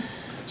 Mm-hmm.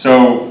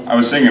 So I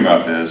was thinking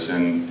about this,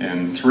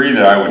 and 3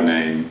 that I would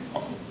name.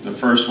 The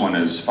first one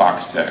is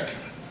Fox Tech.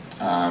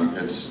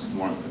 It's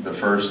the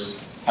first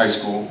high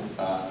school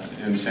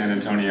in San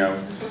Antonio.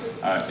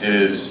 It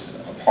is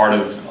a part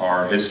of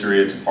our history,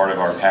 it's a part of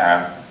our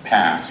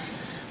past,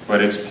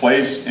 but its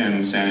place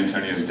in San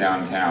Antonio's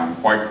downtown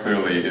quite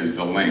clearly is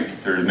the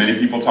link. There are many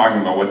people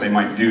talking about what they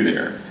might do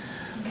there,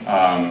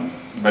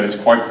 but it's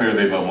quite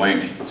clearly the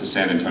link to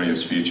San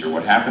Antonio's future.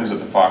 What happens at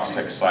the Fox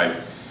Tech site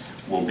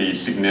will be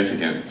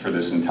significant for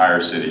this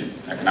entire city,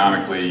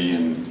 economically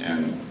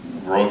and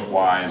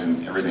growth-wise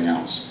and everything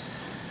else.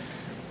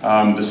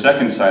 The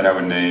second site I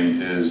would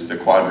name is the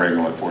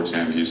Quadrangle at Fort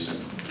Sam Houston.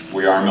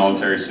 We are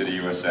Military City,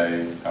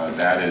 USA.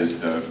 That is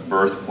the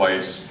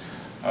birthplace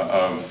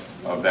of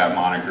that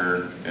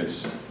moniker.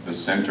 It's the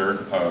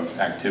center of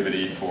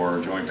activity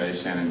for Joint Base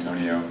San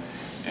Antonio.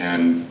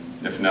 And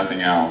if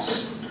nothing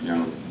else, you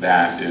know,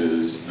 that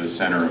is the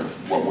center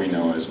of what we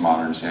know as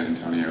modern San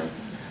Antonio.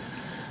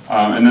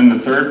 And then the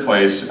third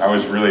place, I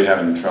was really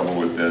having trouble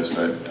with this,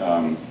 but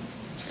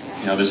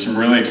you know, there's some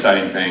really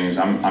exciting things.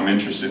 I'm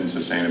interested in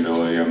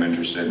sustainability. I'm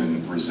interested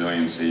in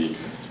resiliency.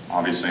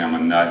 Obviously, I'm a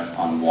nut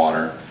on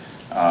water.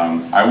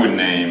 I would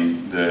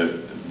name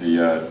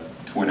the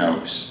Twin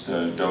Oaks,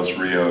 the Dos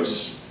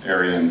Rios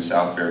area in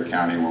South Bexar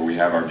County, where we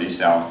have our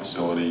desal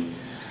facility,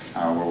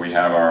 where we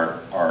have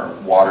our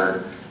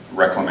water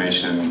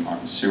reclamation, our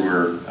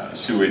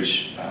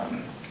sewage,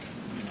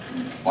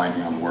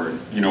 blanking on the word,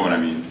 you know what I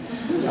mean,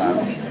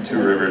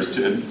 Two Rivers,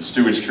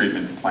 sewage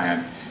treatment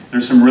plant.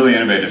 There's some really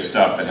innovative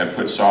stuff that have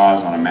put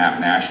SAWS on a map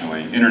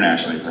nationally,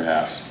 internationally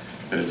perhaps,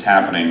 that it's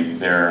happening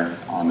there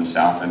on the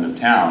south end of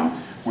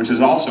town, which is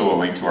also a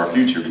link to our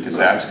future because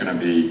that's going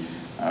to be,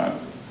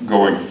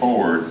 going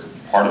forward,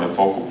 part of the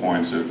focal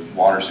points of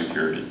water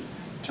security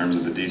in terms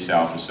of the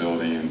desal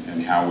facility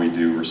and how we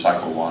do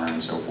recycled water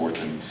and so forth.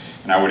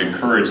 And I would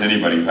encourage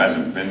anybody who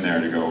hasn't been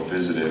there to go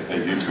visit it.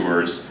 They do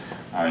tours.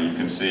 You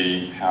can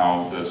see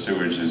how the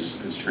sewage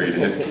is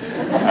treated.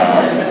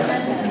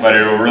 But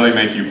it will really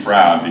make you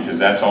proud because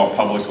that's all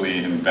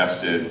publicly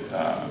invested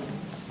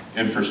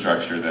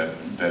infrastructure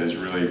that is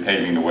really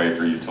paving the way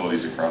for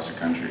utilities across the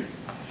country.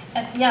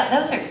 Yeah,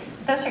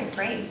 those are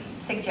great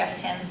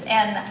suggestions.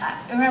 And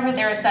remember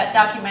there was that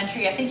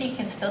documentary, I think you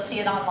can still see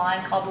it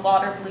online, called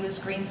Water, Blues,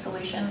 Green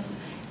Solutions.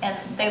 And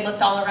they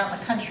looked all around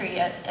the country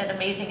at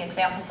amazing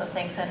examples of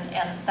things, and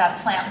that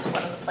plant was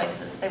one of the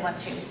places they went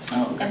to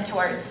and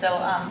toured. So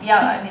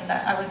yeah, I mean,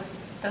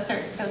 those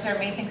are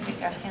amazing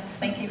suggestions.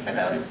 Thank you for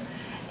those.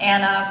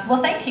 And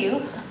well, thank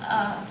you.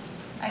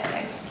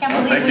 I can't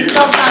believe we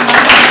still found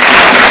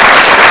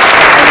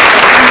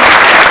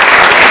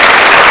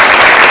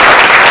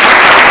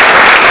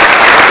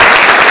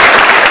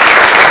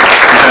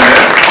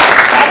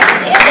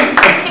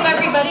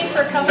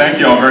Thank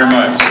you all very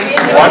much.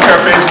 Watch our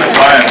Facebook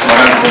Live so I'll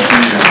have to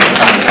continue.